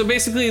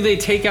basically they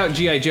take out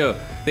G.I. Joe.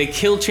 They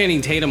kill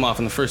Channing Tatum off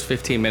in the first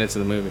 15 minutes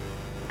of the movie.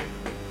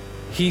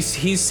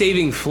 He's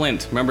saving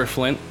Flint. Remember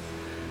Flint?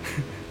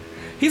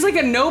 He's like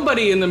a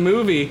nobody in the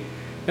movie,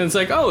 and it's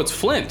like, oh, it's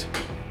Flint.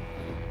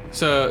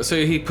 So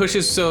he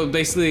pushes. So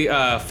basically,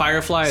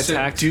 Firefly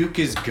attacks. So Duke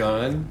is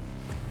gone.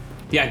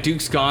 Yeah,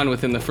 Duke's gone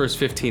within the first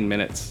 15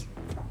 minutes.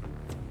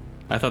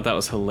 I thought that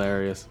was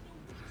hilarious.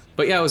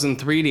 But yeah, it was in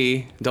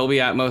 3D, Dolby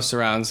Atmos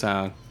surround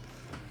sound.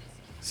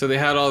 So they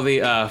had all the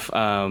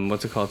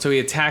what's it called? So he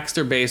attacks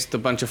their base with a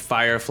bunch of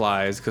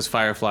fireflies, because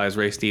Firefly is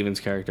Ray Stevens'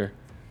 character.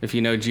 If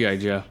you know G.I.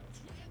 Joe,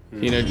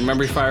 you know.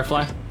 Remember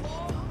Firefly?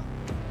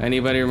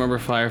 Anybody remember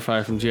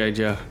Firefly from G.I.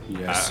 Joe?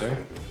 Yes, sir.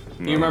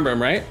 You remember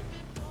him, right?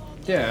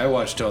 Yeah, I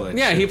watched all that.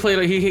 Yeah, shit. he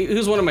played. He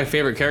was one of my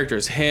favorite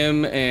characters.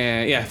 Him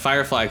and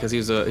Firefly, because he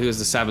was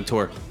the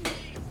saboteur.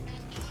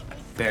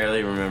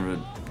 Barely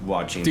remember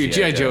watching. Dude,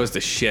 G.I. Joe is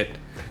the shit.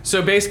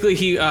 So basically,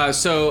 not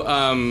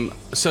Serpentor.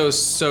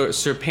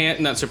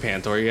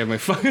 You have my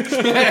fucking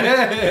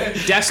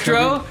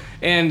Destro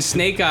and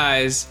Snake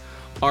Eyes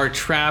are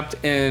trapped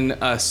in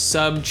a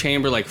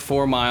sub-chamber like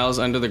 4 miles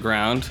under the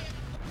ground.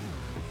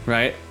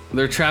 Right?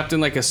 They're trapped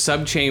in like a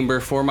sub-chamber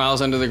 4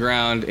 miles under the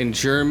ground in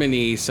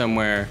Germany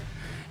somewhere.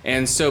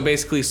 And so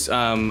basically, what's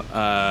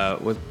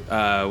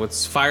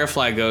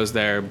Firefly goes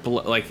there,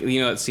 like,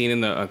 you know that scene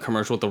in the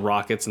commercial with the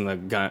rockets and the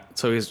gun.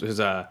 So his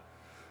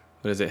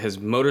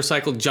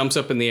motorcycle jumps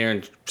up in the air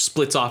and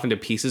splits off into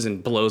pieces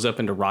and blows up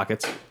into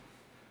rockets.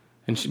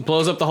 And she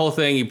blows up the whole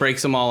thing. He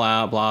breaks them all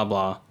out. Blah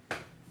blah.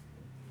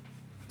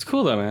 It's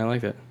cool though, man. I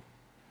like it.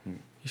 You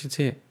should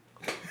see it.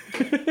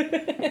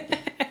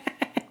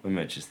 We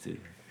might just do.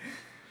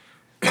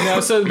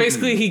 No, so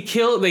basically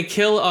they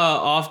kill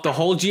off the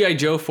whole G.I.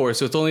 Joe force,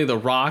 so it's only The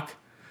Rock,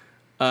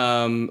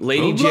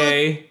 Lady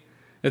J.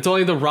 It's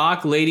only The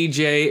Rock, Lady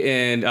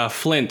J, and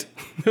Flint.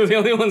 They're the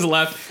only ones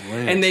left.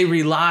 Flint. And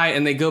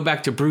they go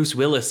back to Bruce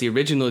Willis, the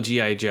original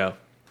G.I. Joe.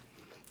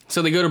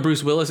 So they go to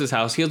Bruce Willis's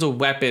house. He has a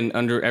weapon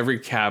under every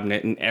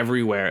cabinet and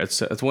everywhere.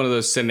 It's one of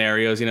those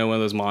scenarios, you know, one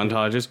of those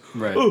montages.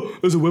 Right. Oh,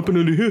 there's a weapon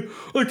under here.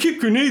 I keep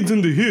grenades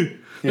under here.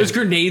 Yeah. There's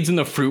grenades in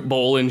the fruit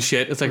bowl and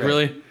shit. It's like,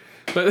 really?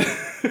 But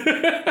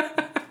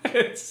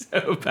it's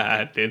so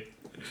bad, dude.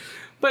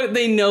 But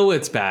they know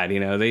it's bad, you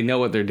know. They know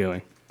what they're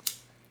doing.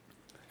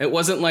 It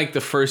wasn't like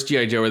the first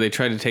G.I. Joe where they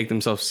tried to take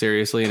themselves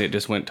seriously and it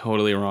just went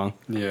totally wrong.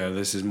 Yeah,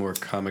 this is more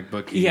comic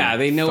book. Yeah,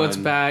 they know it's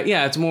bad.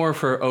 Yeah, it's more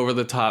for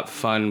over-the-top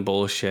fun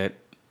bullshit.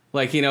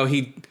 Like, you know,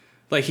 he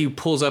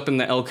pulls up in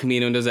the El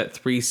Camino and does that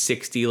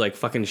 360, like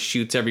fucking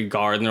shoots every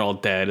guard and they're all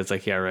dead. It's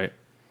like, yeah, right.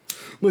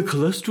 My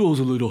cholesterol's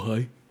a little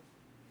high.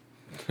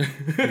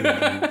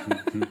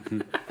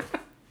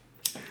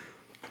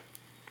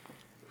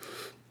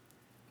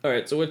 All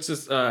right, so what's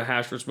this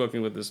hash we're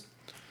smoking with this?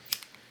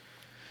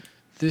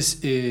 This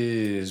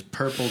is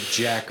Purple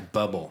Jack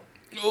Bubble.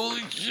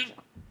 Holy shit.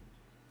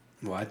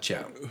 Watch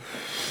out.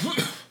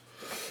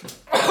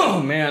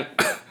 Oh, man.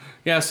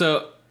 Yeah,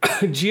 so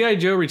G.I.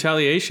 Joe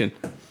Retaliation.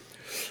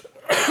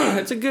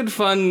 It's a good,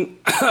 fun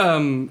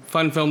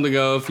film to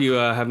go if you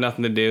have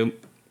nothing to do.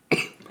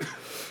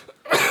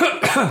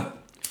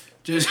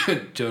 Just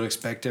don't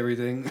expect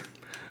everything.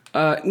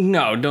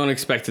 No, don't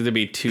expect it to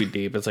be too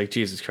deep. It's like,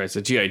 Jesus Christ,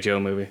 a G.I. Joe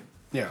movie.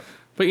 Yeah.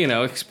 But, you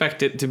know,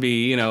 expect it to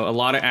be, you know, a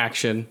lot of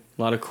action,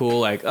 a lot of cool,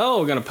 like, oh,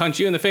 we're going to punch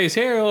you in the face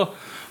here. Oh.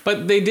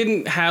 But they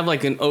didn't have,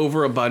 like, an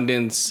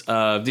overabundance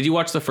of... Did you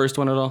watch the first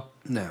one at all?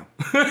 No.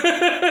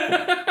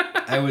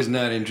 I was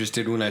not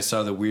interested when I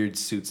saw the weird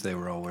suits they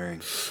were all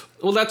wearing.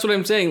 Well, that's what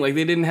I'm saying. Like,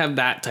 they didn't have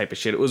that type of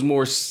shit. It was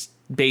more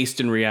based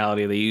in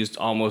reality. They used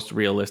almost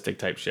realistic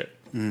type shit.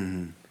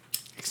 Mm-hmm.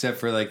 Except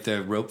for, like,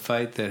 the rope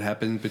fight that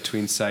happened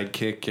between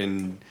Sidekick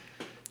and...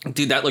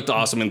 Dude, that looked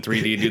awesome in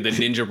 3D, dude. The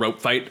ninja rope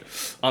fight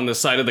on the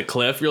side of the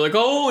cliff. You're like,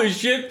 holy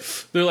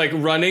shit. They're, like,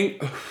 running.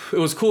 It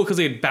was cool because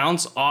they'd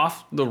bounce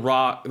off the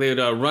rock. They'd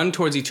run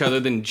towards each other,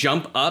 then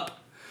jump up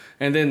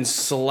and then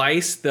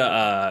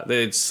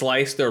they'd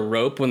slice their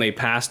rope when they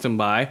passed them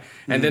by,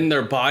 and then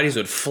their bodies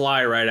would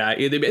fly right at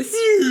you. They'd be,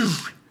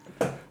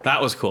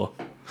 that was cool.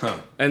 Huh.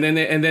 And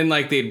then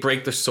like they'd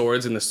break the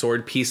swords, and the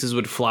sword pieces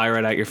would fly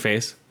right at your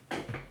face.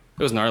 It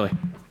was gnarly.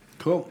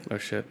 Cool. Oh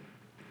shit.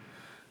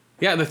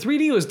 Yeah, the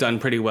 3D was done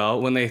pretty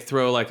well when they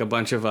throw like a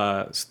bunch of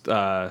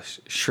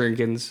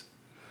shurikens.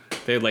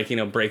 They'd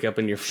like, break up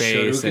in your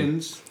face.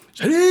 Shuriken!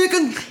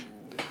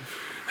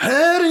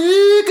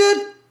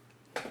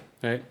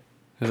 Right?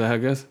 Is that how it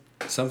goes?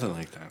 Something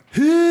like that.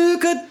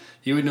 Shuriken!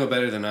 You would know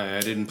better than I.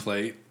 I didn't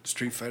play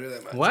Street Fighter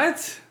that much.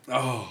 What?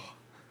 Oh.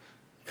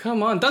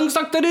 Come on.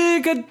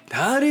 Hadouken!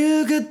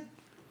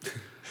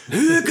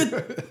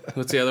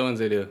 What's the other ones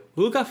they do?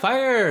 Luka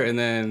fire! And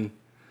then...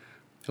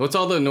 What's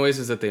all the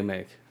noises that they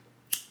make?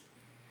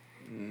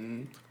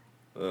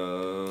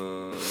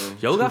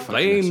 Yoga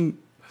flame.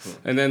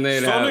 And then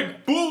they'd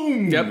Sonic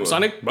boom. Yep,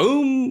 Sonic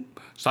boom.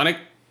 Sonic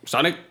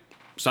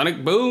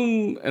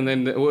boom. And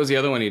then what was the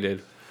other one he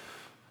did?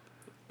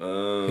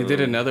 He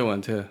did another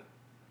one too.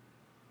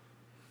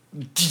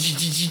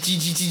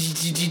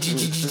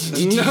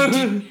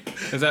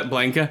 Is that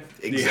Blanca?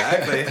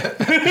 Exactly.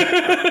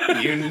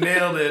 You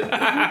nailed it.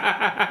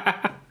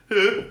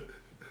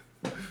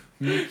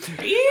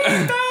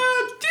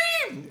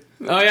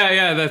 Oh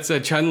yeah, that's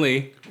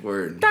Chun-Li.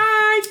 Word.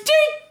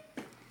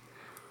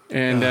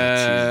 And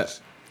Yeah.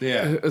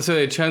 so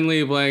they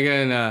Chun-Li, Blanca,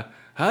 and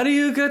how do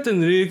you get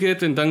and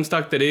Rikit and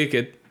Dungstak the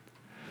Rikit?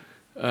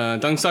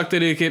 Dungstak the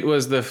Rikit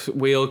was the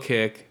wheel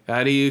kick.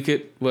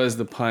 Hadouken was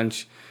the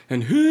punch,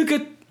 and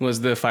Hukit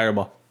was the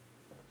fireball.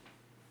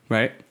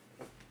 Right?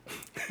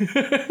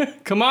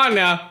 Come on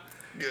now.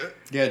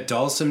 Yeah,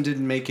 Dalsum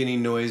didn't make any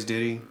noise,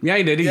 did he? Yeah,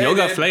 he did. Yeah, he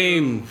Yoga did.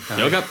 flame.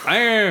 Yoga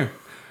fire.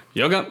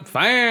 Yoga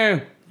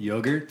fire.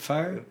 Yogurt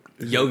fire?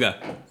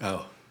 Yoga.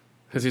 Oh.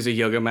 Because he's a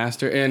yoga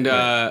master. And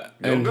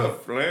Yoga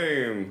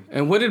flame.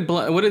 and what did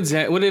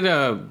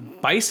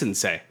Bison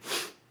say?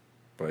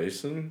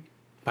 Bison?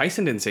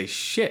 Bison didn't say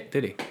shit,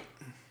 did he?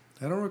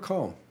 I don't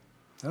recall.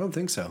 I don't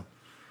think so.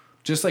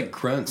 Just like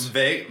grunts.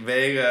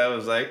 Vega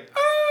was like,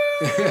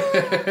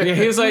 Yeah,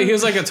 he was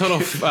like a total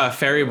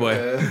fairy boy.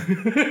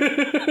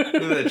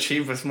 the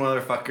cheapest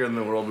motherfucker in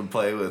the world to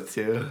play with,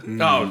 too.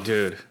 Oh,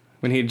 dude.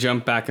 When he'd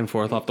jump back and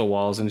forth off the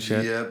walls and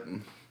shit. Yep.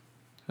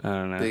 I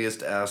don't know.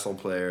 Biggest asshole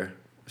player.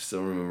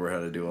 Still remember how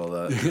to do all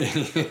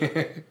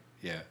that.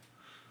 Yeah.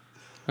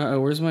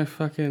 Where's my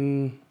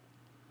fucking...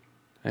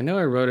 I know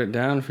I wrote it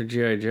down for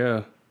G.I.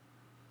 Joe.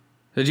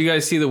 Did you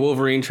guys see the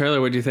Wolverine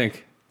trailer? What'd you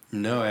think?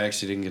 No, I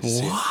actually didn't get to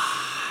see it.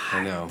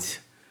 I know.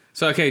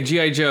 So, okay,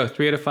 G.I. Joe,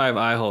 3 out of 5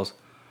 eye holes,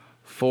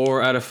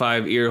 4 out of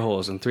 5 ear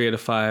holes, and 3 out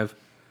of 5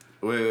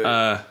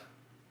 Wait.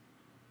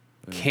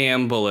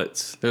 cam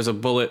bullets. There's a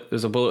bullet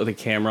with a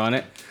camera on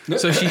it.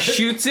 So she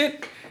shoots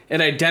it,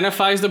 it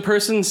identifies the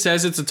person,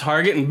 says it's a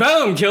target, and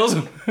boom, kills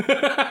him.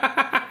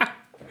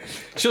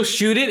 She'll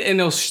shoot it, and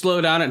it'll slow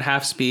down at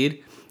half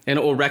speed, and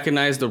it will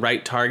recognize the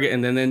right target,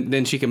 and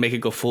then she can make it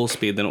go full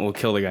speed, then it will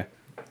kill the guy.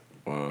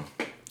 Wow.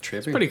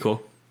 Tripping. Pretty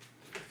cool.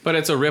 But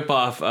it's a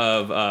ripoff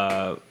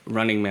of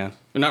Running Man.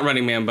 Not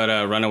Running Man, but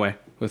Runaway,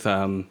 with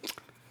the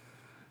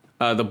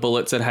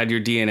bullets that had your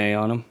DNA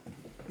on them.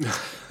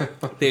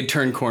 They'd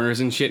turn corners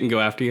and shit and go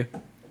after you.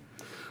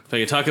 So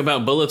you talk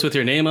about bullets with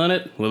your name on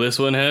it? Well, this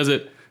one has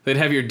it. They'd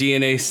have your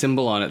DNA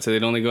symbol on it, so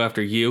they'd only go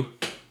after you.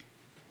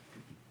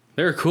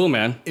 They were cool,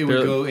 man. It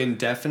would go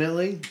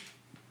indefinitely?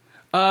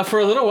 For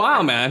a little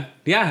while, man.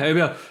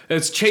 Yeah,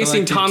 it's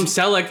chasing So, like, Tom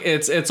Selleck.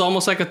 It's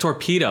almost like a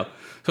torpedo.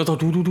 So it's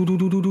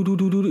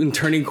all and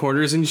turning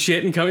corners and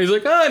shit and coming. He's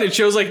like, and it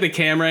shows like the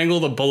camera angle,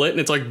 of the bullet, and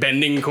it's like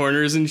bending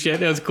corners and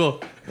shit. It was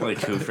cool. Like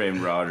Who Framed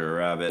Roger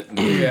Rabbit.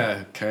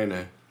 Yeah, kind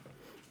of.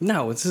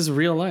 No, this is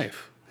real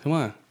life. Come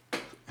on.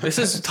 This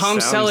is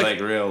Tom Sounds Selleck.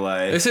 like real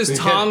life. This is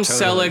Tom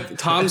totally.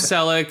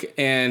 Selleck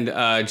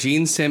and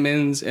Gene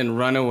Simmons in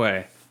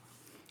Runaway.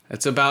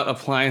 It's about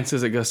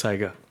appliances that go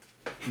psycho.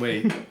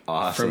 Wait,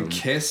 Awesome. from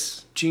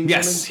Kiss, Gene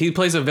Yes, Simmons? he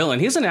plays a villain.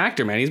 He's an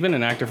actor, man. He's been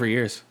an actor for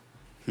years.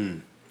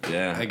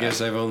 Yeah. I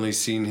guess I've only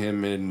seen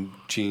him in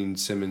Gene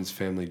Simmons'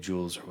 Family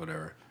Jewels or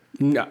whatever.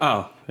 No,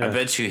 I yeah.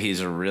 bet you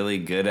he's a really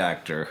good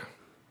actor.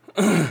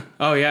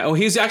 Oh yeah. Oh,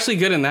 he's actually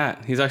good in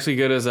that. He's actually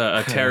good as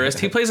a terrorist.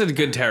 He plays a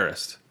good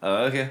terrorist.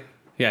 Oh, okay.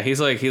 Yeah, he's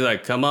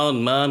like, come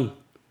on, man.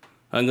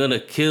 I'm gonna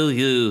kill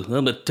you.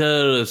 I'm a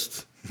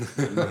terrorist.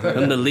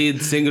 I'm the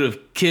lead singer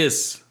of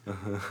Kiss.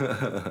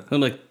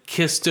 I'm a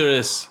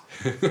Kiss-terrorist.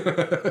 Is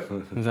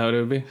that what it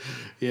would be?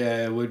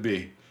 Yeah, it would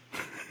be.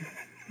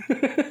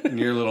 And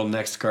your little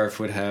neck scarf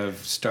would have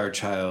Star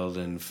Child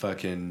and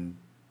fucking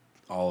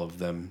all of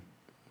them.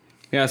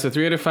 Yeah, so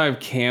 3 out of 5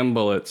 cam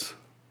bullets.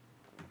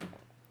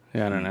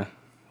 Yeah, I don't know.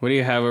 What do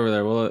you have over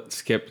there? We'll let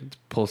Skip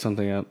pull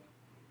something up.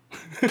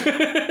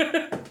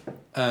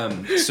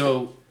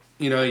 So,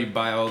 you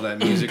buy all that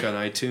music on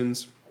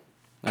iTunes.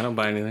 I don't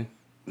buy anything.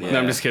 Yeah. No,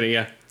 I'm just kidding,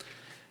 yeah.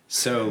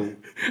 So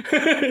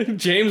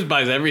James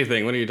buys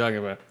everything. What are you talking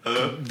about?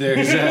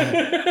 there's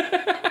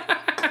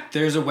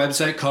There's a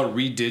website called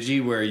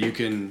Redigi where you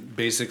can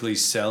basically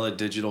sell a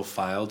digital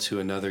file to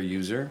another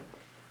user,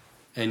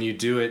 and you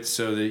do it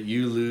so that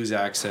you lose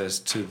access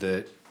to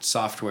the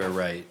software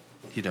right,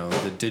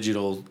 the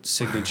digital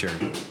signature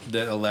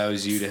that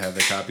allows you to have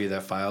the copy of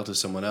that file to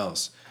someone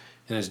else,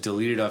 and it's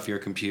deleted off your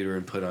computer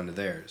and put onto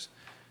theirs.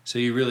 So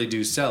you really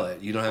do sell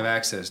it. You don't have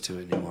access to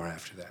it anymore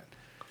after that.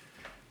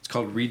 It's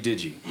called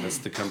Redigi. That's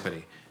the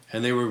company.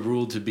 And they were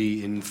ruled to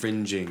be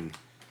infringing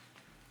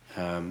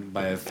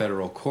by a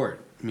federal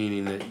court,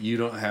 meaning that you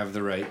don't have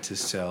the right to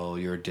sell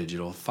your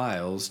digital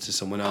files to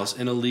someone else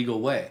in a legal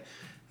way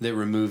that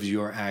removes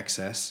your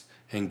access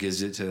and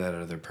gives it to that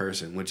other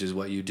person, which is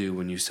what you do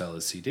when you sell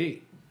a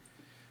CD,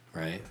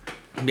 right?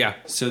 Yeah.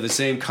 So the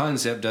same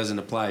concept doesn't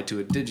apply to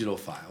a digital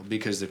file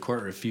because the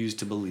court refused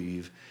to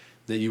believe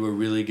that you were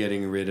really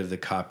getting rid of the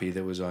copy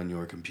that was on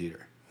your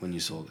computer when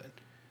you sold it,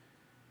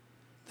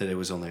 that it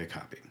was only a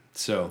copy.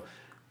 So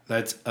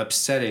that's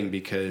upsetting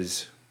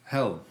because,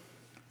 hell,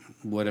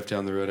 what if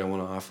down the road I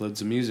want to offload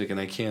some music and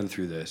I can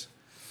through this?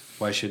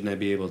 Why shouldn't I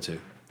be able to?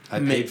 I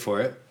paid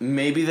for it.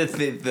 Maybe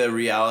the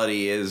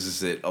reality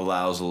is it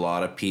allows a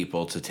lot of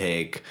people to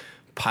take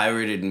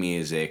pirated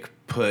music,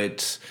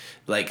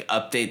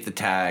 update the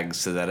tags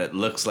so that it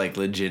looks like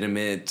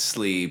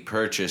legitimately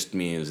purchased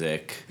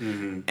music,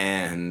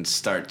 and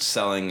start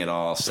selling it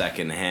all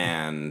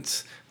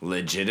secondhand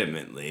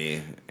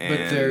legitimately. And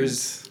But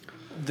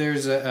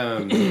there's a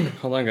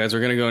Hold on, guys.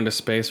 We're gonna go into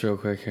space real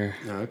quick here.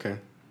 Oh, okay.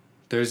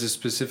 There's a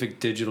specific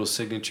digital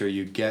signature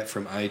you get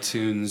from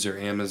iTunes or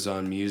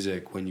Amazon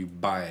Music when you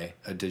buy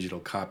a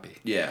digital copy.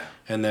 Yeah.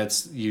 And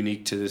that's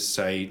unique to this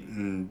site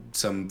in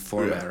some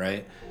format,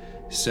 right?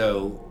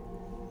 So,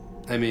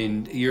 I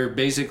mean, you're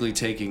basically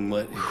taking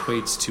what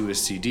equates to a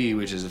CD,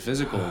 which is a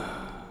physical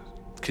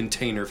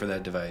container for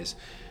that device,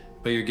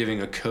 but you're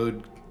giving a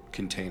code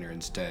container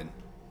instead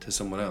to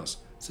someone else.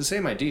 It's the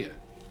same idea.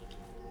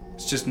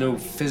 It's just no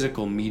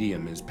physical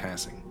medium is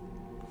passing.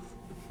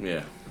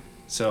 Yeah.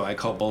 So I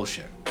call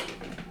bullshit.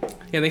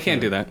 Yeah, they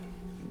can't do that.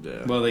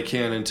 Yeah. Well, they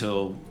can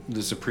until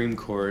the Supreme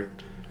Court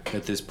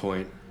at this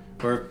point,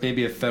 or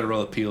maybe a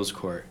federal appeals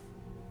court.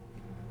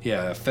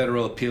 Yeah, a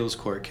federal appeals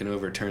court can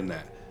overturn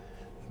that.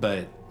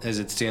 But as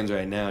it stands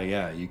right now,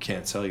 yeah, you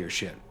can't sell your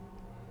shit.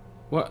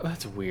 What?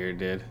 That's weird,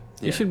 dude.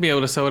 Yeah. You should be able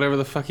to sell whatever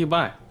the fuck you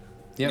buy.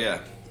 Yep. Yeah.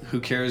 Who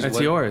cares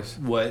That's yours.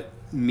 What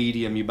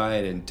medium you buy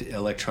it in,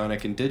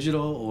 electronic and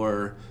digital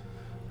or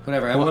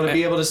whatever. I want to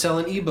be able to sell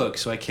an ebook,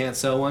 so I can't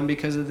sell one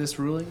because of this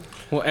ruling?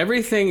 Well,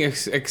 everything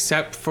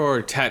except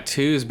for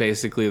tattoos,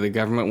 basically, the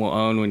government will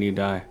own when you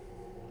die.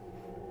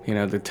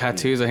 The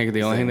tattoos, I think, are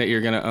the only thing that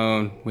you're going to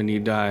own when you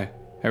die.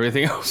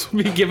 Everything else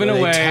will be given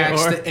away. They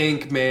tax the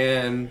ink,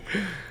 man.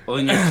 Well,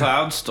 in your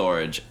cloud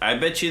storage, I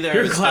bet you there's...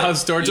 Your cloud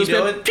storage will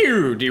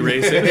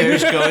erase it.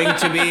 There's going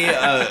to be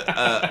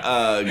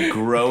a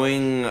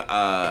growing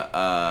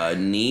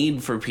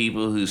need for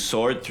people who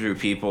sort through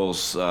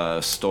people's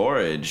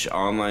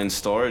online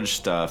storage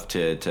stuff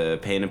to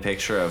paint a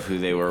picture of who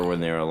they were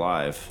when they were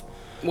alive.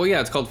 Well, yeah,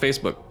 it's called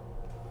Facebook.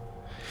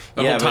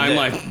 The yeah, whole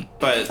timeline.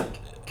 But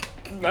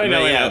I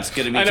know, it's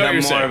going to become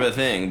more of a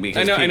thing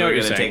because people are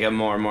going to take up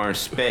more and more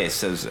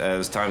space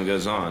as time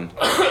goes on.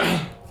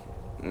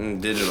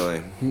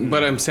 Digitally.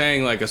 But I'm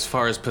saying, as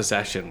far as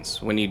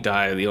possessions, when you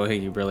die, the only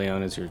thing you really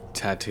own is your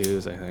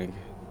tattoos, I think.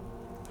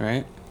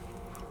 Right?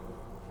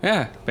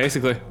 Yeah,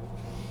 basically.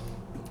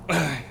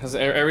 Because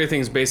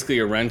everything's basically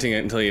you're renting it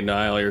until you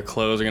die. All your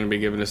clothes are going to be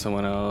given to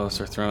someone else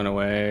or thrown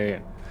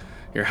away.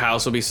 Your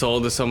house will be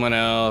sold to someone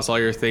else. All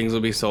your things will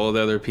be sold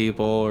to other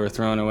people or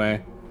thrown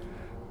away.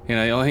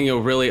 The only thing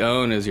you'll really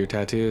own is your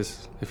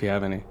tattoos, if you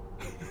have any.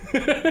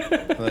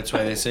 Well, that's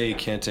why they say you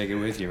can't take it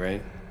with you,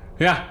 right?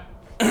 Yeah.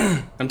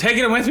 I'm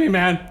taking it with me,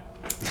 man.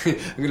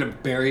 I'm going to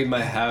bury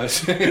my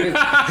house. Yeah,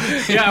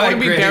 I want to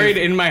be buried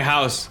in my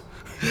house.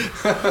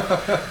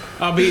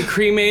 I'll be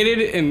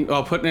cremated and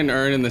I'll put in an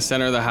urn in the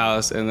center of the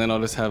house, and then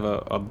I'll just have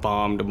a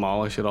bomb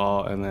demolish it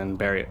all and then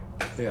bury it.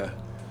 Yeah.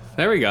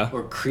 There we go.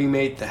 Or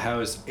cremate the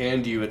house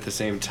and you at the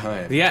same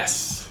time.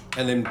 Yes.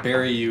 And then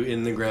bury you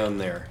in the ground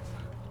there.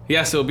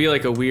 Yeah, so it'll be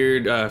like a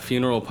weird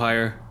funeral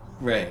pyre.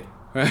 Right.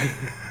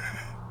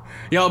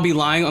 Yeah, I'll be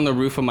lying on the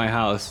roof of my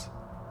house.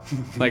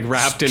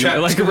 Wrapped in,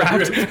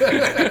 wrapped.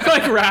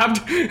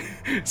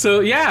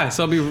 So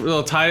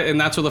I'll tie it,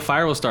 and that's where the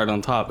fire will start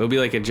on top. It'll be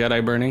like a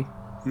Jedi burning.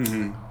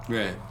 Mm-hmm.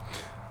 Right.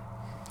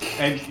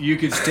 And you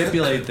could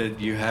stipulate that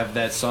you have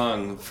that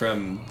song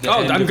from the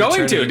end I'm of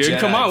going Return to, of the dude. Jedi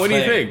Come on, what do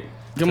you play think?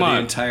 Come for on.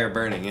 The entire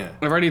burning, yeah.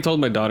 I've already told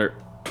my daughter.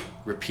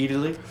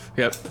 Repeatedly?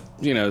 Yep.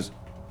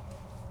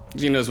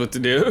 She knows what to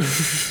do.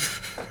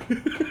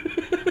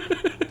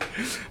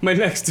 My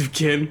next of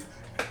kin.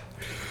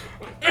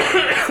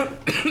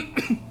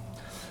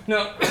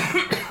 No.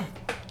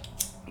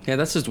 Yeah,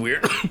 that's just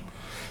weird.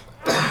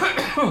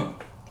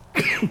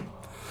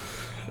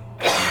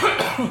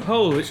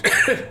 Holy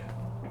shit.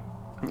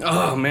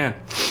 Oh, man.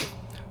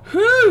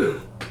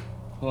 Whew.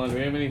 Hold on, do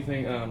we have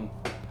anything, do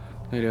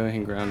we have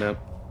anything ground up?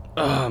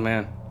 Oh,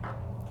 man.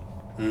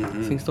 Is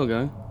this thing still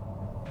going?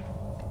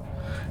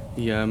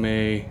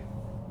 Yummy.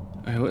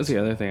 What was the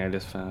other thing I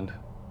just found?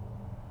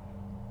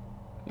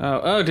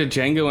 Oh,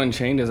 Django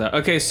Unchained is out.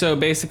 Okay, so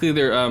basically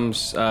they're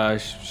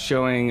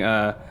showing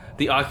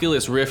the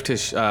Oculus Rift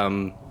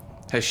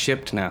has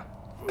shipped now.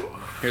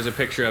 Here's a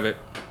picture of it.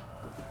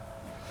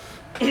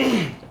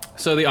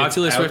 So the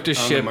Oculus Rift is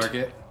shipped. On the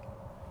market.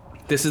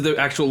 This is the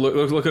actual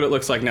look. Look what it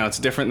looks like now. It's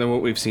different than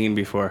what we've seen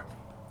before.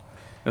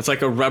 It's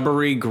like a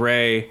rubbery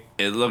gray.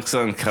 It looks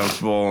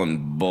uncomfortable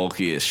and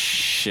bulky as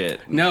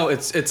shit. No,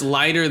 it's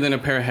lighter than a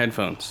pair of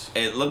headphones.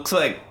 It looks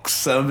like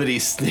somebody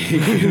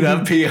sneaking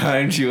up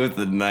behind you with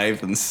a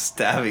knife and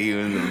stabbing you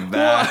in the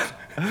back.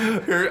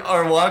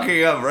 Or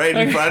walking up right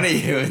in front of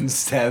you and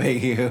stabbing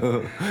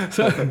you.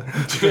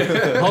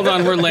 Hold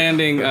on, we're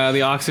landing.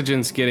 The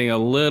oxygen's getting a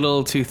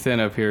little too thin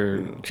up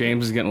here.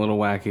 James is getting a little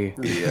wacky.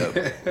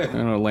 Yep. I'm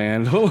gonna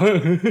land.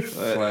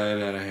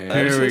 Flying out of hand.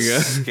 Here we go.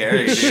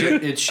 Scary,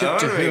 dude. It shipped I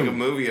want to make whom? a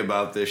movie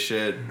about this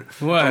shit.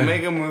 What? I'll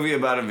make a movie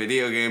about a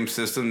video game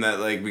system that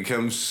like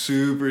becomes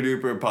super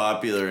duper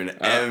popular and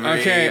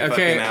every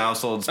fucking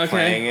household's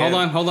playing it.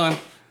 Hold on.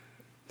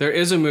 There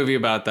is a movie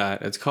about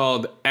that. It's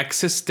called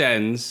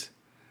Existenz.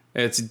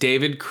 It's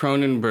David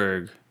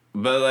Cronenberg.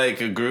 But like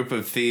a group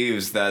of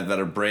thieves that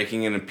are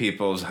breaking into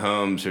people's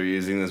homes are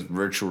using this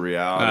virtual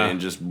reality and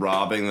just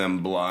robbing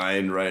them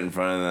blind right in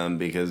front of them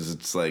because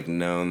it's like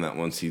known that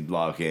once you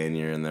lock in,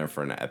 you're in there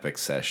for an epic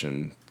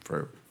session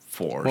for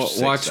 6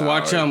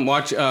 hours.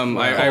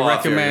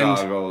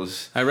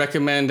 I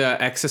recommend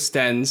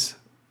Existenz.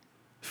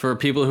 For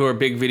people who are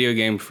big video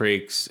game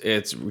freaks,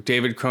 it's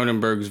David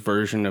Cronenberg's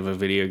version of a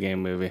video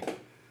game movie,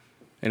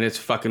 and it's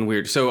fucking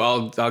weird. So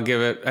I'll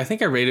give it. I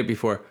think I rated it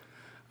before,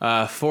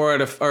 5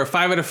 out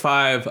of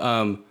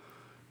 5.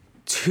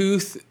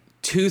 Tooth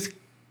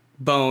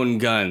bone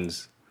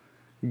guns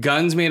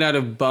made out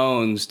of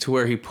bones to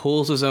where he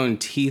pulls his own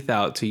teeth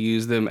out to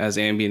use them as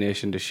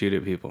ammunition to shoot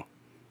at people.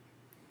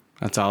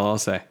 That's all I'll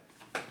say.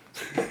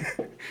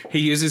 He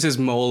uses his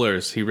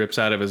molars. He rips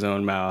out of his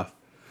own mouth.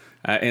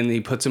 And he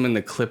puts them in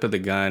the clip of the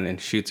gun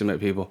and shoots them at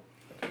people.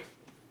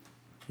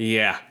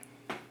 Yeah.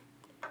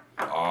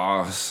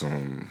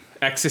 Awesome.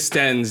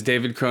 Existenz,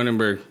 David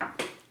Cronenberg.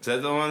 Is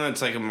that the one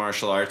that's like a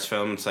martial arts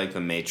film? It's like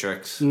The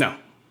Matrix? No,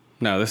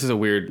 this is a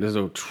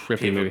trippy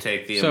People movie.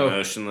 take the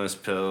emotionless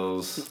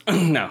pills.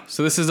 No.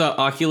 So this is an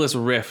Oculus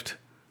Rift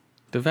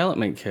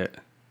development kit.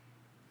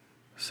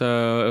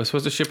 So it was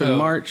supposed to ship in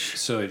March.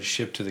 So it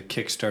shipped to the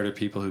Kickstarter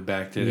people who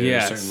backed it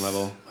at a certain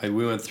level.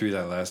 We went through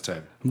that last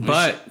time.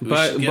 But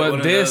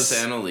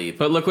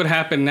look what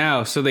happened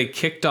now. So they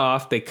kicked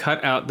off. They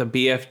cut out the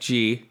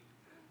BFG,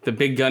 the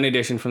big gun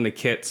edition from the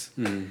kits,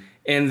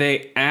 and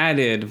they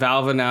added.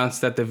 Valve announced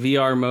that the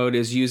VR mode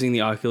is using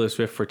the Oculus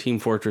Rift for Team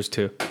Fortress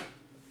 2.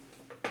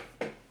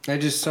 I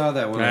just saw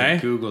that when I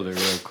googled it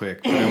real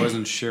quick, but I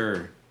wasn't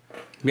sure.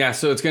 Yeah,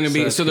 so it's going to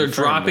be... So they're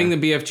dropping the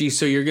BFG,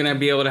 so you're going to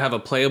be able to have a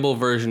playable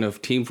version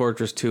of Team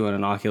Fortress 2 on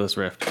an Oculus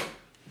Rift.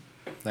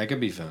 That could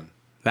be fun.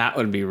 That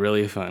would be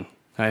really fun,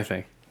 I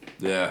think.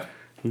 Yeah.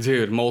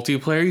 Dude,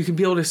 multiplayer, you could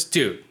be able to...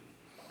 Dude,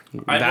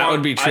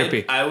 would be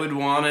trippy. I would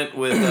want it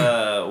with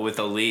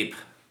a leap.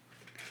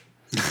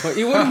 But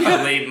you wouldn't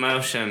a leap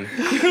motion.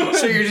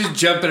 So you're just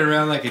jumping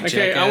around like a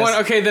jackass? I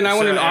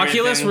want an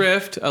Oculus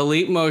Rift, a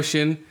leap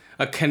motion,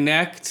 a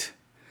Kinect...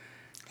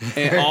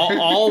 And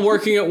all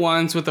working at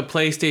once with the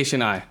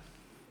PlayStation Eye.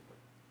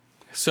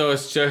 So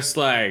it's just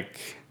like...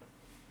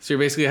 So you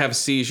basically have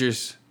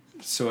seizures.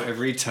 So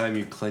every time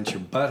you clench your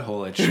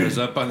butthole, it shows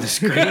up on the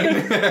screen?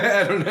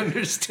 I don't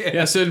understand.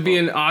 Yeah, so it'd be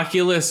an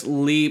Oculus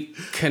Leap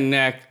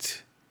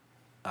Connect...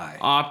 Eye.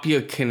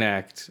 Opio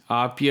Connect.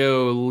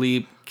 Opio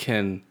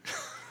Leapkin.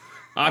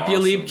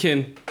 Opio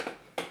Leapkin.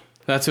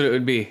 That's what it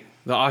would be.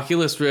 The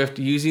Oculus Rift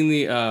using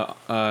the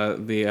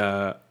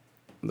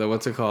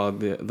what's it called?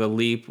 The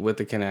Leap with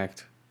the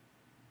Kinect.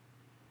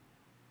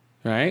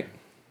 Right?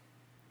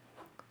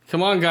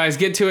 Come on, guys,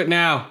 get to it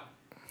now.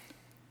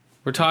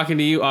 We're talking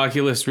to you,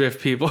 Oculus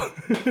Rift people.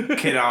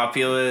 Can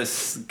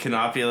Oculus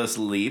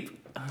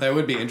Leap? That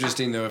would be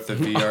interesting, though, if the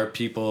VR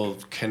people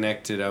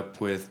connected up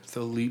with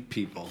the Leap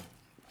people.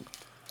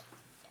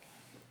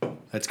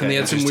 That's and they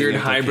had some weird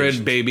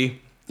hybrid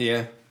baby.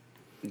 Yeah.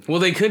 Well,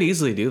 they could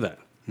easily do that.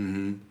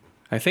 Mm-hmm.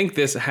 I think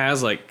this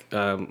has like,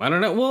 I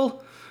don't know.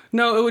 Well,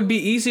 no, it would be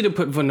easy to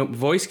put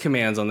voice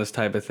commands on this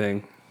type of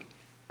thing.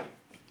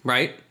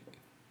 Right?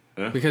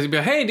 Yeah. Because you'd be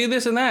like, hey, do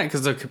this and that.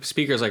 Because the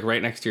speaker's like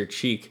right next to your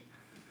cheek.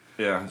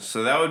 Yeah,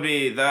 so that would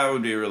be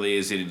really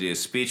easy to do.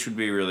 Speech would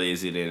be really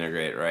easy to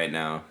integrate right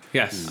now.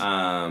 Yes.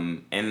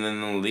 And then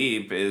the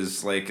Leap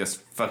is like a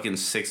fucking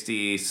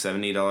 $60,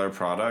 $70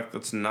 product.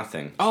 That's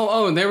nothing.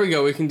 Oh, and there we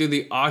go. We can do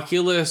the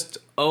Oculus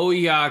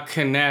Ouya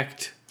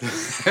Connect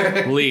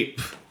Leap.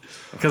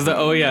 Because the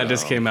Ouya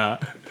just came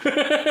out.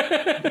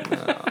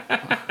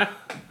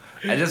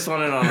 I just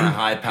want it on a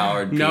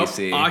high-powered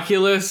PC. Nope.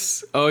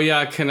 Oculus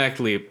Ouya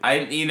Connect Leap.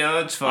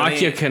 It's funny.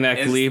 Oculus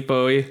Connect Leap,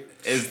 Ouya.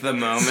 Is the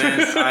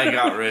moment I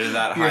got rid of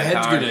that Your head's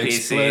high-powered gonna PC.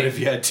 explode if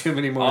you had too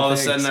many more All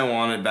things. of a sudden, I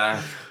want it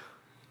back.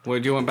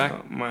 What do you want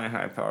back? My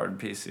high-powered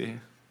PC.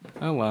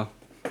 Oh, well.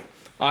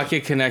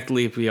 Oculus Connect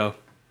Leap, yo.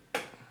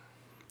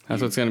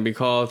 That's what it's gonna be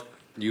called.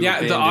 You yeah,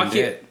 the abandoned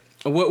Oculus. it.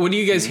 What are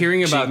you guys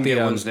hearing You about can the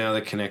get ones now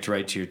that connect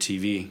right to your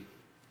TV.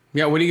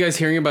 Yeah, what are you guys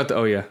hearing about the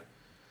Ouya?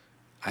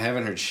 I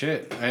haven't heard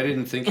shit. I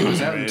didn't think it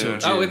was out until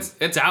June. Oh,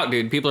 it's out,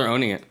 dude. People are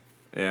owning it.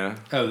 Yeah.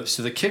 Oh,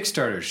 so the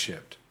Kickstarter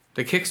shipped.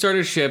 The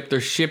Kickstarter shipped. They're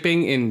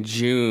shipping in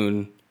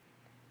June.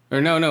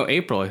 Or no,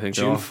 April, I think.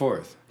 June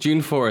 4th.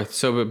 June 4th.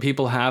 So, but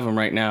people have them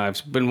right now.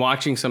 I've been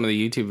watching some of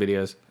the YouTube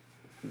videos.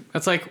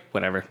 That's like,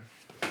 whatever.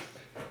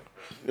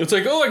 It's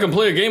like, oh, I can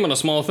play a game on a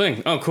small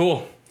thing. Oh,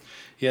 cool.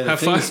 Yeah, the Have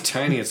thing fun. is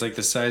tiny. It's like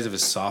the size of a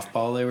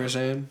softball, they were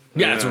saying.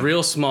 Yeah, it's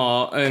real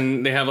small,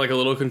 and they have like a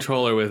little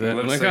controller with it.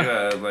 Looks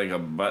I'm like a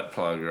butt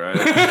plug, right?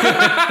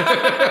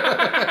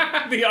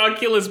 the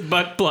Oculus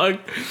butt plug.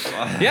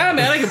 Yeah,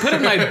 man, I can put it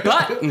in my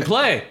butt and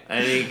play.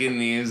 And you can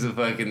use a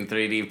fucking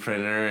 3D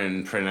printer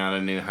and print out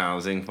a new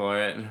housing for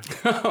it.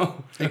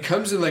 It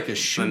comes in like a The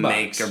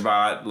shoebox.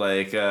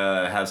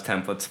 MakerBot has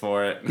templates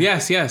for it.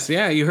 Yes,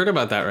 yeah, you heard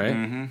about that, right?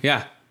 Mm-hmm.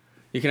 Yeah.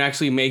 You can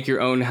actually make your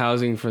own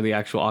housing for the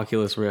actual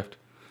Oculus Rift.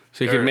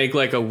 So you can make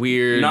like a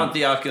weird... Not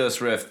the Oculus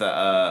Rift,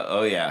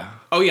 Oh yeah,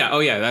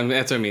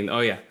 that's what I mean. Oh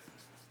yeah.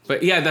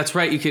 But yeah, that's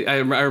right. You could. I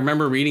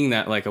remember reading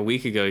that like a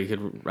week ago. You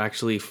could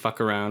actually fuck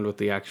around with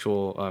the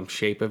actual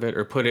shape of it,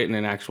 or put it in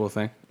an actual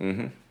thing.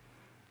 Mm-hmm.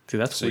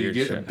 Dude, that's So weird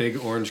you get shit. a big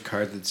orange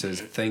card that says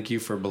 "Thank you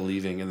for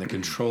believing," and the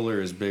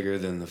controller is bigger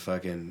than the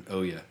fucking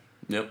Ouya.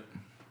 Yep.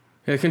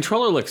 Yeah, the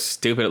controller looks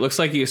stupid. It looks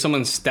like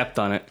someone stepped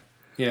on it.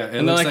 Yeah, it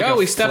And they're looks like, a oh,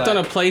 we stepped on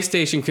a flat-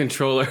 PlayStation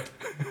controller.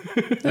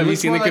 It Have you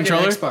looks seen the more like an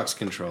controller? Xbox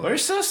controller. We're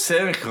so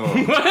cynical.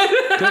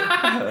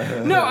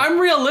 No, I'm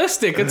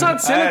realistic. It's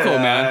not cynical,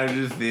 man. I'm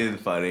just being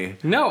funny.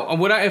 No,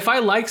 if I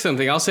like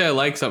something, I'll say I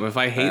like something. If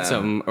I hate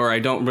something or I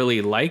don't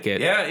really like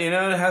it, Yeah, it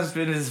has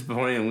been a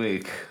disappointing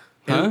week.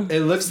 huh? It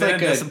looks It's been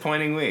like a a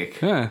disappointing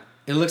week. Yeah.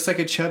 it looks like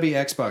a chubby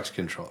Xbox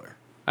controller.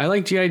 I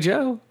like G.I.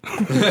 Joe.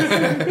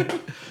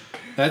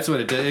 That's what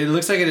it does. It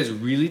looks like it has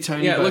really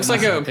tiny. Yeah, it looks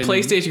like a buttons and-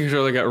 PlayStation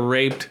controller got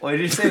raped Why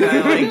did you say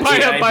that? Like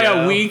by a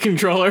Joe? Wii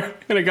controller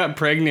and it got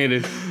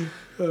pregnated.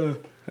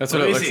 That's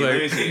what it looks Let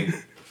me like. see.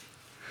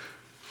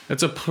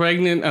 It's a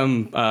pregnant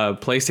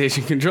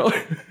PlayStation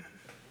controller.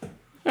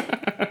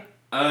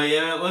 Oh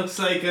yeah, it looks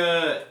like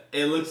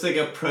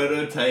a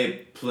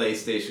prototype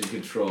PlayStation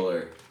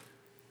controller.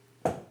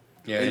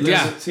 Yeah, It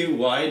Yeah. looks too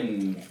wide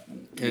and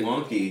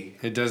wonky.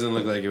 It doesn't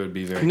look like it would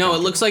be very. No, it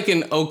looks like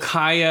an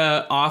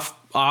Okaya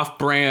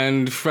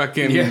off-brand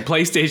fucking Yeah.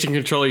 PlayStation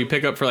controller you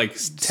pick up for like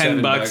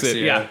 $10 $7, at,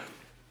 yeah.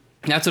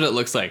 That's what it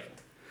looks like.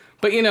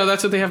 But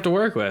that's what they have to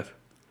work with.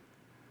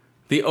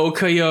 The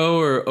Okayo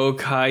or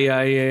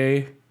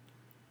Okayaye.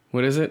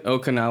 What is it?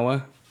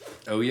 Okinawa?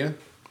 Ouya?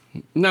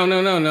 No,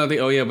 the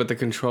Ouya, but the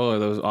controller,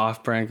 those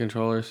off-brand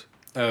controllers.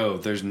 Oh,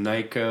 there's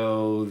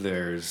Nyko.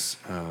 There's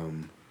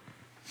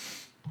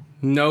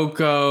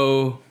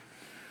Noko,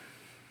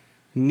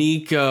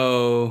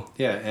 Nico.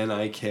 yeah,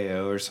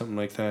 Niko or something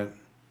like that.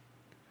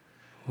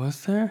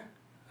 Was there?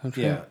 I'm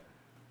trying- Yeah,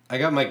 I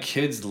got my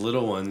kids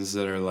little ones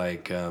that are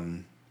like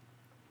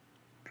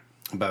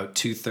about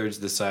 2/3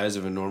 the size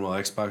of a normal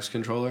Xbox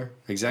controller.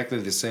 Exactly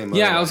the same.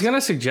 Yeah, I otherwise. was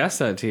gonna suggest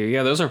that to you.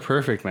 Yeah, those are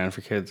perfect, man,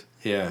 for kids.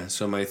 Yeah,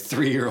 so my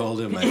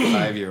 3-year-old and my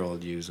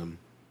 5-year-old use them.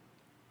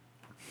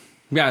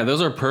 Yeah,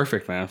 those are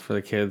perfect, man, for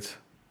the kids.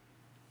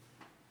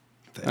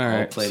 They All all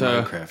right, play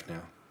so- Minecraft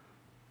now.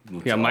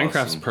 Looks Yeah, Minecraft's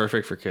awesome.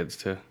 perfect for kids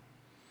too.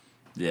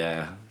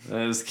 Yeah,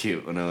 that was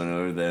cute when I went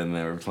over there and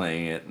they were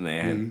playing it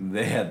and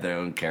they had their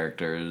own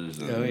characters.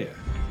 And Oh yeah.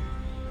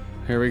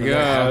 Here we And go.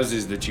 they're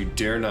houses that you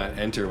dare not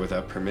enter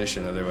without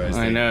permission, otherwise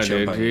I they know, jump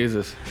dude. on you.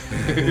 Jesus.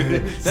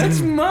 That's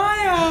my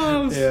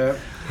house, Yeah.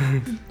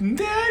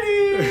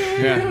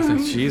 Daddy. Yeah, it's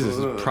like,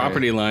 Jesus.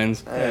 Property lines.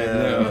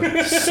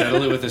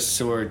 Settle it with a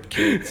sword,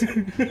 kids.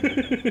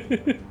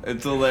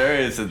 It's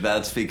hilarious that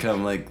that's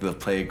become like the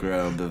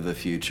playground of the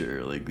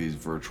future, like these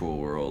virtual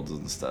worlds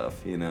and stuff.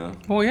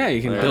 Well, yeah,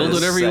 you can Like build the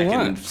whatever you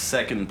want.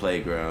 Second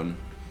playground.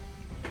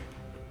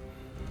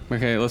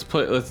 Okay, let's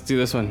do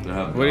this one.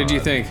 Oh, What did you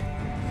God. think?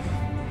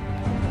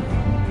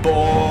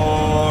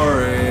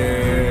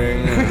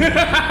 Boring.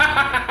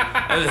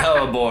 That was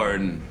hella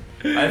boring.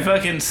 I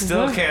fucking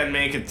still can't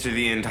make it through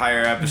the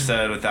entire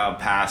episode without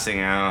passing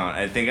out.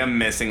 I think I'm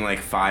missing like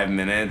 5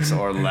 minutes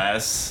or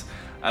less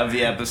of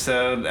the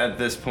episode at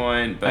this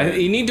point. But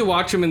You need to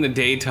watch them in the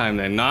daytime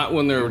then, not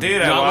when they're.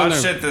 dude, I not when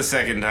watched they're- it the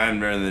second time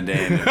during the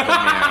day and it put me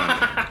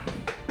out.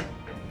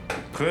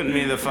 Putting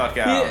me the fuck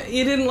out.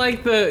 You didn't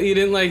like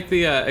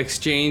the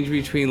exchange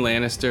between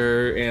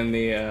Lannister and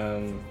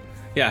the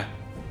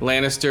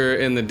Lannister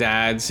and the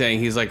dad saying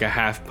he's like a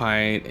half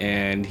pint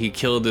and he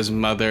killed his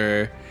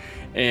mother,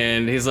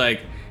 and he's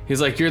like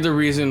you're the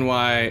reason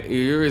why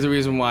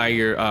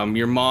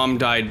your mom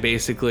died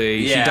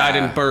basically. She Yeah. died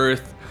in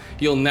birth.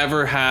 You'll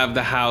never have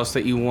the house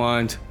that you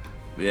want.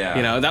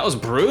 Yeah. That was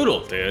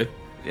brutal, dude.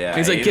 Yeah.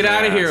 He's like, get an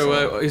out of here.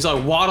 asshole. He's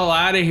like, waddle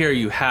out of here,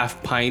 you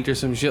half pint or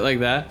some shit like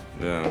that.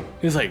 Yeah.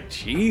 He's like,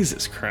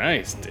 Jesus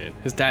Christ, dude.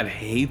 His dad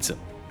hates him.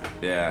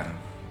 Yeah.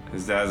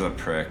 His dad's a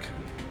prick.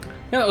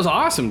 Yeah, that was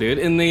awesome, dude.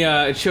 And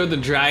it showed the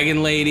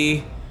dragon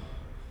lady.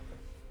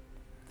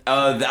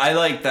 I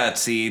like that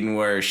scene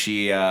where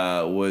she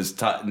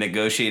was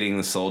negotiating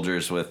the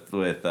soldiers with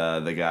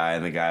the guy,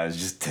 and the guy was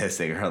just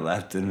dissing her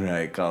left and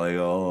right, calling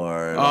her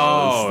whore.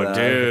 Oh,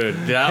 dude,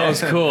 that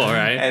was cool,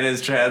 right? And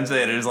his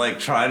translator's like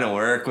trying to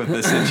work with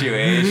the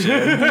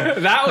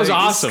situation. That was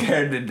awesome.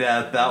 Scared to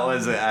death. That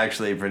was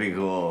actually pretty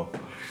cool.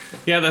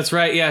 Yeah, that's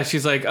right. Yeah,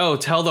 she's like, oh,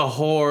 tell the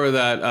whore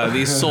that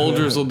these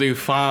soldiers will do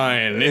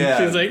fine.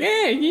 And she's like,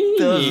 hey.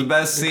 That was the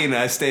best scene.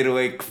 I stayed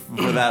awake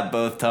for that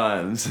both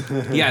times.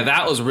 Yeah,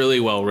 that was really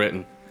well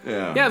written.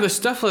 Yeah, the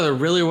stuff was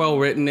really well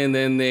written, and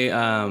then they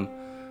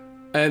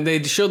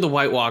showed the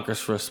White Walkers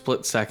for a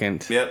split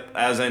second. Yep,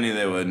 as I knew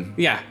they would.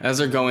 Yeah, as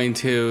they're going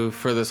to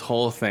for this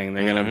whole thing.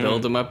 They're going to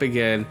build them up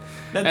again.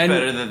 That's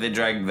better that they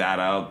dragged that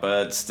out,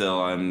 but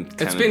still, I'm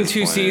kind of It's been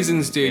 2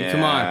 seasons, dude. Yeah.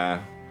 Come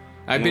on.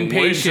 I've been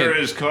patient. Winter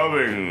is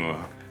coming.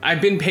 I've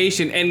been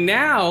patient, and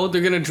now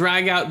they're gonna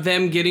drag out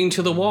them getting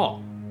to the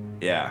wall.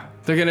 Yeah.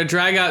 They're gonna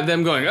drag out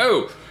them going,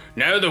 oh,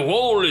 now the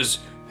wall is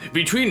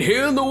between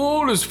here and the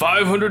wall is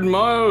 500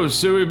 miles,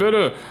 so we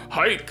better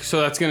hike. So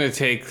that's gonna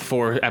take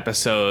 4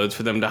 episodes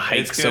for them to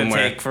hike somewhere. It's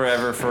gonna take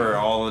forever for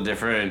all the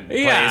different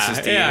places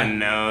to even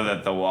know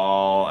that the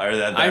wall or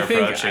that they're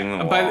approaching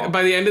the wall.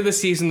 By the end of the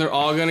season, they're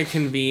all gonna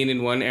convene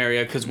in one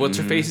area because what's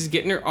her face is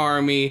getting her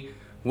army.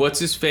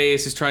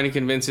 What's-his-face is trying to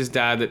convince his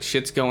dad that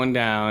shit's going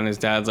down. His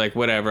dad's like,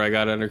 whatever, I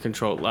got it under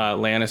control.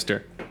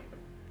 Lannister.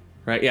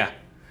 Right, yeah.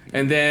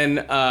 And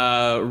then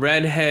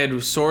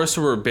redhead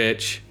sorcerer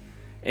bitch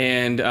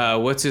and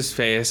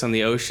what's-his-face on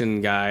the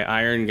ocean guy,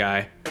 Iron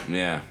guy.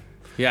 Yeah.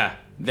 Yeah.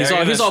 He's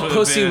all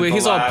pussy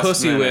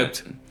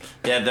whipped.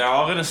 Yeah, they're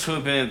all going to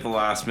swoop in at the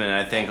last minute.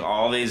 I think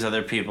all these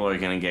other people are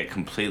going to get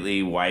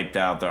completely wiped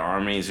out. Their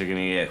armies are going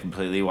to get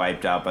completely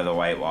wiped out by the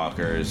White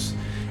Walkers.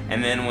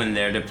 And then when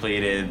they're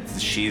depleted,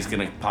 she's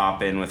gonna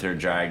pop in with her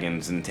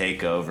dragons and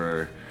take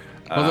over.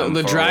 Well,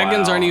 the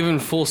dragons aren't even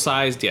full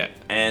sized yet.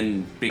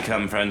 And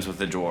become friends with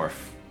the dwarf.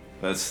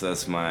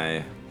 That's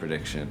my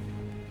prediction.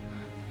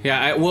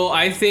 Yeah,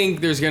 I think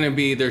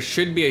there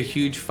should be a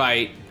huge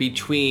fight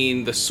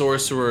between the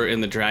sorcerer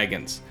and the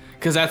dragons,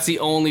 because that's the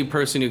only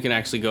person who can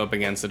actually go up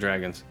against the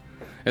dragons.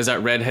 Is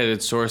that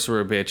redheaded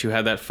sorcerer bitch who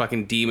had that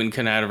fucking demon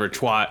come out of her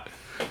twat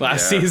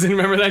last season?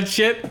 Remember that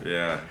shit?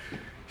 Yeah.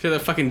 She had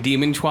that fucking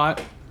demon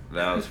twat.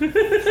 That was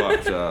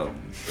fucked up.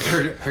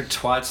 Her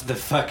twat's the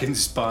fucking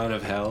spawn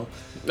of hell.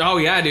 Oh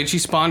yeah, dude, she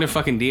spawned a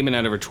fucking demon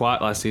out of her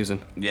twat last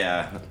season.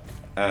 Yeah,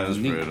 that was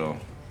brutal.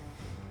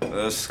 That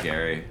was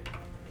scary.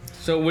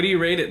 So what do you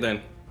rate it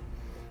then?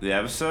 The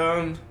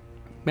episode?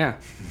 Yeah.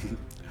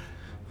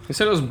 I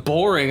said it was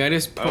boring. I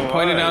just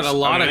pointed out a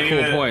lot of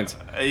cool points.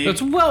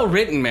 It's well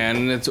written, man,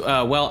 and it's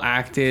well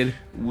acted.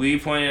 We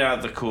pointed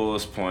out the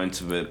coolest points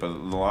of it, but a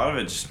lot of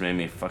it just made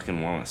me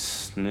fucking want to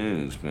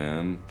snooze,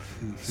 man.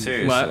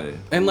 Seriously. But,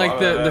 and like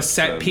the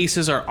set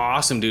pieces are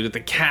awesome, dude. The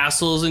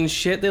castles and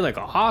shit, they're like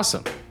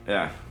awesome.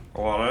 Yeah.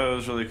 A lot of it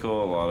was really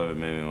cool. A lot of it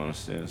made me want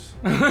to snooze.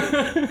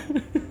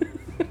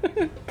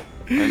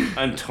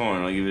 I'm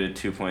torn. I'll give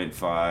it a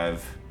 2.5.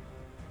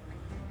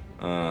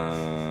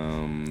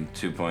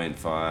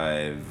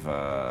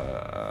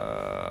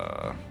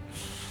 2.5.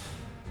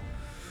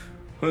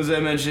 What was I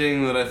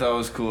mentioning that I thought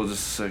was cool just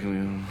a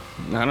second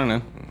ago? I don't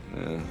know.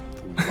 Yeah.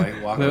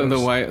 White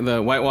Walkers.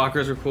 The White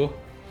Walkers are cool.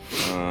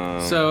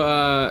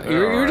 So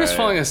you're just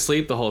falling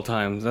asleep the whole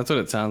time. That's what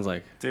it sounds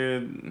like,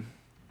 dude.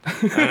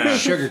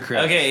 Sugar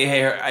crack. Okay,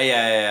 hey,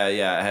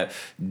 yeah.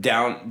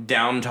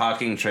 Down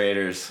talking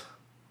traders.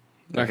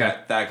 Okay.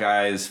 That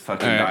guy's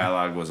fucking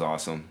dialogue was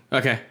awesome.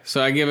 Okay,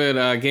 so I give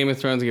it Game of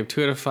Thrones. I give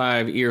 2 out of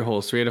 5 ear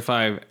holes, 3 out of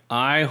 5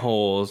 eye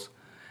holes,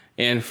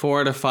 and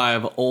 4 out of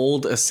 5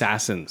 old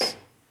assassins.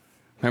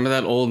 Remember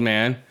that old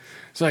man?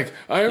 It's like,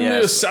 I am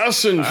the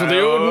assassin for the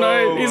old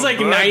knight. He's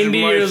like 90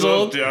 years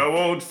old. I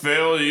won't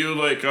fail you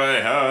like I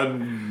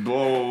had.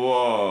 Blah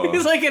blah blah.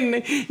 He's like a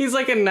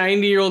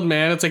 90-year-old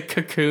man. It's like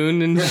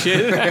Cocoon and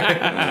shit.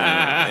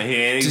 He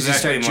ain't Does he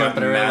start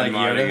jumping around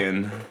like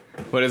Yoda?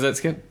 What is that,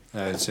 Skip?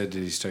 I said,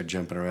 did he start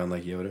jumping around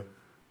like Yoda?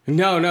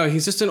 No,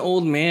 he's just an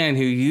old man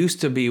who used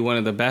to be one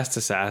of the best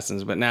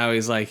assassins, but now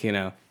he's like,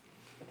 I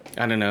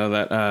don't know,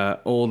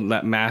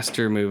 that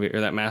Master movie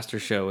or that Master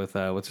show with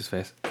what's his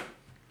face?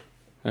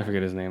 I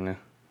forget his name now.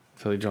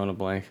 Totally drawn a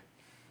blank.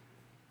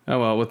 Oh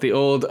well, with the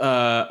old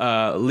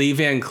Lee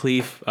Van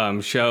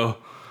Cleef show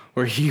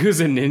where he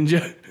was a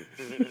ninja.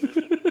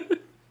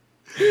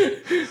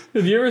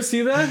 Did you ever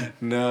see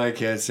that? No, I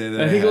can't say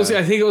that. I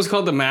think it was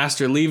called The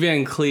Master. Lee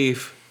Van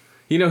Cleef.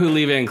 You know who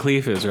Lee Van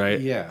Cleef is, right?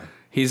 Yeah.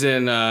 He's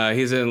in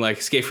like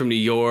Escape from New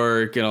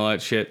York and all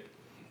that shit.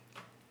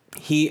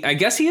 I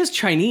guess he is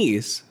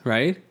Chinese,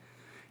 right?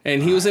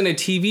 And he was in a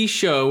TV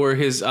show where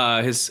his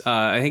I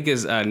think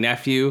his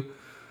nephew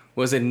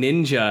was a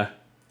ninja.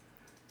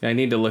 I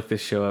need to look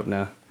this show up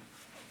now.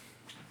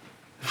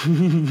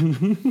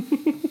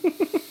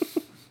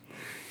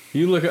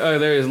 You look. Oh,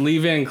 there is Lee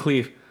Van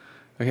Cleef.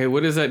 Okay,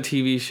 what is that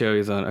TV show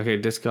he's on? Okay,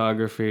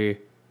 discography.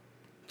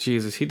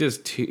 Jesus, he does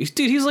two.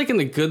 Dude, he's like in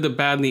The Good, the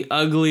Bad, and the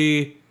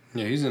Ugly.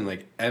 Yeah, he's in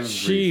like every.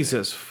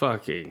 Jesus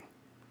fucking.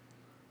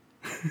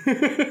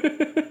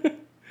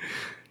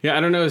 Yeah, I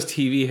don't know his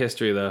TV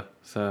history though.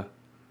 So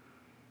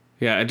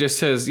yeah, it just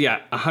says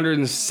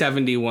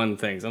 171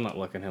 things. I'm not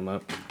looking him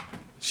up.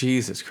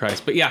 Jesus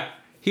Christ. But yeah,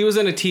 he was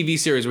in a TV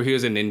series where he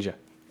was a ninja,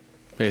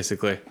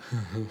 basically.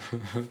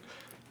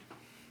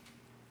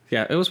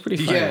 Yeah, it was pretty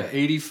funny. Yeah,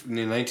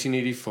 in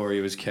 1984, he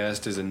was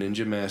cast as a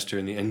ninja master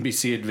in the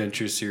NBC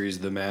adventure series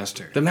The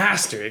Master. The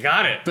Master, you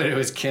got it. But it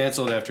was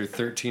canceled after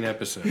 13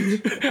 episodes.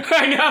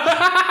 I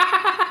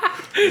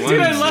know. Dude,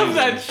 I love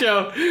that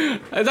show.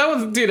 I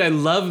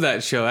love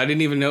that show. I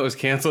didn't even know it was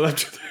canceled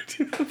after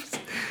 13 episodes.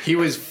 He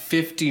was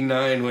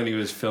 59 when he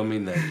was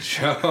filming that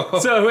show.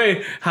 So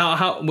wait,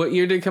 what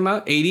year did it come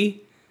out?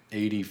 80?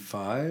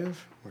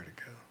 85? Where'd it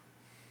go?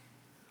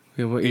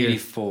 Yeah, what year?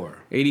 84.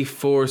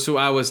 84, so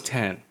I was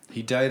 10.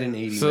 He died in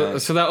 89.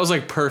 So that was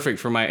like perfect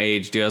for my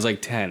age, dude. I was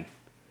like 10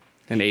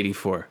 in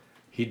 84.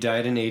 He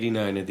died in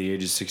 89 at the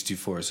age of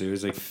 64, so he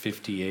was like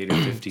 58 or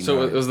 59.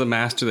 So it was the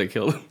Master that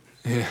killed him.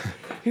 Yeah.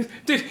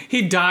 Dude,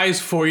 he dies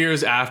 4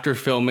 years after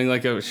filming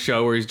like a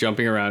show where he's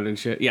jumping around and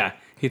shit. Yeah,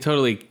 he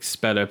totally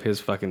sped up his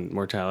fucking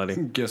mortality.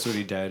 Guess what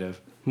he died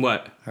of?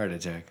 What? Heart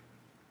attack.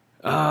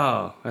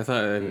 Oh, I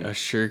thought a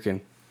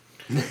shuriken.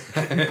 And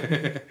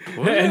a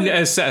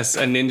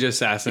ninja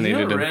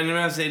assassinated him. Random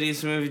ass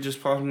 80s movie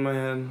just popped in my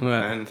head. What?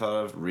 I hadn't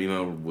thought of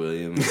Remo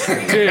Williams.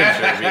 Dude.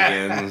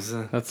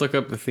 Let's look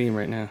up the theme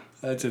right now.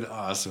 That's an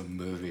awesome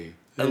movie.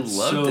 I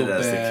loved it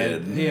as a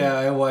kid. Yeah,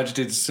 I watched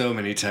it so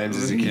many times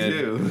as a kid.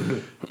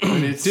 Too.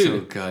 But it's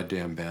so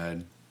goddamn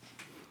bad.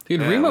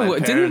 Dude, Remo,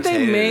 didn't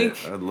they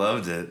make... I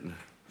loved it.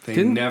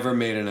 They never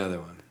made another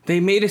one. They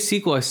made a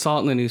sequel. I saw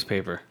it in the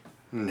newspaper.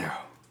 No.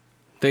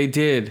 They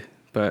did,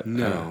 but...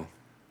 No.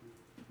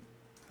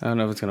 I don't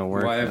know if it's going to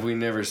work. Why have we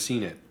never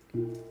seen it?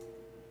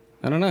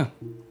 I don't know.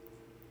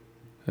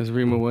 There's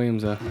Remo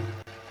Williams, though.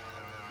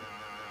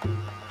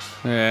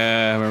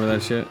 Yeah, I remember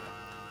that shit.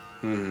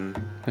 Mm-hmm.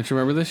 Don't you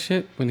remember this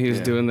shit? When he was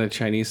doing the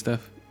Chinese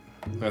stuff?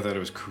 I thought it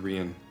was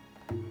Korean.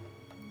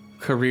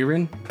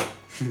 Korean?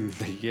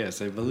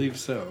 Yes, I believe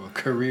so.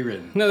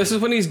 Korean. No, this is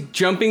when he's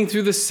jumping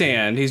through the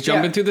sand. He's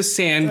jumping through the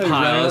sand Right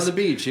piles. on the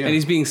beach, yeah. And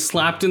he's being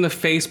slapped in the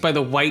face by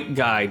the white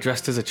guy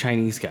dressed as a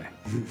Chinese guy.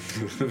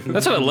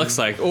 That's what it looks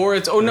like. Or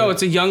it's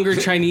a younger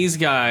Chinese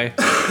guy.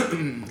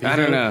 I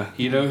don't know.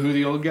 You know who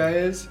the old guy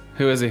is?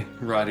 Who is he?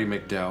 Roddy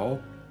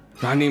McDowell.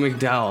 Rodney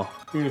McDowell.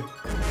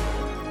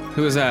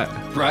 Who is that?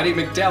 Roddy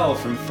McDowell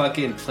from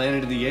fucking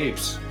Planet of the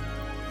Apes.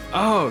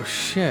 Oh,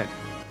 shit.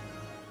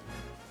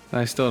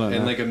 I still don't know.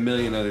 And like a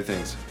million other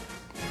things.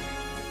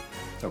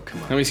 Oh,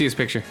 come on. Let me see his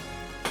picture.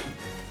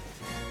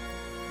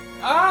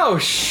 Oh,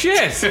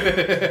 shit!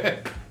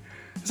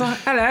 So,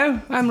 hello,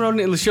 I'm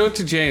Rodney. Let's show it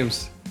to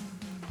James.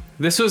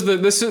 This was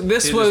the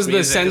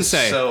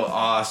sensei. So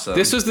awesome.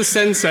 This was the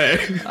sensei.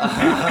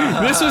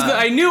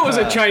 I knew it was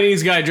a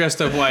Chinese guy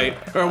dressed up white,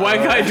 or a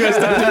white guy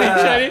dressed up to be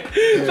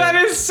Chinese. That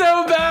is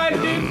so bad,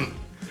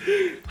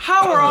 dude.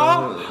 How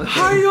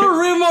are you,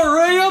 Remo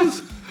Williams?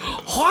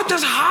 What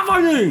is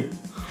happening?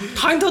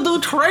 Time to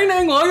do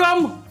training,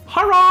 William.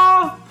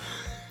 Hurrah!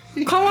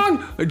 Come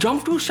on,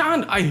 jump to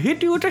sand. I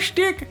hit you with a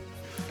stick,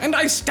 and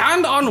I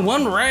stand on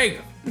one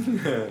leg.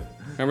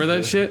 Remember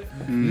that shit?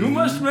 You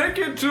must make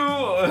it to.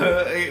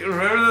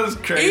 Remember those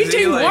crazy?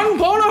 Eating one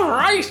bowl of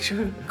rice.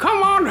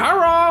 Come on,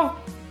 hurrah!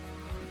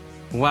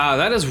 Wow,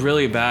 that is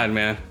really bad,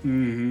 man.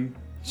 Mm-hmm.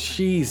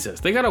 Jesus,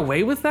 they got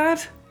away with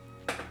that?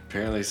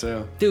 Apparently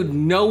so. Dude,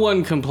 no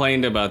one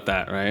complained about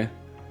that, right?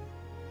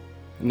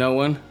 No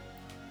one?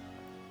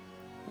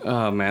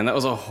 Oh man, that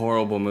was a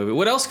horrible movie.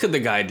 What else could the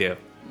guy do?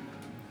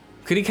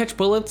 Could he catch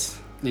bullets?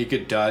 He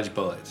could dodge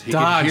bullets. He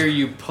Dodge. could hear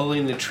you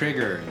pulling the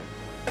trigger.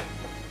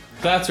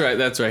 That's right.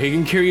 He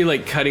can hear you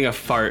like cutting a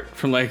fart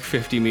from like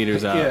 50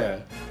 meters out. Yeah.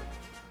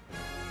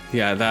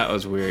 Yeah, that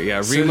was weird.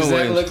 Yeah, So Remo does that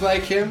Williams. look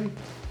like him?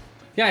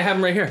 Yeah, I have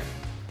him right here.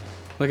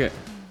 Look at.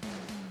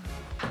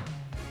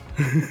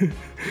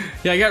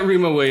 Yeah, I got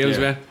Remo Williams,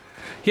 man.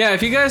 Yeah,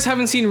 if you guys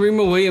haven't seen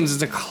Remo Williams,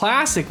 it's a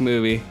classic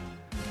movie.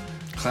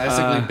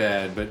 Classically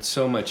bad, but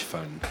so much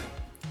fun.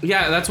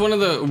 Yeah, that's one of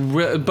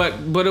the.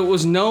 But it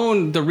was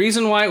known. The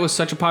reason why it was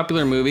such a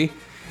popular movie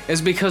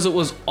is because it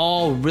was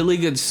all really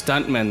good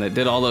stuntmen that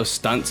did all those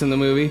stunts in the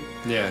movie.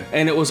 Yeah.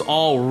 And it was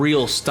all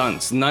real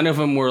stunts. None of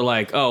them were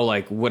like,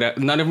 whatever.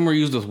 None of them were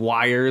used with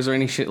wires or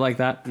any shit like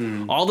that.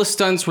 All the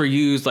stunts were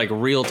used like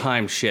real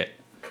time shit.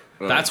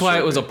 That's why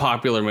it was a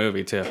popular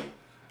movie too.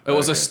 It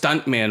was a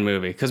stuntman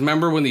movie. Because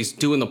remember when he's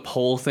doing the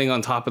pole thing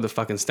on top of the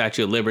fucking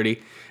Statue of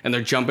Liberty and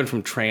they're jumping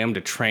from tram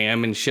to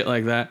tram and shit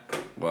like that?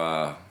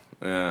 Wow.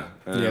 Yeah.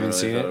 I You haven't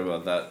seen it?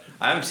 about that.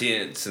 I haven't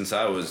seen it since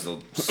I was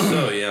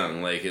so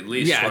young, like at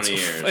least 20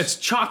 years. It's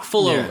chock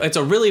full of. It's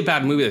a really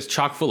bad movie that's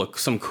chock full of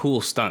some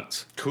cool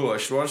stunts. Cool, I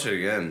should watch it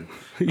again.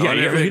 Yeah,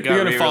 you're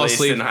gonna fall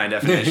asleep. In high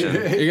definition.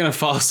 You're gonna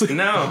fall asleep.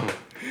 No.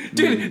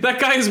 Dude,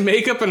 that guy's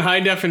makeup in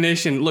high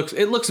definition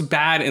looks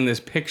bad in this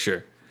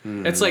picture.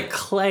 It's like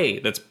clay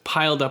that's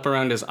piled up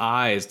around his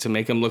eyes to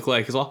make him look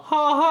like he's all,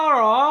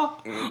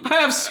 I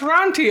have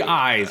sranty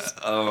eyes.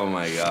 Oh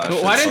my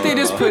gosh. Why didn't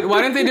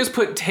they just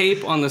put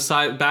tape on the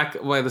side,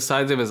 back by the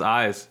sides of his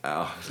eyes?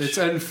 Oh, it's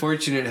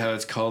unfortunate how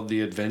it's called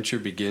The Adventure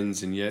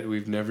Begins, and yet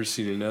we've never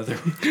seen another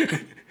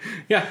one.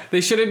 Yeah,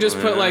 they should have just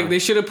put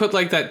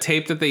that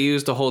tape that they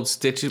use to hold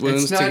stitch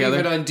wounds together. It's not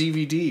even on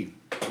DVD.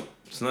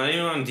 It's not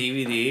even on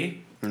DVD?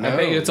 No, I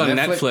bet you it's on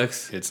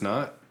Netflix. It's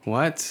not.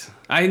 What?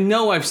 I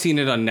know I've seen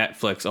it on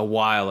Netflix a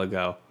while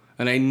ago,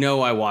 and I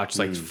know I watched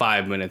like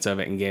 5 minutes of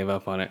it and gave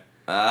up on it.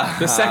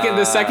 The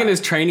second his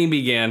training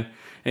began,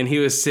 and he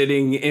was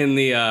sitting in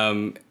the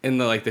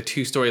like the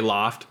 2-story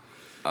loft.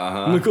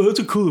 I'm like, oh, that's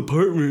a cool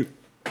apartment.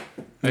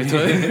 I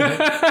told you.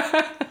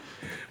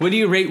 What do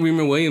you rate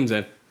Remo Williams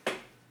in?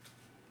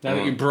 Now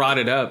that you brought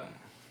it up,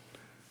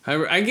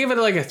 I gave it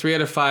like a 3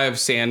 out of 5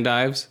 sand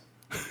dives.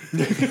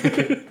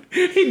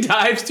 He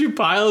dives through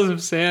piles of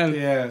sand.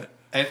 Yeah.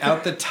 And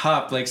out the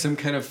top, like some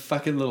kind of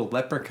fucking little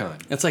leprechaun.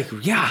 It's like,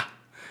 yeah.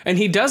 And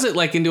he does it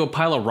like into a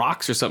pile of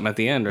rocks or something at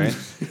the end, right?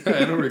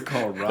 I don't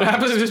recall rocks. It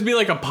happens to just be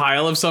like a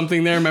pile of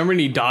something there, remember?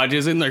 And he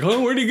dodges it and like,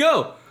 oh, where'd he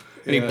go?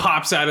 And he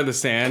pops out of the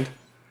sand.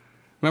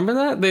 Remember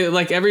that? They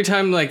like every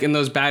time like in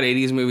those bad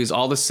 80s movies,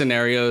 all the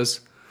scenarios,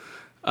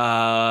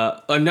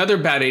 another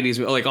bad 80s,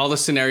 like all the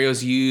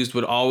scenarios used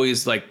would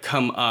always like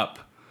come up.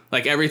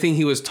 Like everything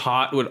he was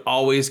taught would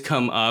always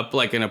come up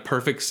like in a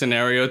perfect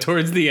scenario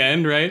towards the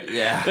end, right?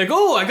 Yeah. Like,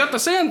 oh, I got the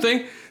sand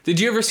thing.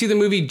 Did you ever see the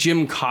movie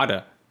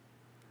Gymkata?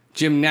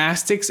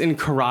 Gymnastics and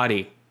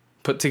karate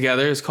put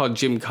together. It's called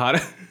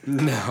Gymkata.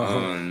 No.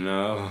 Oh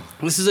no.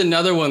 This is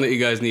another one that you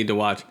guys need to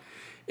watch.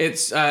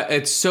 It's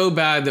so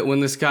bad that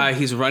when this guy,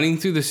 he's running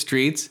through the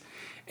streets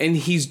and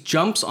he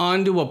jumps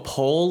onto a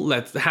pole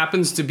that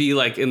happens to be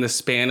like in the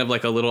span of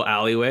like a little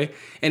alleyway,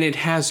 and it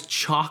has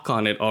chalk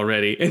on it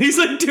already. And he's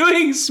like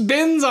doing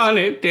spins on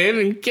it, dude,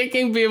 and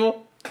kicking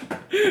people.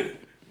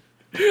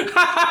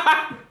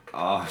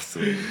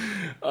 Awesome.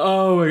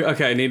 Oh,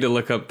 okay, I need to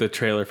look up the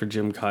trailer for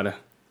Gymkata.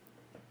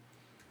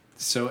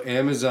 So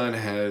Amazon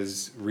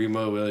has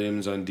Remo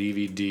Williams on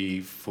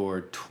DVD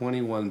for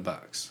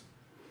 $21.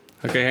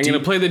 Okay, I'm going to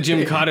play the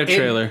Gymkata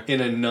trailer.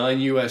 In a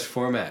non-US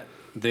format.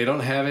 They don't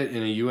have it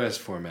in a US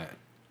format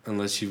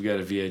unless you've got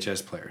a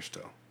VHS player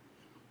still.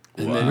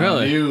 And then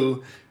really?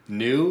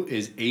 New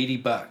is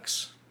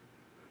 $80.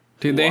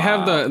 Dude, they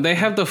have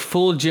the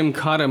full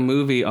Gymkata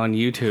movie on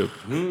YouTube.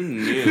 Who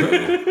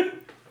knew?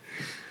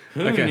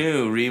 Who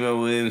knew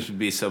Remo Williams would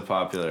be so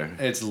popular?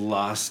 It's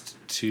lost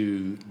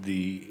to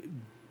the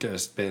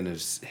dustbin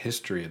of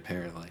history,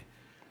 apparently.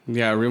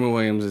 Yeah, Remo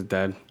Williams is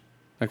dead.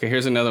 Okay,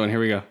 here's another one. Here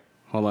we go.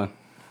 Hold on.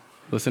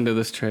 Listen to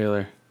this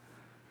trailer.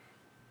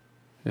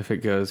 If it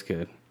goes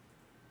good.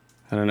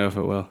 I don't know if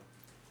it will.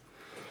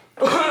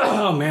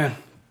 Oh, man.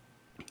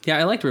 Yeah,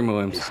 I liked Remo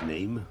Williams. His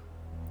name?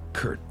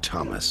 Kurt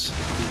Thomas.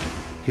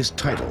 His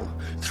title,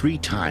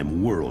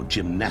 3-time world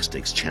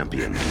gymnastics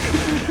champion.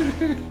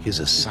 His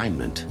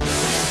assignment,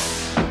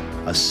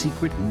 a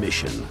secret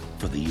mission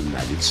for the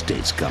United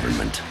States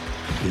government.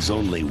 His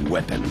only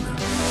weapon,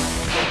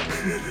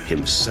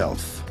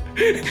 himself.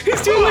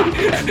 He's doing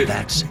and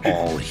that's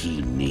all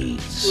he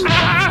needs.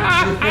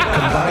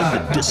 Combine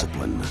the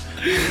discipline,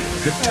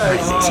 the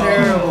timing,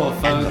 Terrible,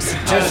 folks.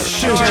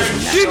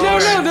 Dude,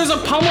 no, there's a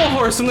pommel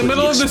horse in the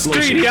middle of the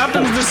street he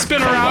happens to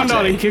spin around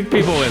on and kick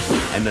people with.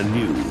 And a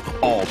new,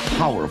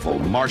 all-powerful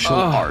martial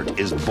art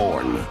is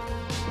born.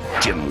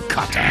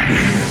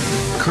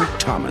 Gymkata. Kurt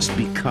Thomas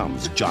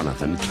becomes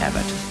Jonathan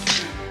Cabot.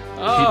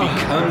 He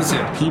becomes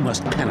it. He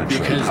must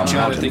penetrate because a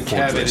Jonathan mountain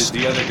Cabot fortress is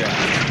the other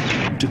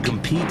guy. to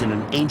compete in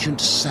an ancient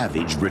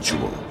savage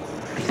ritual.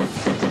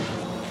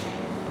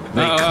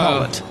 They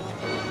call it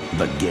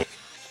the game.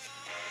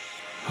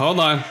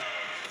 Hold on.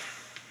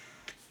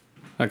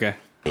 Okay.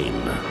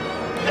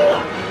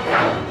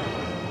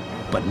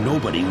 But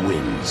nobody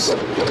wins.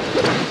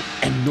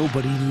 And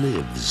nobody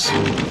lives.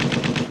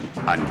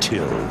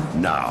 Until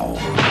now.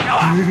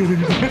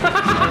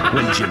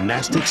 When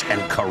gymnastics and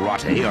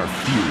karate are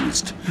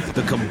fused,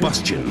 the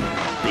combustion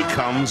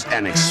becomes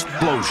an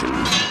explosion.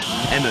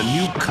 And a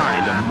new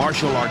kind of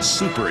martial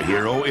arts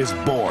superhero is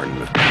born.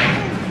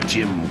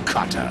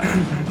 Gymkata.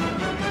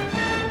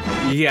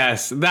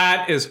 Yes,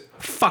 that is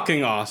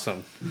fucking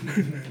awesome.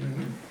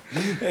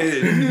 And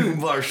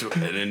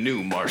a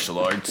new martial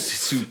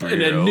arts superhero.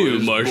 And a new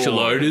martial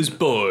art is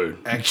born.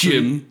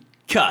 Actually,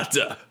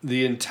 Gymkata.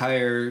 the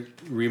entire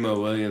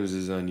Remo Williams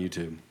is on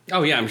YouTube.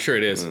 Oh yeah, I'm sure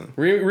it is.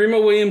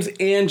 Remo Williams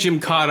and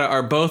Gymkata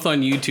are both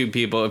on YouTube,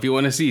 people. If you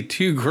want to see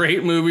two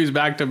great movies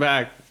back to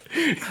back,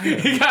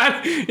 you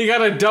got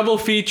a double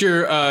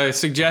feature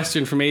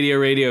suggestion from ADO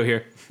Radio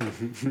here.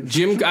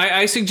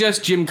 I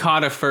suggest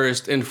Gymkata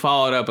first and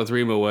follow it up with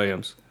Remo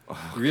Williams.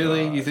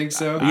 Really? You think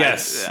so?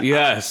 Yes.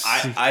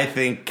 I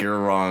think you're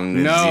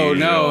wrong. No.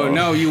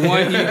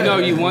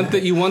 You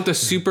want the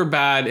super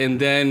bad and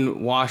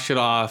then wash it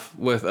off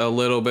with a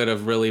little bit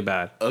of really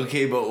bad.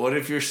 Okay, but what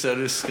if you're so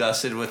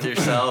disgusted with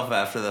yourself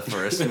after the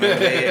first movie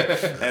and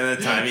the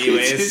time you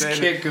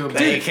wasted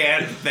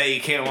that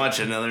you can't watch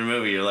another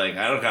movie? You're like,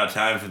 I don't got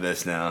time for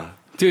this now.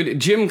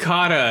 Dude, Jim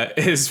Cotta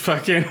is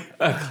fucking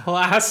a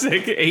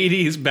classic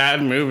 80s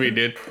bad movie,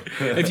 dude.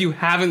 If you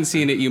haven't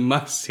seen it, you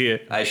must see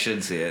it. I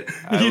should see it.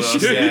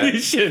 You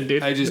should,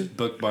 dude. I just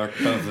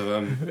bookmarked both of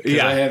them.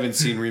 Because I haven't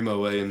seen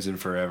Remo Williams in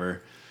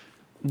forever.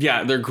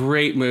 Yeah, they're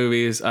great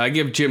movies. I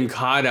give Jim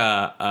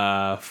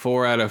Cotta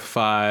 4 out of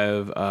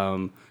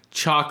 5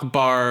 chalk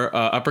bar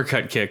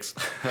uppercut kicks.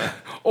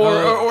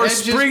 or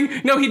spring.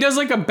 No, he does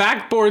like a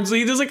backboard. So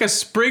he does like a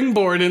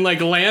springboard and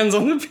like lands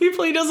on the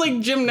people. He does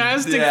like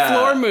gymnastic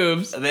floor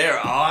moves. They're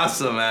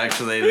awesome,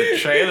 actually. The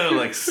trailer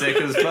looks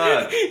sick as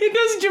fuck. He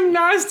does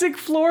gymnastic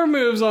floor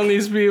moves on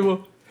these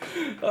people.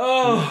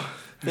 Oh.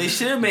 They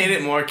should have made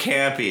it more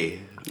campy.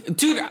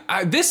 Dude,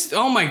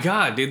 oh my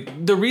god,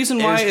 dude. The reason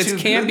why it's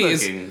campy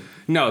is...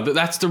 No,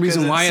 that's the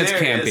reason why it's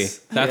campy.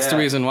 That's the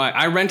reason why.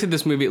 I rented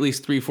this movie at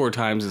least 3-4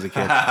 times as a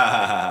kid.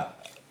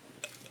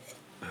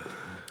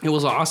 It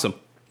was awesome.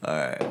 All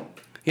right.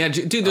 Yeah,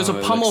 dude, there's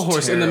a pommel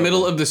horse in the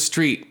middle of the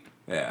street.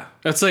 Yeah.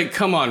 That's like,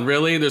 come on,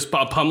 really? There's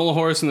a pommel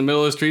horse in the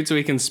middle of the street so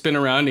he can spin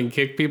around and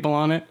kick people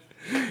on it?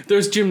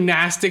 There's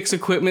gymnastics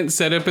equipment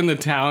set up in the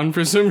town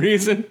for some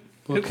reason.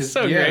 Well, it's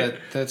so great.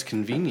 That's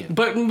convenient.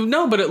 But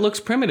it looks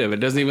primitive.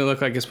 It doesn't even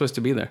look like it's supposed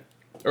to be there.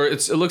 Or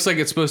it looks like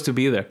it's supposed to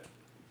be there.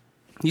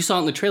 You saw it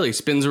in the trailer. He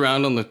spins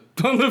around on the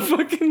board.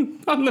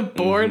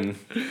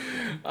 Mm-hmm.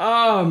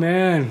 Oh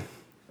man,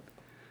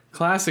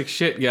 classic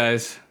shit,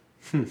 guys.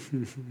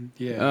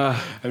 Yeah,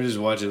 I'm just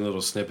watching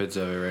little snippets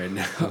of it right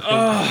now.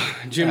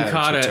 Jim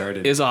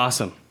Cotta is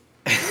awesome.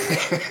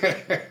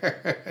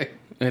 It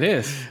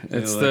is.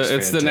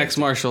 It's the next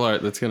martial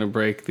art that's gonna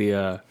break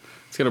the.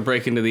 It's gonna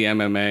break into the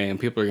MMA, and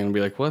people are gonna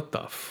be like, "What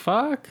the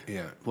fuck?"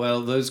 Yeah.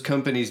 Well, those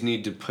companies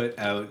need to put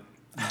out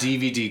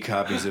DVD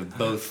copies of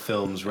both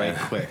films right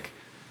quick.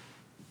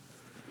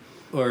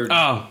 Or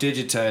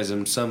digitize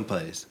them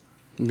someplace.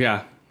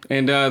 Yeah.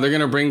 And they're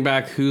going to bring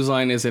back Whose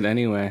Line Is It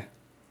Anyway?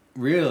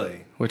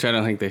 Really? Which I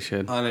don't think they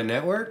should. On a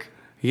network?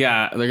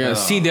 Yeah. They're going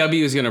to...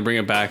 CW is going to bring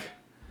it back.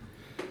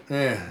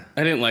 Yeah.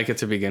 I didn't like it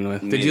to begin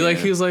with. Did you like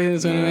Whose Line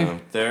Is It Anyway?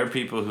 There are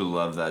people who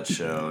love that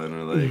show and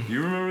are like,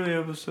 you remember the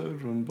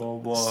episode when blah,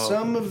 blah.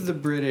 Some of the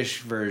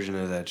British version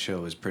of that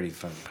show was pretty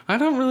fun. I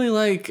don't really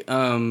like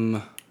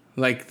I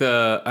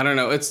don't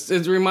know,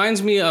 it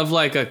reminds me of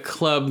like a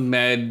Club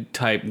Med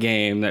type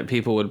game that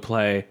people would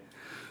play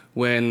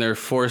when they're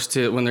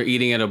when they're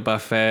eating at a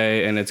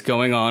buffet and it's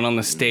going on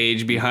the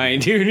stage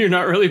behind you and you're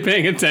not really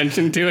paying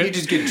attention to it. You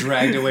just get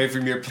dragged away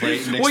from your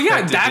plate and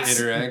expected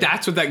to interact.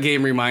 That's what that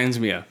game reminds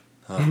me of.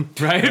 Huh.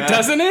 Right? Yeah.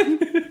 Doesn't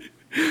it?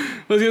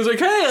 Well, he was like,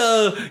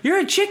 hey, you're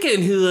a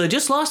chicken who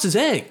just lost his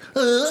egg.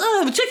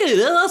 I'm a chicken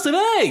that lost an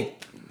egg.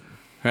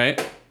 Right?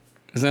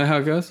 Is that how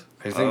it goes?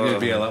 I think there'd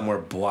be a lot more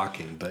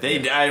blocking, but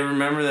I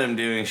remember them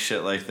doing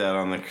shit like that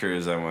on the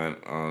cruise I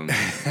went on.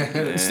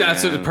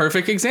 That's a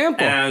perfect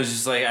example. And I was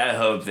just like, I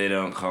hope they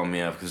don't call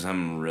me up because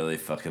I'm really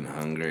fucking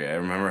hungry. I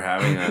remember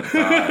having that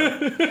thought.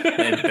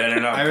 They better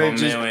not pull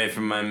me away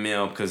from my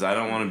meal because I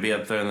don't want to be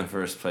up there in the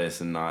first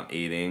place and not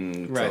eating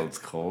until it's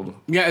cold.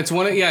 Yeah, it's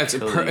one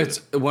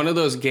of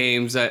those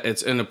games that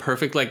it's in a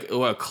perfect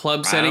a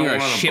club setting or a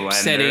ship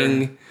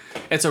setting.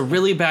 It's a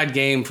really bad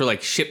game for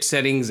like ship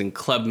settings and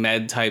Club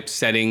Med type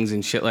settings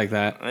and shit like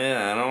that.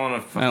 Yeah, I don't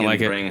want to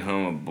fucking bring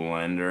home a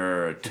blender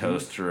or a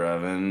toaster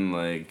oven.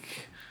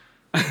 Like,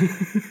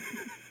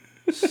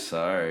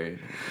 sorry.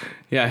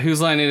 Yeah,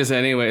 whose line it is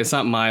anyway? It's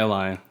not my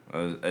line.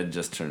 I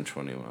just turned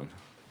 21.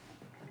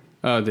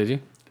 Oh, did you?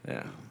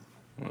 Yeah.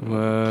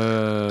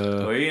 Whoa.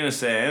 What were you gonna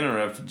say? I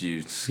interrupted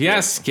you. Skip.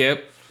 Yeah,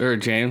 Skip or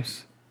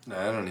James. No,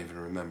 I don't even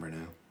remember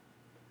now.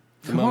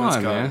 Come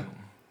on, man.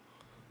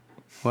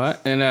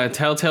 What? And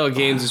Telltale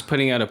Games is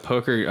putting out a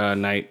Poker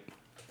Night.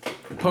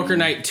 Poker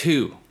Night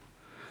 2.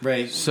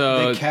 Right.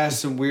 So they cast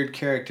some weird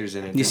characters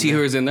in it. You see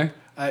who's in there?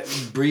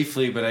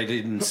 Briefly, but I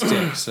didn't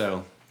stick,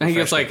 so. I think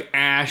it's like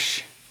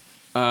Ash,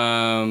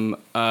 Brock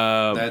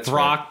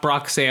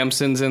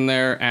Sampson's in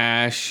there,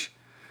 Ash,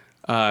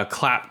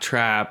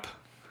 Claptrap,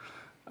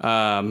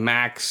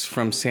 Max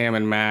from Sam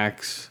and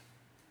Max,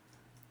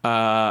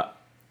 what's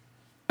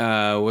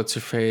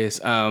her face?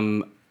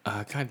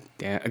 God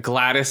damn,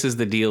 Gladys is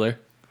the dealer.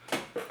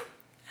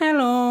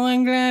 Hello,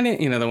 I'm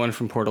Gladys. You know, the one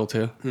from Portal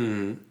 2.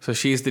 Mm-hmm. So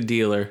she's the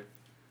dealer.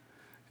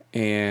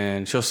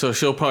 And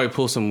she'll probably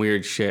pull some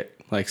weird shit.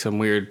 Like some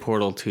weird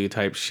Portal 2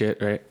 type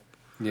shit, right?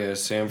 Yeah,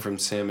 Sam from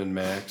Sam and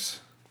Max.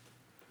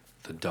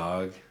 The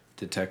dog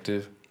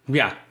detective.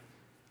 Yeah.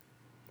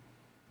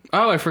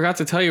 Oh, I forgot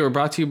to tell you, we're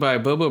brought to you by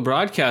Bobo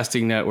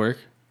Broadcasting Network.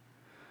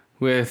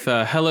 With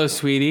Hello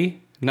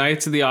Sweetie,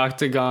 Knights of the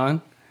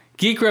Octagon,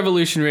 Geek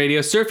Revolution Radio,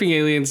 Surfing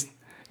Aliens,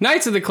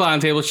 Knights of the Clown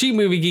Table, Cheap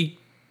Movie Geek.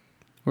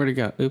 Where'd it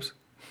go? Oops.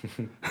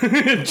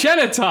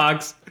 Jenna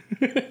Talks.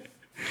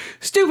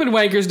 Stupid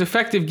Wankers,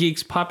 Defective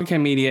Geeks,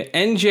 Popicam Media,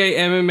 NJ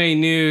MMA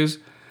News,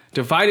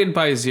 Divided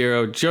by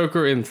Zero,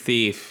 Joker and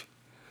Thief.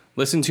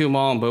 Listen to them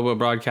all on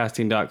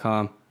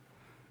bobobroadcasting.com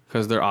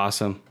because they're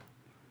awesome.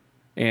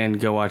 And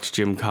go watch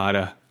Jim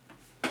Cotta.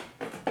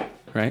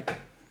 Right?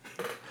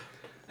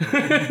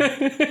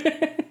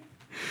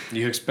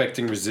 You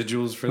expecting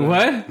residuals for that?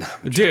 What?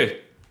 No, dude,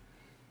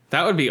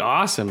 that would be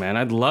awesome, man.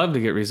 I'd love to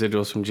get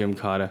residuals from Jim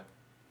Cotta.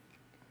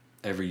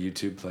 Every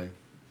YouTube play.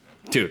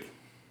 Dude,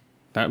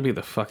 that would be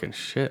the fucking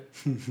shit.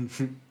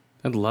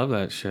 I'd love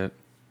that shit.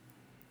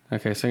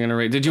 Okay, so I'm gonna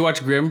rate. Did you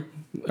watch Grimm?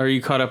 Are you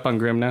caught up on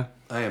Grimm now?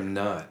 I am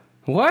not.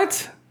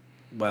 What?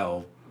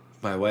 Well,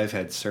 my wife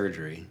had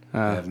surgery.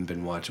 I haven't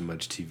been watching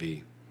much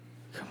TV.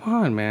 Come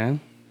on,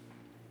 man.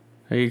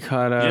 Are you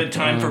caught up? You had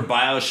time for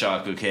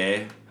BioShock,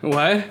 okay?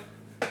 What?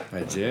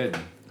 I did.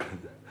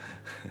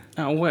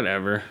 Oh,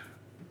 whatever.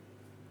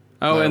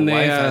 Oh, My and they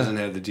wife hasn't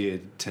had the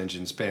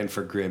attention span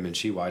for Grimm, and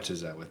she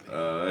watches that with me.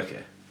 Okay.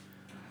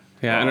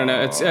 Yeah, I don't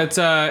know.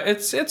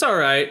 It's all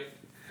right.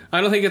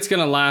 I don't think it's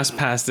gonna last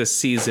past this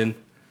season.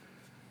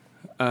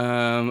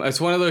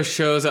 It's one of those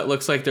shows that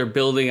looks like they're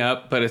building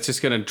up, but it's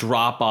just gonna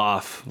drop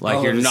off. Like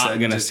All you're of a not sudden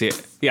gonna just- see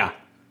it. Yeah,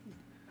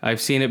 I've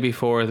seen it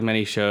before with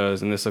many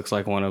shows, and this looks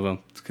like one of them.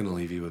 It's gonna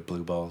leave you with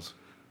blue balls.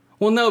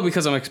 Well, no,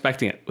 because I'm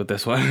expecting it with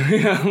this one.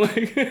 Yeah,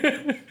 like,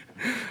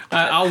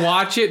 I'll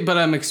watch it, but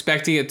I'm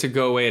expecting it to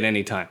go away at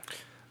any time.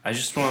 I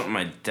just want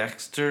my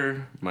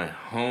Dexter, my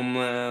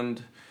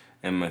Homeland,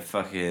 and my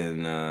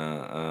fucking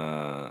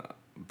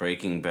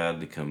Breaking Bad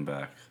to come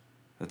back.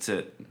 That's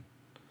it.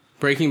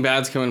 Breaking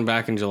Bad's coming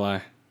back in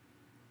July.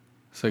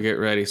 So get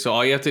ready. So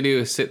all you have to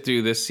do is sit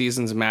through this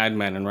season's Mad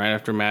Men, and right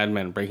after Mad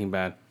Men, Breaking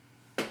Bad.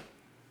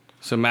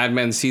 So Mad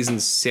Men season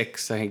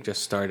 6, I think,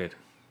 just started.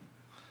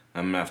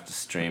 I'm gonna have to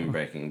stream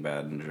Breaking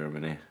Bad in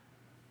Germany.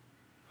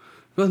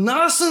 Well,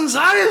 Nelson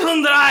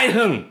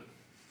Zeitenreiten!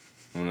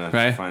 I'm gonna have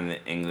Right? to find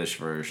the English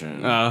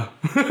version. There's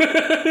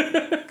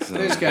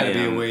got to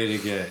be a way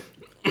to get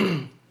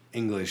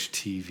English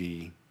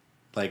TV,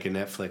 like a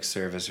Netflix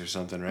service or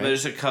something, right?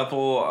 There's a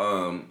couple.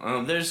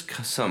 There's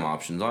some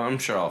options. I'm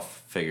sure I'll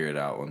figure it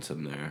out once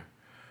I'm there.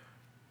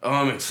 Oh,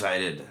 I'm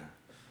excited.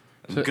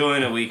 I'm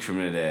going a week from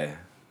today.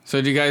 So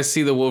did you guys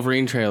see the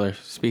Wolverine trailer?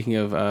 Speaking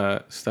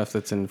of stuff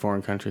that's in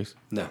foreign countries.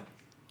 No.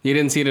 You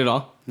didn't see it at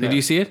all? Did No.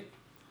 you see it?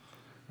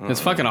 It's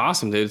fucking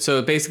awesome, dude.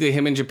 So basically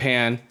him in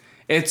Japan.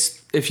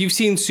 It's, if you've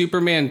seen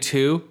Superman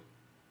 2,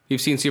 you've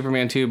seen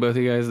Superman 2, both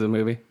of you guys, the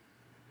movie?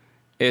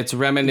 It's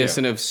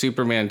reminiscent of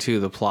Superman 2,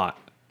 the plot.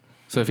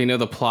 So if you know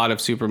the plot of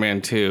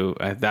Superman 2,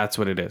 that's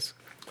what it is.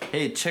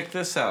 Hey, check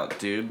this out,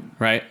 dude.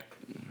 Right?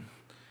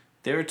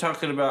 They were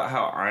talking about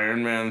how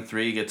Iron Man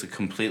 3 gets a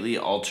completely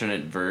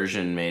alternate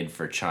version made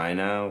for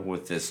China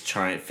with this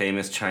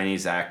famous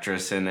Chinese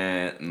actress in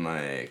it and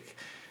like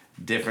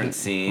different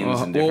scenes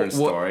and different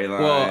storylines.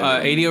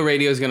 Well, ADO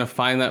Radio is going to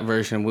find that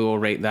version. We will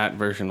rate that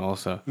version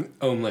also.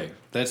 Only.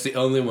 That's the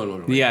only one we'll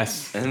rate.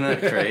 Yes. Isn't that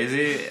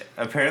crazy?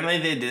 Apparently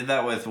they did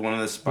that with one of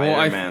the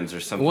Spider-Mans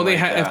or something well, like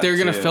that. if they're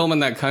going to too. film in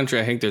that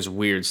country, I think there's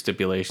weird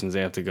stipulations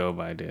they have to go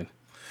by, dude.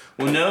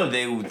 Well, no,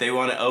 they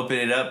want to open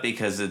it up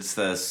because it's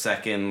the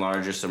second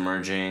largest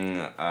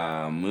emerging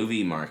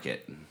movie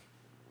market,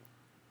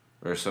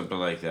 or something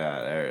like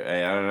that. Or,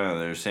 I don't know.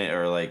 They're saying,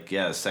 or like,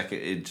 yeah,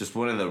 just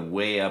one of the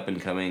way up and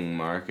coming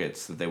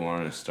markets that they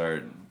want to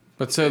start.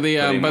 But so the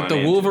putting but the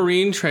money into.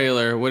 Wolverine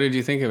trailer, what did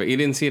you think of it? You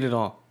didn't see it at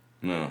all.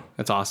 No,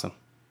 That's awesome.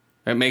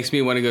 It makes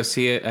me want to go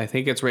see it. I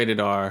think it's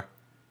rated R.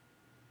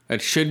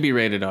 It should be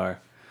rated R.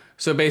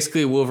 So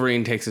basically,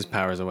 Wolverine takes his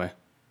powers away.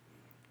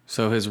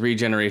 So his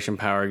regeneration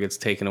power gets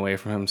taken away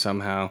from him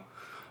somehow.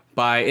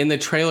 In the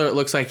trailer, it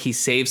looks like he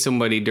saved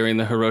somebody during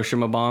the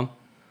Hiroshima bomb.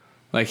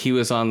 Like he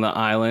was on the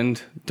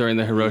island during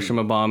the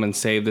Hiroshima bomb and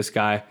saved this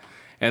guy.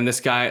 And this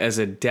guy, as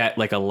a debt,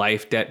 like a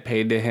life debt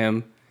paid to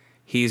him,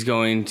 he's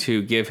going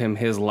to give him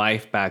his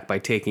life back by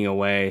taking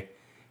away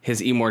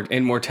his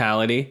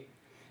immortality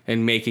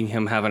and making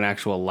him have an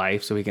actual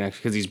life. So he can actually,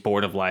 because he's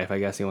bored of life, I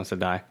guess he wants to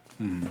die.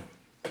 Yeah,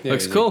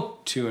 Looks he's cool.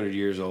 Like 200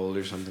 years old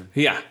or something.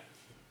 Yeah.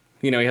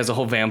 You know, he has a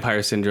whole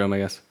vampire syndrome, I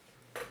guess.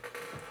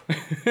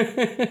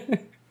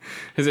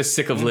 He's just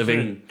sick of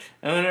living.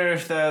 I wonder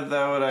if that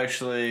would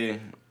actually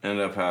end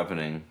up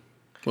happening.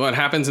 Well, it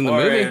happens in the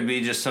Or movie. it would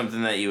be just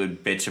something that you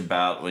would bitch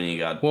about when you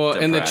got Well,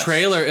 depressed.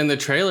 in the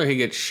trailer, he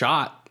gets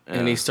shot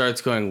and he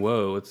starts going,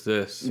 "Whoa, what's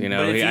this?" You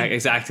know, But if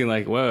he's acting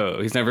like, "Whoa."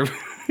 He's never.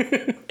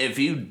 If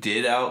you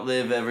did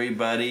outlive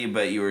everybody,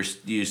 but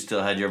you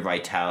still had your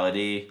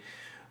vitality,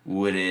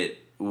 would it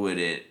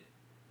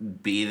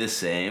be the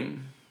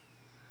same?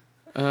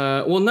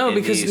 Well, no, If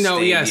because you no,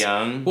 stayed yes.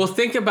 young? Well,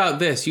 think about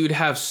this. You'd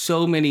have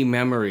so many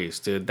memories,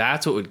 dude.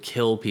 That's what would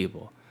kill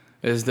people.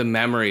 Is the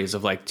memories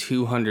of like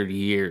 200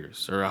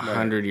 years or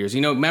 100 years.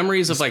 You know,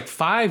 memories of like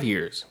 5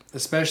 years.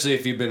 Especially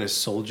if you've been a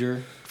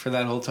soldier for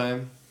that whole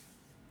time.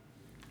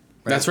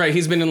 That's right.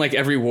 He's been in like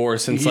every war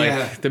since Yeah.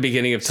 like the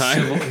beginning of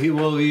time. He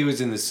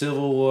was in the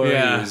Civil War.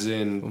 Yeah. He was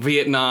in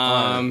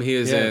Vietnam. He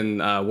was yeah. in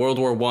World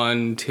War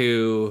I,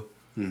 II.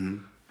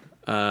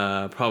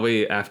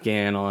 Probably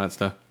Afghan, all that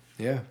stuff.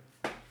 Yeah.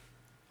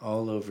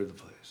 All over the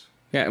place.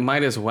 Yeah, it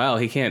might as well.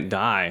 He can't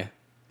die.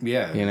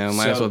 Yeah.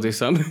 Might as well do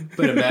something.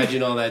 But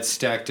imagine all that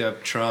stacked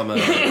up trauma.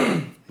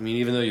 I mean,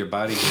 even though your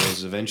body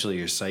heals, eventually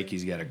your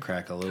psyche's got to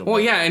crack a little bit. Well,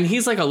 yeah, and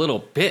he's like a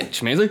little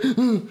bitch, man. He's like,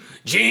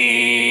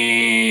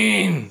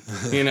 Gene!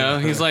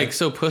 He's like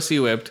so pussy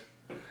whipped.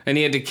 And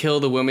he had to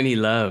kill the woman he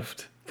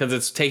loved. Because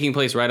it's taking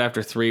place right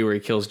after 3 where he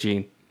kills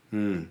Jean.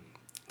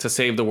 To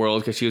save the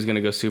world because she was going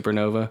to go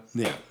supernova.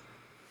 Yeah.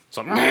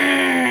 So,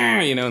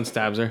 and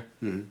stabs her.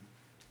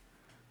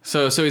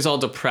 So he's all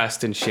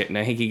depressed and shit, and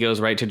I think he goes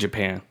right to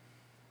Japan.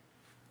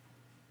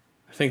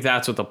 I think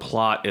that's what the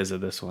plot is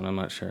of this one. I'm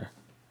not sure.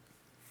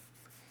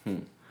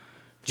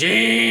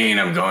 Gene,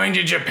 I'm going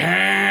to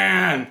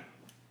Japan!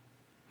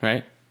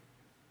 Right?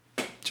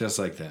 Just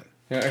like that.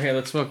 Yeah, okay,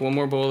 let's smoke one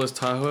more bowl of this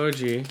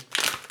Tahoe-ji.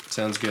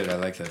 Sounds good. I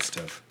like that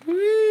stuff.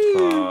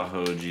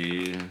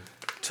 Tahoe-ji.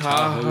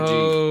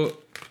 Tahoe-ji.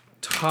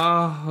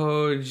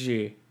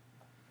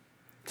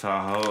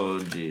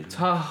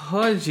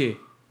 Tahoe-ji.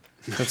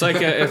 It's like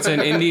it's an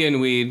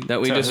Indian weed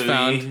that we just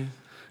found.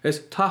 It's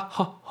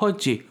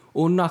Tahoe-ji.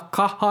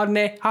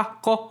 Unakahane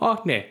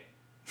hakohane.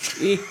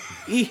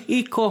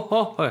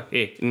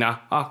 Ikohohe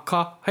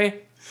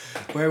nakahe.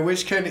 Where,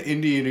 which kind of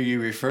Indian are you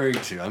referring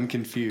to? I'm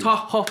confused.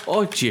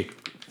 Tahoe-ji.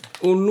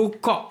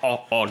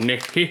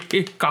 Unukahane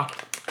hika.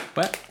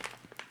 What?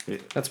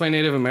 That's my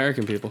Native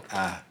American people.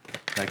 Ah,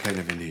 that kind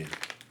of Indian.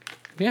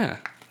 Yeah.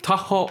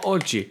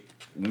 Tahoe-ji.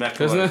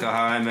 That's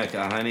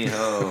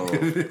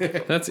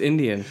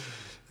Indian.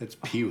 That's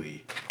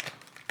Pee-wee.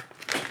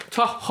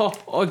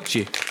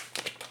 Tahoe-ji.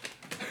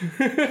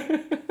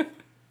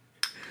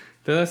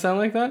 Does that sound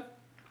like that?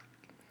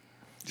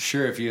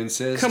 Sure, if you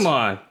insist. Come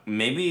on.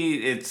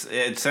 Maybe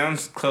it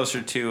sounds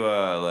closer to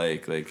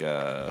like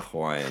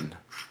Hawaiian,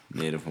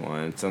 native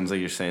Hawaiian. It sounds like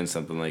you're saying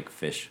something like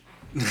fish.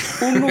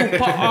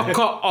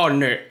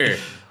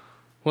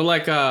 Well,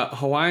 like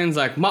Hawaiians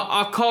like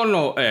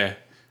ma'akono e.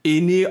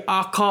 Ini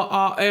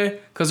aka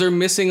because they're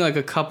missing like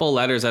a couple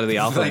letters out of the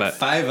alphabet. Like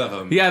 5 of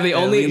them. Yeah, they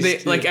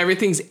like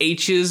everything's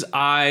H's,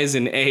 I's,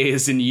 and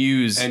A's and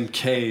U's and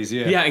K's.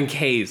 Yeah. Yeah, and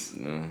K's.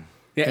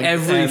 Yeah, and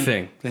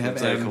everything. They have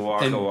it's like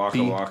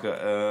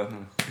waka.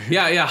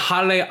 Yeah,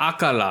 Hale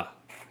Akala.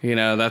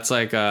 That's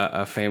like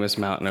a famous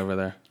mountain over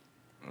there.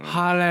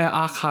 Hale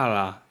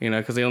Akala.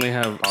 Because they only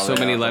have so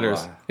many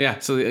letters. Yeah,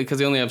 so because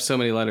they only have so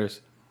many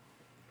letters.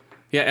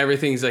 Yeah,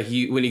 everything's like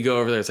when you go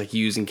over there, it's like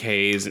U's and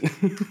K's.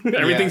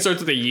 Everything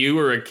starts with a U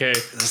or a K. The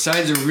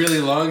signs are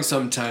really long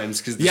sometimes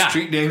because the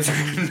street names are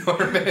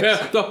enormous.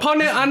 Yeah, the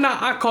Pone Ana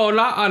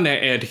Akola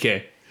Ane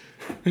Edke.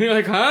 And you're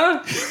like,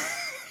 huh?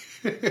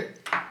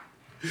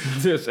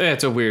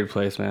 It's a weird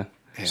place, man.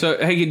 Yeah. So,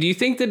 hey, do you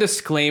think the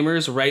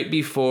disclaimers right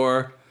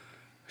before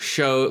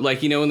show,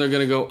 like, when they're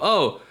going to go,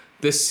 oh,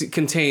 this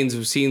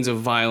contains scenes of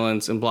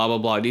violence and blah, blah,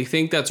 blah. Do you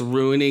think that's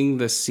ruining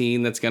the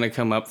scene that's going to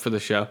come up for the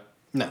show?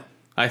 No.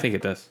 I think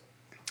it does.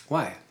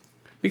 Why?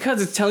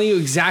 Because it's telling you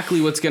exactly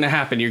what's going to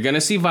happen. You're going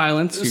to see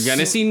violence. You're going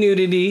to see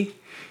nudity.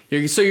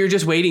 So you're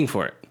just waiting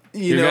for it.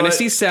 You're going to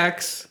see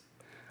sex.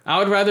 I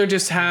would rather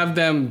just have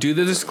them do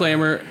the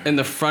disclaimer in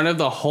the front of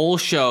the whole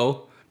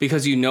show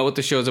because you know what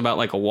the show's about,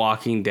 like a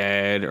Walking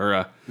Dead or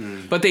a...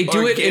 But they do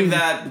or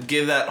it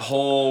give that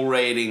whole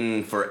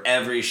rating for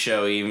every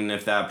show, even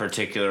if that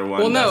particular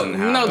one doesn't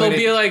happen. No, they'll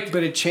be like...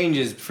 But it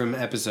changes from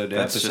episode to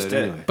episode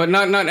anyway. But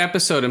not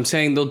episode. I'm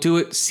saying they'll do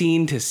it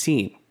scene to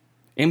scene.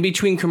 In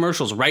between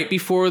commercials, right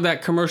before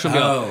that commercial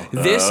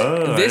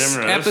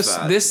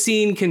this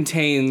scene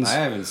contains I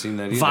haven't seen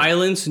that either.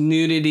 Violence,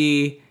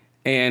 nudity,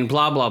 and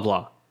blah blah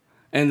blah.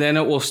 And then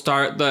it will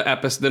start the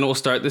episode. Then it will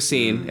start the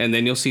scene, and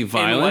then you'll see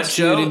violence,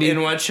 nudity.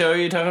 In what show are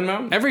you talking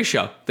about? Every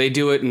show. They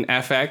do it in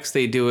FX.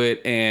 They do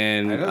it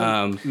in.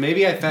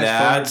 Maybe I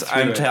fast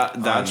forward.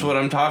 That's what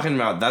I'm talking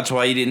about. That's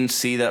why you didn't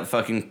see that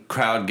fucking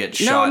crowd get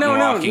shot in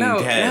Walking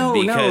Dead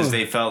because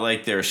they felt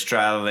like they're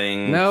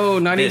straddling. No,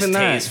 not this even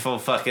that. tasteful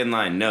fucking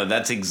line. No,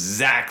 that's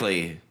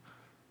exactly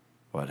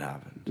what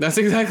happened. That's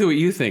exactly what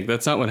you think.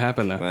 That's not what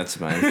happened, though. That's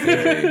my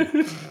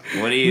theory.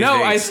 What do you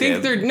think, I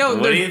Skip? think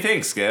What do you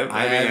think, Skip?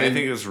 I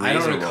think it's reasonable. I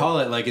don't recall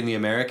it like in the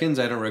Americans.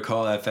 I don't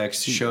recall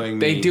FX showing me.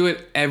 They do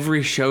it.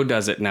 Every show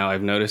does it now.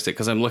 I've noticed it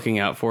because I'm looking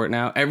out for it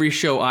now. Every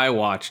show I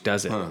watch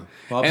does it. Huh.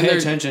 Well, I'll pay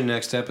attention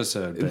next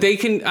episode. But. They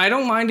can. I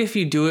don't mind if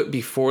you do it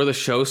before the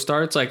show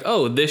starts. Like,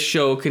 oh, this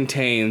show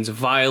contains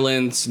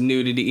violence,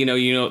 nudity.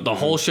 The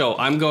whole show.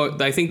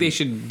 I think they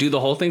should do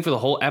the whole thing for the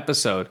whole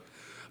episode.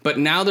 But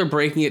now they're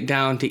breaking it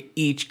down to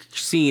each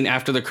scene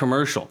after the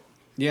commercial.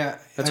 Yeah,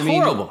 that's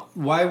horrible.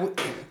 Why?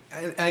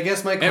 I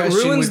guess my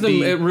question would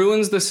be... It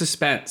ruins the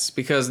suspense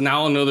because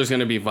now I know there's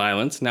going to be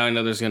violence. Now I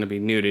know there's going to be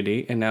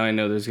nudity, and now I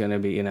know there's going to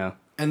be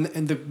And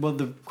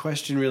the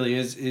question really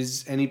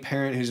is any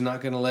parent who's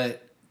not going to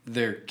let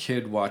their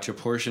kid watch a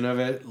portion of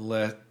it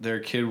let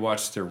their kid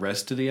watch the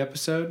rest of the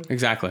episode?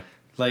 Exactly.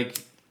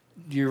 Like.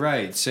 You're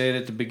right. Say it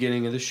at the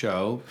beginning of the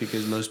show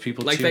because most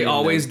people like they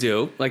always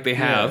do, like they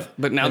have,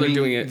 but now they're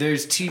doing it.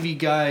 There's TV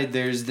Guide.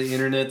 There's the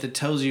internet that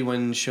tells you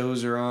when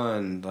shows are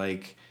on.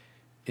 Like,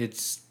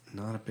 it's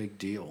not a big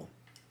deal.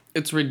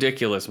 It's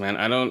ridiculous, man.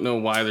 I don't know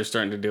why they're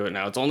starting to do it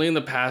now. It's only in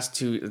the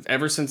past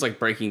ever since like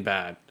Breaking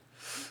Bad.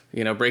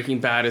 You know, Breaking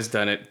Bad has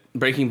done it.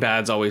 Breaking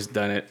Bad's always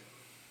done it.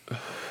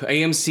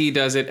 AMC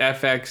does it.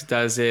 FX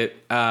does it.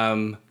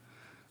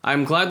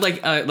 I'm glad,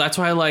 like, that's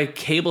why I like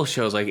cable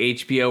shows like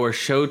HBO or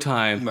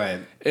Showtime. Right.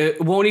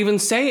 It won't even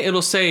say,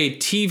 it'll say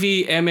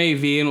TV,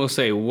 MAV, and it'll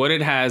say what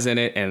it has in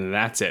it, and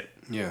that's it.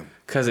 Yeah.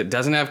 Because it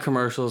doesn't have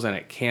commercials and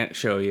it can't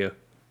show you.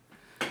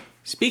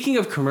 Speaking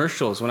of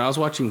commercials, when I was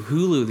watching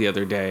Hulu the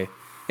other day,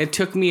 it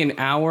took me an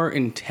hour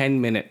and 10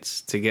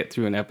 minutes to get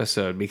through an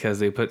episode because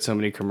they put so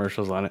many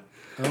commercials on it.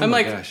 Oh I'm my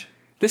like, gosh.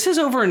 this is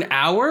over an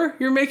hour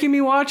you're making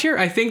me watch here?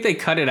 I think they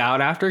cut it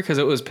out after because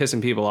it was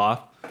pissing people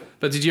off.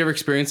 But did you ever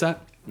experience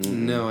that?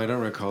 No, I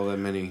don't recall that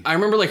many. I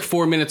remember like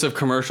 4 minutes of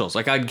commercials.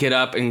 Like I'd get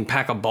up and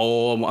pack a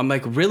bowl. I'm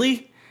like,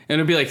 really? And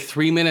it'd be like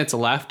 3 minutes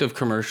left of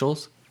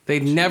commercials.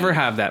 They'd never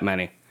have that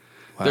many.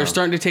 Wow. They're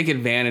starting to take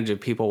advantage of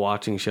people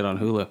watching shit on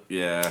Hulu.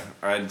 Yeah,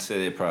 I'd say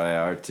they probably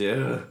are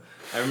too.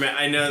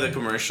 I know the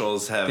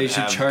commercials have. They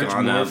should charge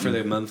gone more up. for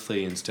their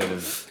monthly instead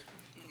of.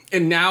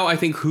 And now I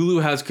think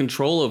Hulu has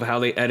control of how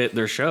they edit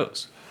their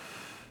shows.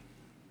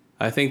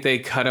 I think they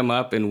cut them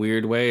up in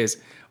weird ways.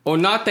 Or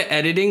not the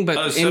editing,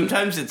 but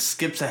sometimes it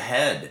skips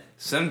ahead.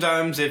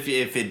 Sometimes if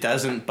it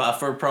doesn't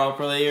buffer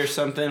properly or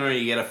something, or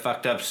you get a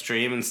fucked up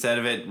stream, instead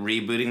of it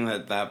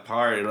rebooting that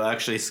part, it'll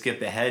actually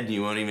skip ahead and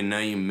you won't even know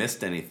you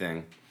missed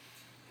anything.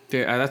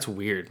 Dude, that's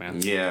weird,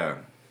 man. Yeah.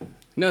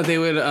 No, they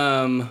would,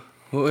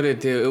 what would it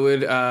do? It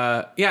would,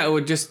 it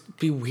would just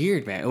be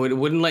weird, man. It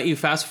wouldn't let you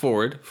fast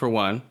forward, for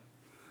one.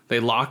 They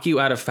lock you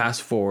out of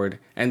fast forward,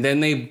 and then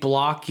they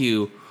block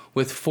you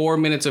with 4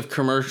 minutes of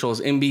commercials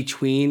in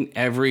between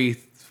every,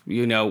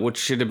 which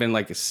should have been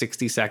like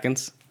 60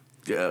 seconds.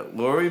 Yeah,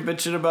 what were we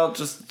bitching about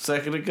just a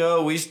second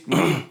ago? We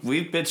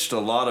bitched a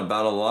lot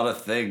about a lot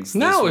of things.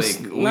 No, this it's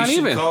week. not we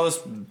should even. call this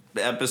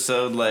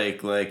episode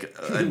like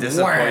a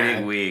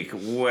disappointing week.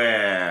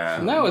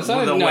 Where? No, it's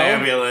not. The no.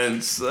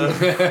 Wambulance.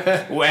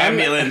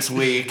 Wambulance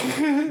week.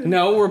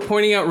 No, we're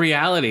pointing out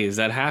realities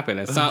that happen.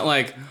 It's not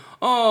like,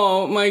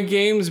 oh, my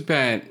game's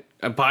bent.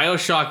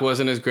 BioShock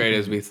wasn't as great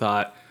as we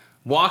thought.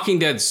 Walking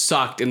Dead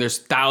sucked, and there's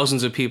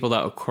thousands of people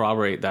that will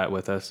corroborate that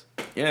with us.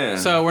 Yeah.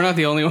 So we're not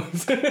the only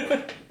ones.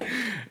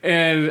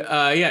 And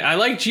I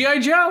like G.I.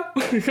 Joe.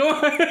 Come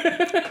on.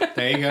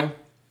 There you go.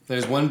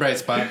 There's one bright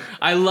spot.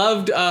 I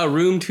loved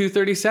Room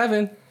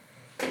 237.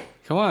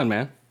 Come on,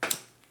 man.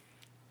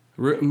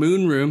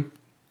 Moon Room.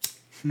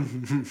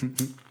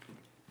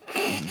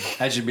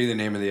 That should be the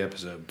name of the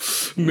episode.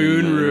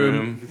 Moon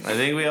Room. I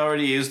think we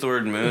already used the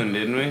word moon,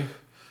 didn't we?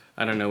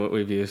 I don't know what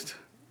we've used.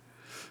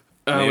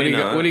 Maybe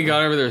what do you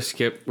got over there,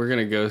 Skip? We're going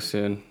to go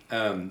soon.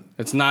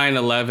 It's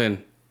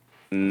 9/11.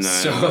 No.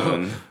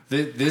 So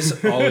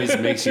this always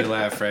makes you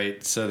laugh,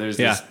 right? So there's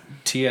this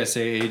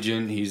TSA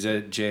agent. He's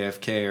at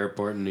JFK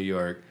Airport in New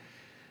York.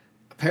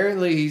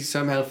 Apparently, he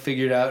somehow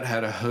figured out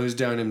how to hose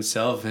down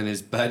himself and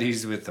his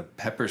buddies with a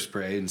pepper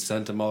spray and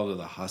sent them all to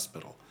the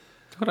hospital.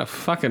 What a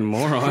fucking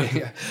moron.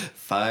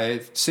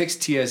 6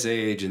 TSA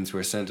agents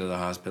were sent to the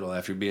hospital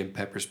after being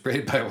pepper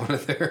sprayed by one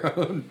of their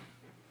own.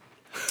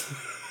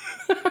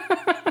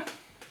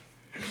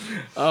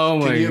 Oh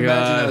my god. Can you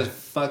imagine how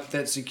fucked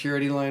that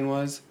security line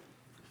was?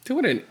 Dude,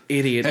 what an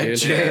idiot, At dude.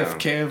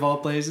 JFK of all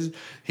places.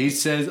 He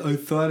says, I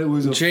thought it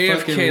was a fucking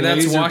JFK,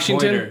 that's laser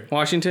Washington? pointer.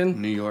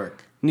 Washington? New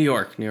York. New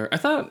York. I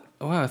thought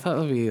it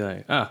would be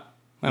like, I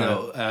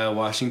don't know.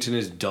 Washington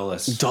is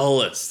Dulles.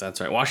 Dulles,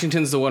 that's right.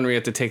 Washington's the one where you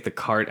have to take the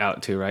cart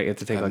out to, right? You have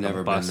to take I've like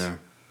never a bus. been there.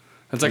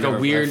 It's like a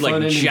weird, I've flown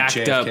like into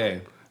jacked up.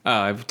 JFK.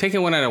 I've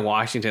taken one out of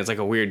Washington. It's like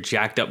a weird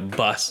jacked up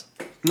bus.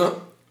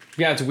 No.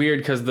 Yeah, it's weird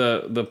because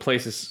the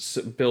place is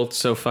built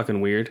so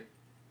fucking weird.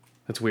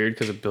 It's weird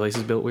because the place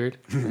is built weird.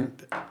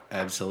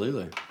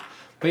 Absolutely.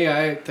 But yeah,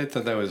 I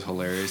thought that was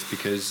hilarious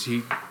because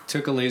he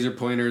took a laser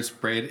pointer,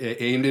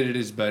 aimed it at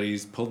his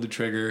buddies, pulled the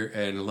trigger,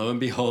 and lo and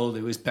behold,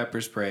 it was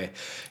pepper spray.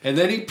 And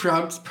then he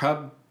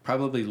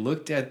probably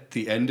looked at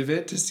the end of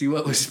it to see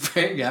what was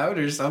spraying out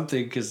or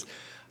something, because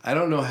I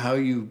don't know how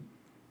you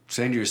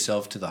send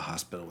yourself to the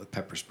hospital with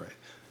pepper spray.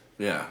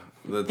 Yeah.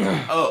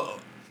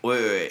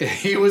 Wait.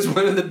 He was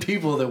one of the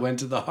people that went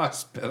to the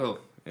hospital.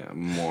 Yeah,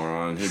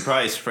 moron. He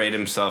probably sprayed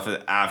himself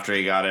after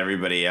he got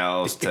everybody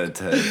else to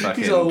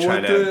fucking all, try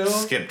 "What the to hell?"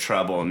 skip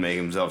trouble and make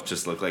himself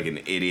just look like an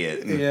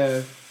idiot.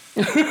 Yeah.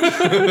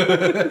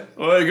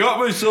 Well, I got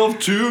myself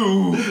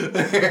too.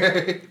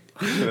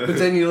 But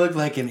then you look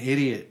like an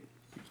idiot.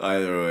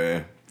 Either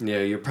way. Yeah,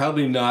 you're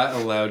probably not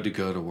allowed to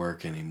go to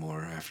work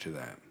anymore after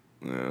that.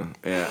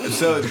 Yeah.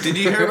 So, did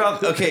you hear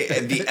about, the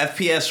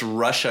FPS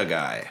Russia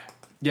guy?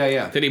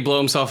 Yeah. Did he blow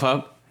himself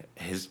up?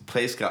 His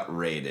place got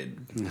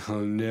raided. Oh,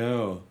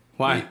 no.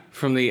 Why?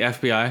 From the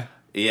FBI?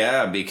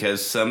 Yeah,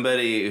 because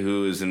somebody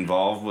who is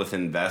involved with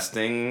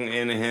investing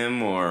in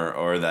him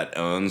or that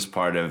owns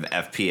part of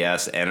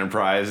FPS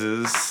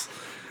Enterprises.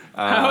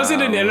 How is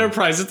it an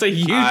enterprise? It's a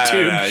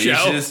YouTube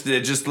show.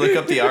 You just look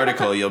up the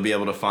article. You'll be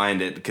able to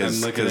find it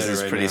because I'm looking at it's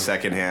it right pretty now.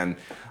 secondhand.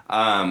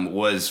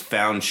 was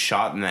found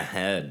shot in the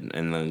head,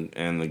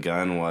 and the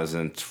gun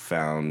wasn't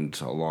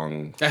found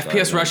along.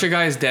 FPS Russia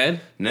guy is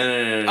dead?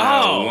 No.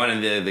 Oh! One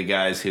of the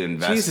guys who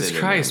invested. Jesus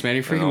Christ, man,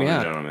 you're freaking me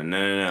out. Gentleman.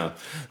 No.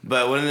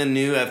 But one of the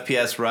new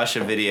FPS Russia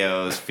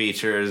videos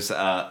features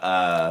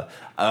a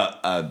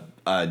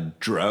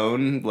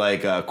drone,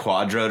 like a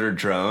quadrotor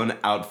drone,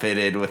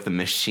 outfitted with a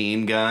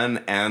machine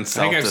gun and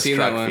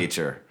self-destruct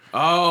feature.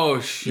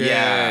 Oh shit!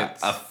 Yeah,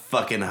 a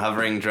fucking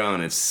hovering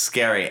drone. It's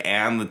scary,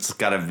 and it's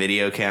got a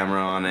video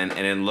camera on it,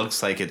 and it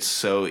looks like it's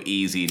so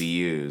easy to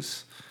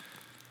use.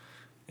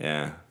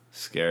 Yeah,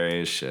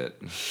 scary as shit.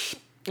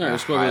 All right, I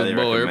highly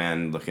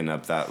recommend looking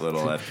up that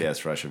little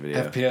FPS Russia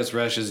video. FPS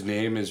Russia's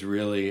name is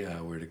really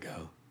where to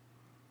go.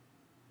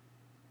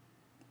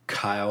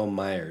 Kyle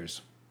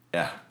Myers.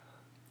 Yeah.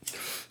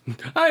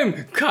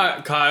 I'm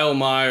Kyle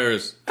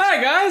Myers.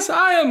 Hey guys,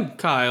 I am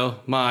Kyle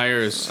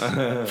Myers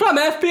from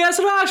FPS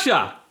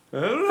Russia.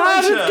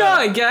 How's it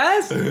going,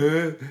 guys?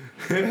 I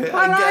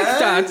like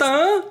that,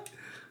 huh?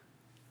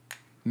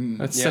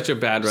 That's such a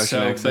bad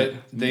Russian accent.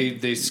 But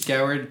they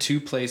scoured 2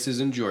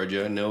 places in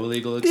Georgia. No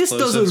illegal explosives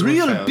This does a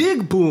real were found.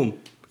 big boom.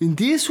 And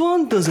this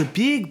one does a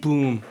big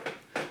boom.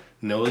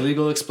 No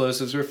illegal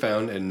explosives were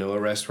found, and no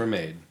arrests were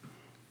made.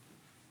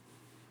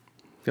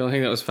 The only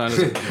thing that was found is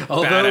a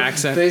Although bad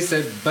accent. They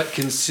said, but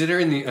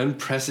considering the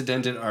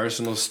unprecedented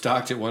arsenal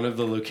stocked at one of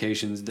the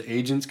locations, the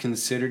agents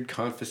considered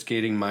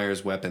confiscating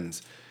Myers'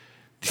 weapons.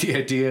 The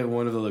idea at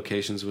one of the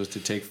locations was to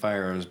take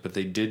firearms, but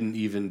they didn't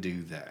even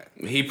do that.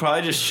 He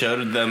probably just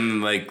showed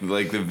them like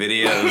the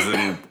videos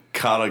and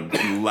caught a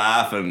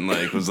laugh and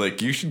was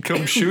like, "You should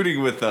come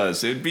shooting with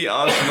us. It'd be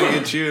awesome to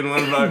get you in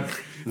one of our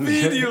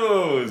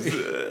videos."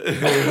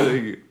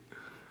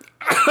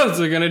 So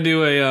they're gonna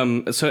do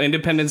a so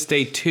Independence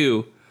Day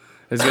 2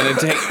 is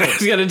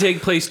gonna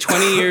take place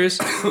 20 years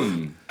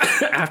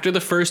after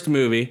the first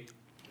movie,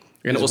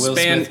 and Is Will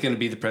Smith going to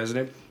be the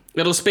president?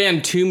 It'll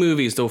span 2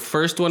 movies. The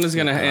first one is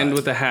gonna end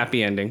with a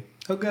happy ending.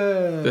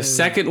 Okay. The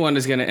second one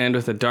is gonna end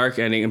with a dark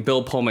ending, and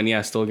Bill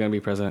Pullman, still gonna be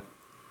president.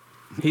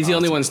 He's the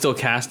only one still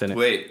cast in it.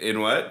 Wait,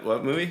 in what?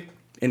 What movie?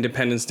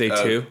 Independence Day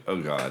 2. Oh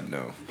God,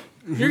 no.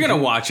 You're gonna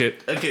watch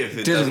it. Okay, if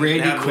it Does doesn't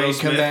Randy have Will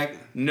Quaid come Smith- back?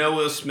 No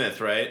Will Smith,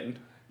 right?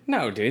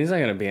 No, dude, he's not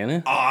gonna be in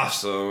it.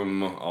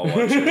 Awesome. I'll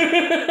watch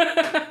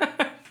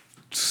it.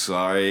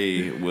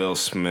 Sorry, Will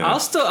Smith.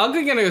 I'm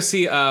gonna go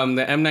see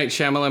the M. Night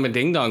Shyamalan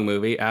Ding Dong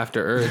movie,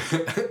 After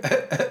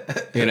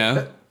Earth. You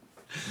know?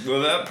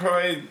 Well, that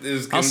probably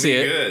is gonna see be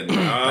it. good.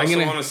 I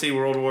also want to see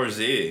World War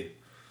Z.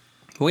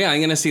 Well, yeah, I'm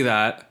gonna see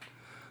that.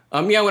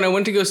 When I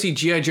went to go see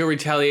G.I. Joe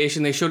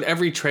Retaliation, they showed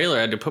every trailer.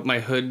 I had to put my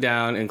hood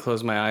down and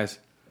close my eyes.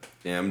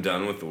 Yeah, I'm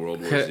done with the World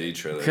War Z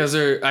trailer. Because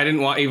I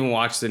didn't even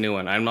watch the new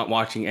one. I'm not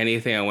watching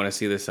anything I want to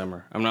see this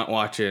summer. I'm not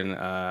watching.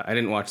 I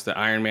didn't watch the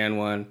Iron Man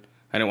one.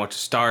 I didn't watch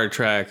Star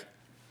Trek.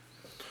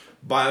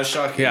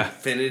 BioShock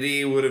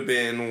Infinity would have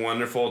been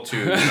wonderful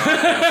to not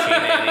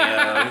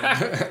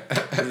have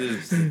seen any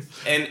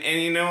of.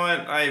 And you know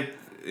what?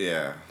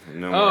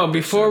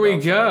 Before we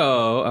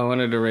go, I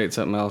wanted to rate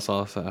something else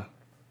also.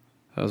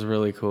 That was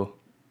really cool.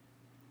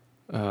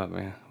 Oh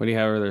man, what do you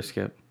have over there,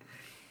 Skip?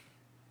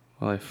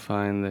 While I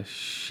find this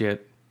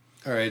shit.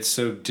 All right,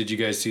 so did you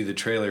guys see the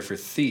trailer for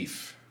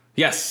Thief?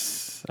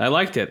 Yes, I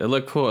liked it. It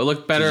looked cool. It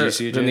looked better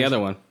than the other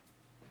one.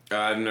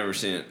 I've never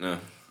seen it, no.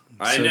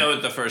 I know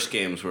what the first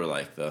games were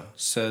like, though.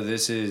 So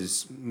this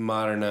is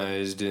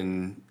modernized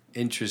and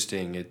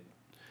interesting. It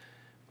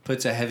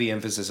puts a heavy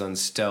emphasis on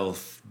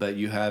stealth, but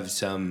you have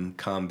some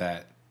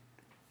combat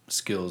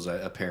skills,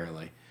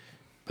 apparently.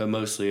 But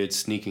mostly it's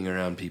sneaking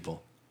around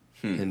people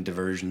and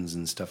diversions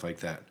and stuff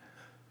like that.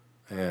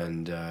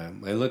 And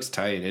it looks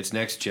tight. It's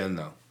next gen,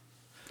 though.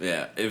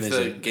 Yeah,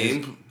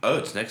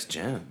 it's next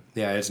gen.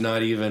 Yeah, it's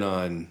not even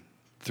on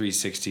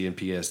 360 and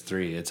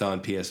PS3. It's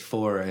on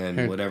PS4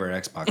 and whatever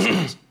Xbox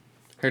is.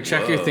 Here,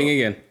 check your thing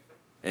again.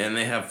 And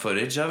they have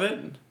footage of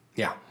it?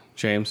 Yeah.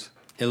 James.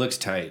 It looks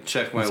tight.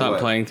 Check my It's not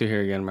playing through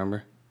here again,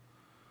 remember?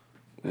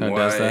 How it Why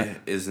does that?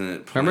 Isn't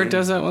it playing? Remember it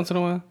does that once in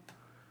a while?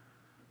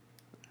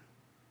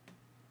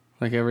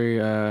 Like every,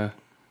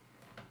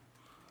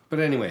 But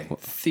anyway,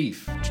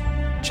 Thief.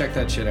 Check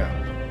that shit out.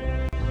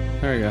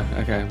 There we go.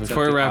 Okay, Is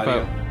before that we the wrap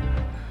audio? up.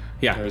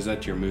 Yeah. Or is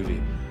that your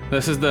movie?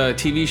 This is the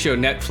TV show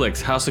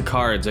Netflix, House of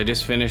Cards. I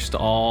just finished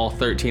all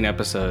 13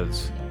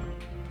 episodes.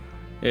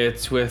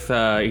 It's with,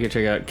 you can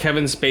check out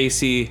Kevin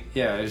Spacey.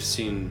 Yeah, I've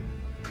seen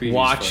previews.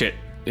 Watch it.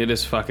 It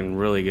is fucking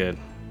really good.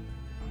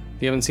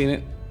 You haven't seen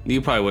it?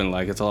 You probably wouldn't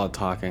like it. It's a lot of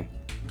talking.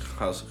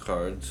 House of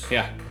Cards.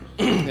 Yeah.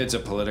 It's a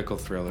political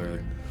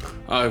thriller.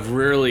 A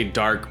really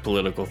dark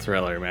political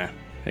thriller, man.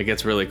 It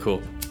gets really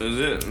cool. Is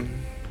it?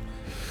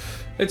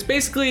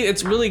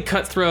 It's really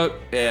cutthroat.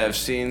 Yeah, I've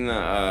seen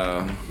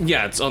the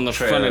Yeah, it's on the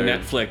trailer. front of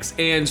Netflix.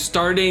 And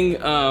starting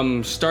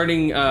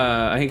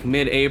I think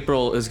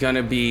mid-April is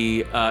gonna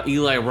be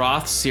Eli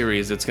Roth's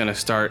series that's gonna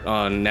start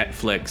on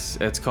Netflix.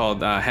 It's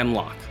called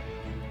Hemlock.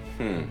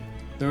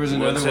 There was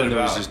another What's it one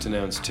that was about? just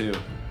announced too.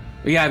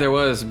 Yeah, there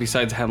was.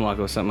 Besides Hemlock,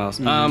 it was something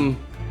else.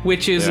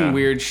 Witches and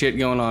weird shit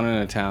going on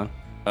in a town.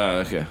 Oh,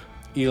 okay.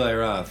 Eli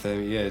Roth.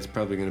 Yeah, it's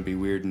probably going to be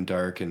weird and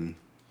dark and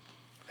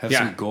have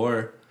some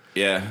gore.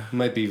 Yeah. It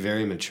might be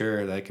very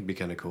mature. That could be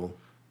kind of cool.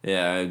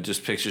 Yeah,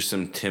 just picture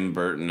some Tim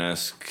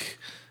Burton-esque,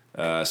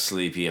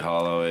 Sleepy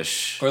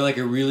Hollow-ish. Or like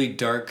a really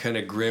dark kind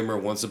of grim or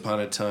Once Upon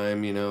a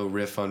Time,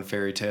 riff on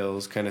fairy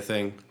tales kind of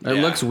thing. It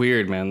looks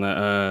weird, man.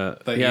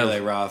 But Eli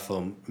Roth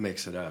will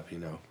mix it up,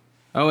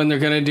 Oh, and they're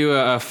going to do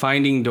a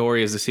Finding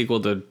Dory as the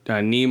sequel to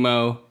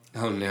Nemo.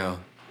 Oh, no.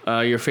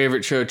 Your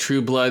favorite show,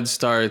 True Blood,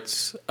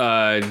 starts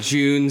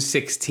June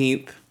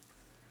 16th.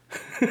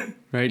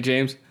 Right,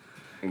 James?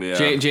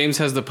 Yeah. James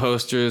has the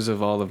posters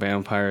of all the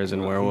vampires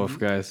and werewolf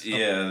guys.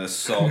 Yeah, the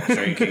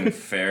salt-drinking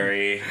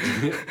fairy.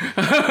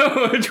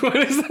 Which one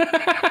is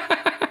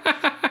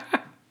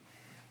that?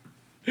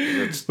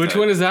 Which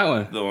one is that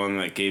one? The one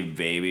that gave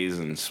babies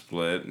and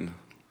split.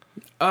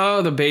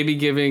 Oh, the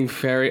baby-giving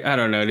fairy. I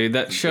don't know, dude.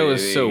 That show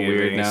is so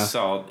weird now.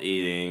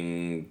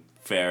 Salt-eating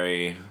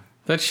fairy.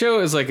 That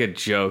show is like a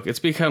joke. It's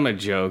become a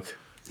joke.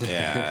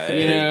 Yeah,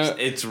 know,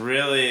 it's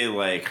really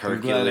like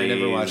Hercules. I'm glad I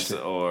never watched it.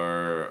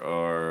 Or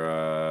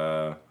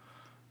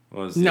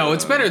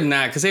it's better than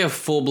that because they have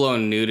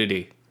full-blown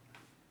nudity.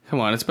 Come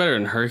on, it's better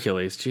than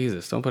Hercules.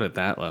 Jesus, don't put it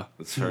that low.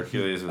 It's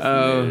Hercules with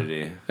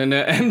nudity. And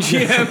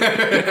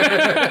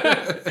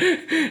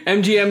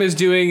MGM is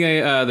doing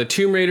the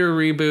Tomb Raider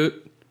reboot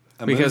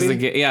because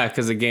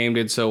the game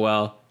did so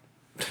well.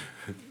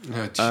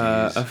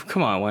 Oh,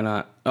 come on, why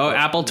not? Oh,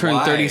 Apple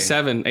turned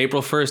 37.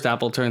 April 1st,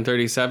 Apple turned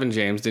 37,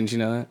 James. Didn't you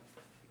know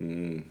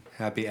that?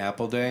 Happy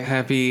Apple Day.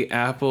 Happy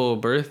Apple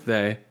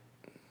birthday.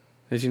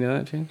 Did you know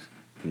that, James?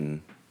 No.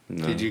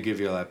 Did you give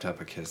your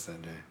laptop a kiss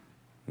that day?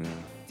 No.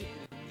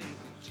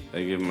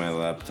 I give my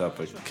laptop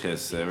a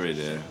kiss every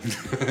day.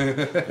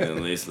 At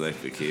least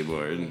like the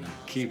keyboard.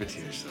 Keep it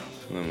to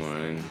yourself. In the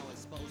morning.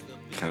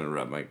 Kind of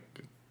rub my...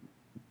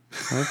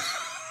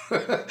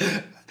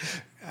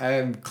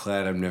 I'm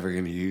glad I'm never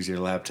going to use your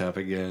laptop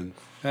again.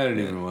 I don't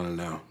even want to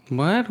know.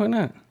 What? Why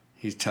not?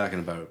 He's talking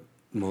about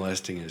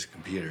molesting his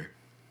computer.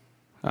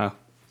 Oh.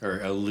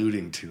 Or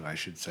alluding to, I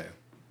should say.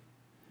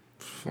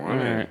 Funny.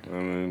 Right. I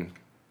mean,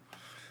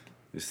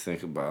 just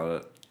think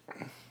about it.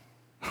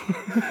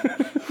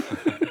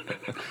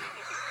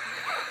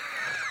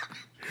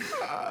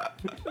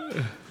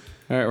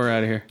 All right, we're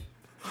out of here.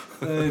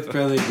 It's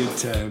probably a good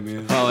time,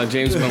 man. I'll let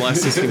James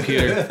molest his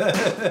computer.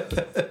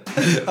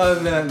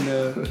 On that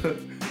note.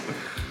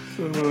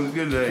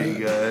 Good night,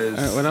 you guys.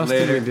 All right, what else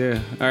did we do?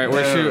 All right,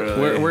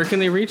 where can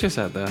they reach us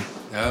at, though?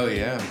 Oh,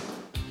 yeah.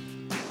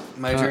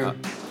 My turn.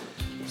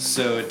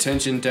 So,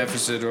 Attention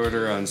Deficit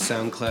Order on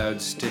SoundCloud,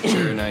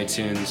 Stitcher, and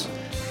iTunes.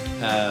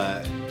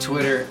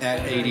 Twitter,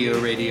 at ADO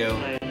Radio.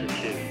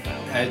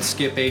 At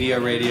Skip ADO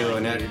Radio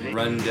and at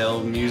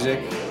Rundell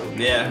Music.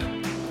 Yeah.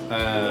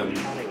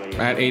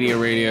 At ADO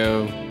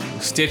Radio.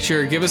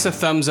 Stitcher. Give us a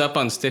thumbs up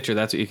on Stitcher.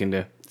 That's what you can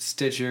do.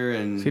 Stitcher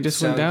and he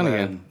just went down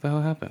again. What the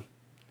hell happened?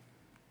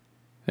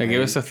 Yeah,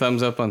 give us a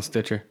thumbs up on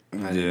Stitcher. I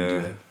didn't do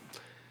it.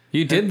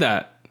 You did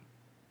that.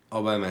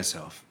 All by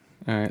myself.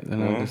 All right,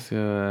 then I'll just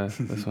do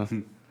this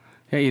one.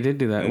 Yeah, you did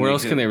do that. Where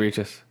else can they reach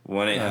us?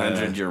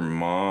 1-800 your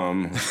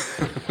mom.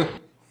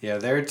 Yeah,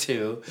 there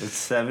too. It's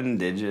 7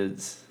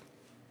 digits.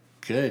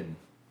 Good.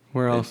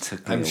 Where else?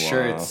 I'm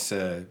sure it's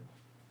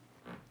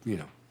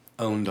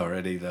owned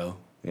already though.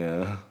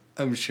 Yeah.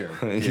 I'm sure.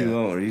 You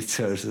won't reach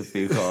us if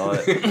you call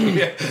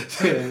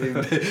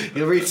it.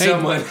 You'll reach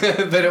someone,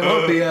 but it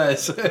won't be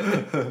us.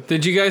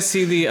 Did you guys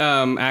see the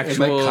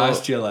actual... It might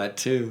cost you a lot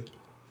too.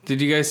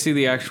 Did you guys see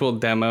the actual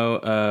demo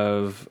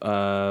of...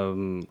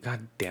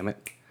 God damn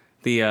it.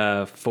 The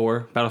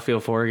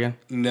Battlefield 4 again?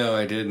 No,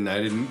 I didn't. I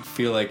didn't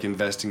feel like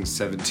investing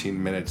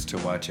 17 minutes to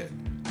watch it.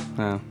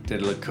 Oh.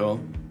 Did it look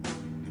cool?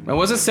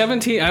 Was it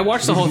 17? I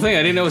watched the whole thing.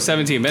 I didn't know it was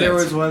 17 minutes. There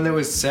was one that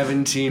was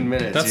 17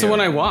 minutes. That's the one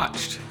I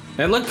watched.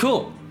 It looked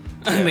cool.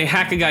 Yeah. They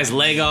hack a guy's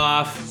leg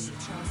off.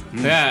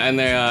 Yeah, and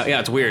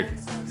it's weird.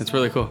 It's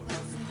really cool.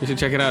 You should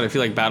check it out if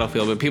you like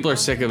Battlefield, but people are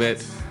sick of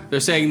it.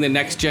 They're saying the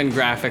next-gen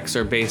graphics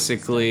are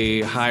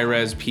basically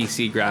high-res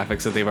PC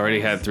graphics that they've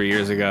already had 3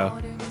 years ago.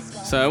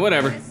 So,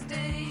 whatever.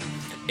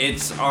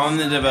 It's on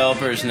the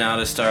developers now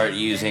to start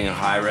using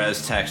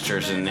high-res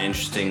textures in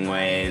interesting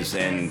ways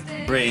and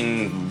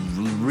bring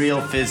real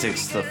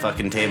physics to the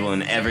fucking table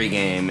in every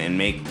game and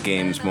make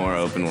games more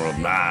open world.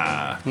 All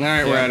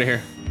right, we're out of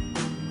here.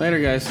 Later,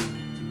 guys.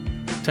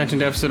 Attention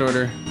Deficit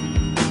Order.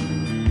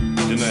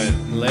 Good night.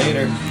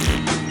 Later.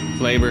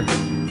 Labor.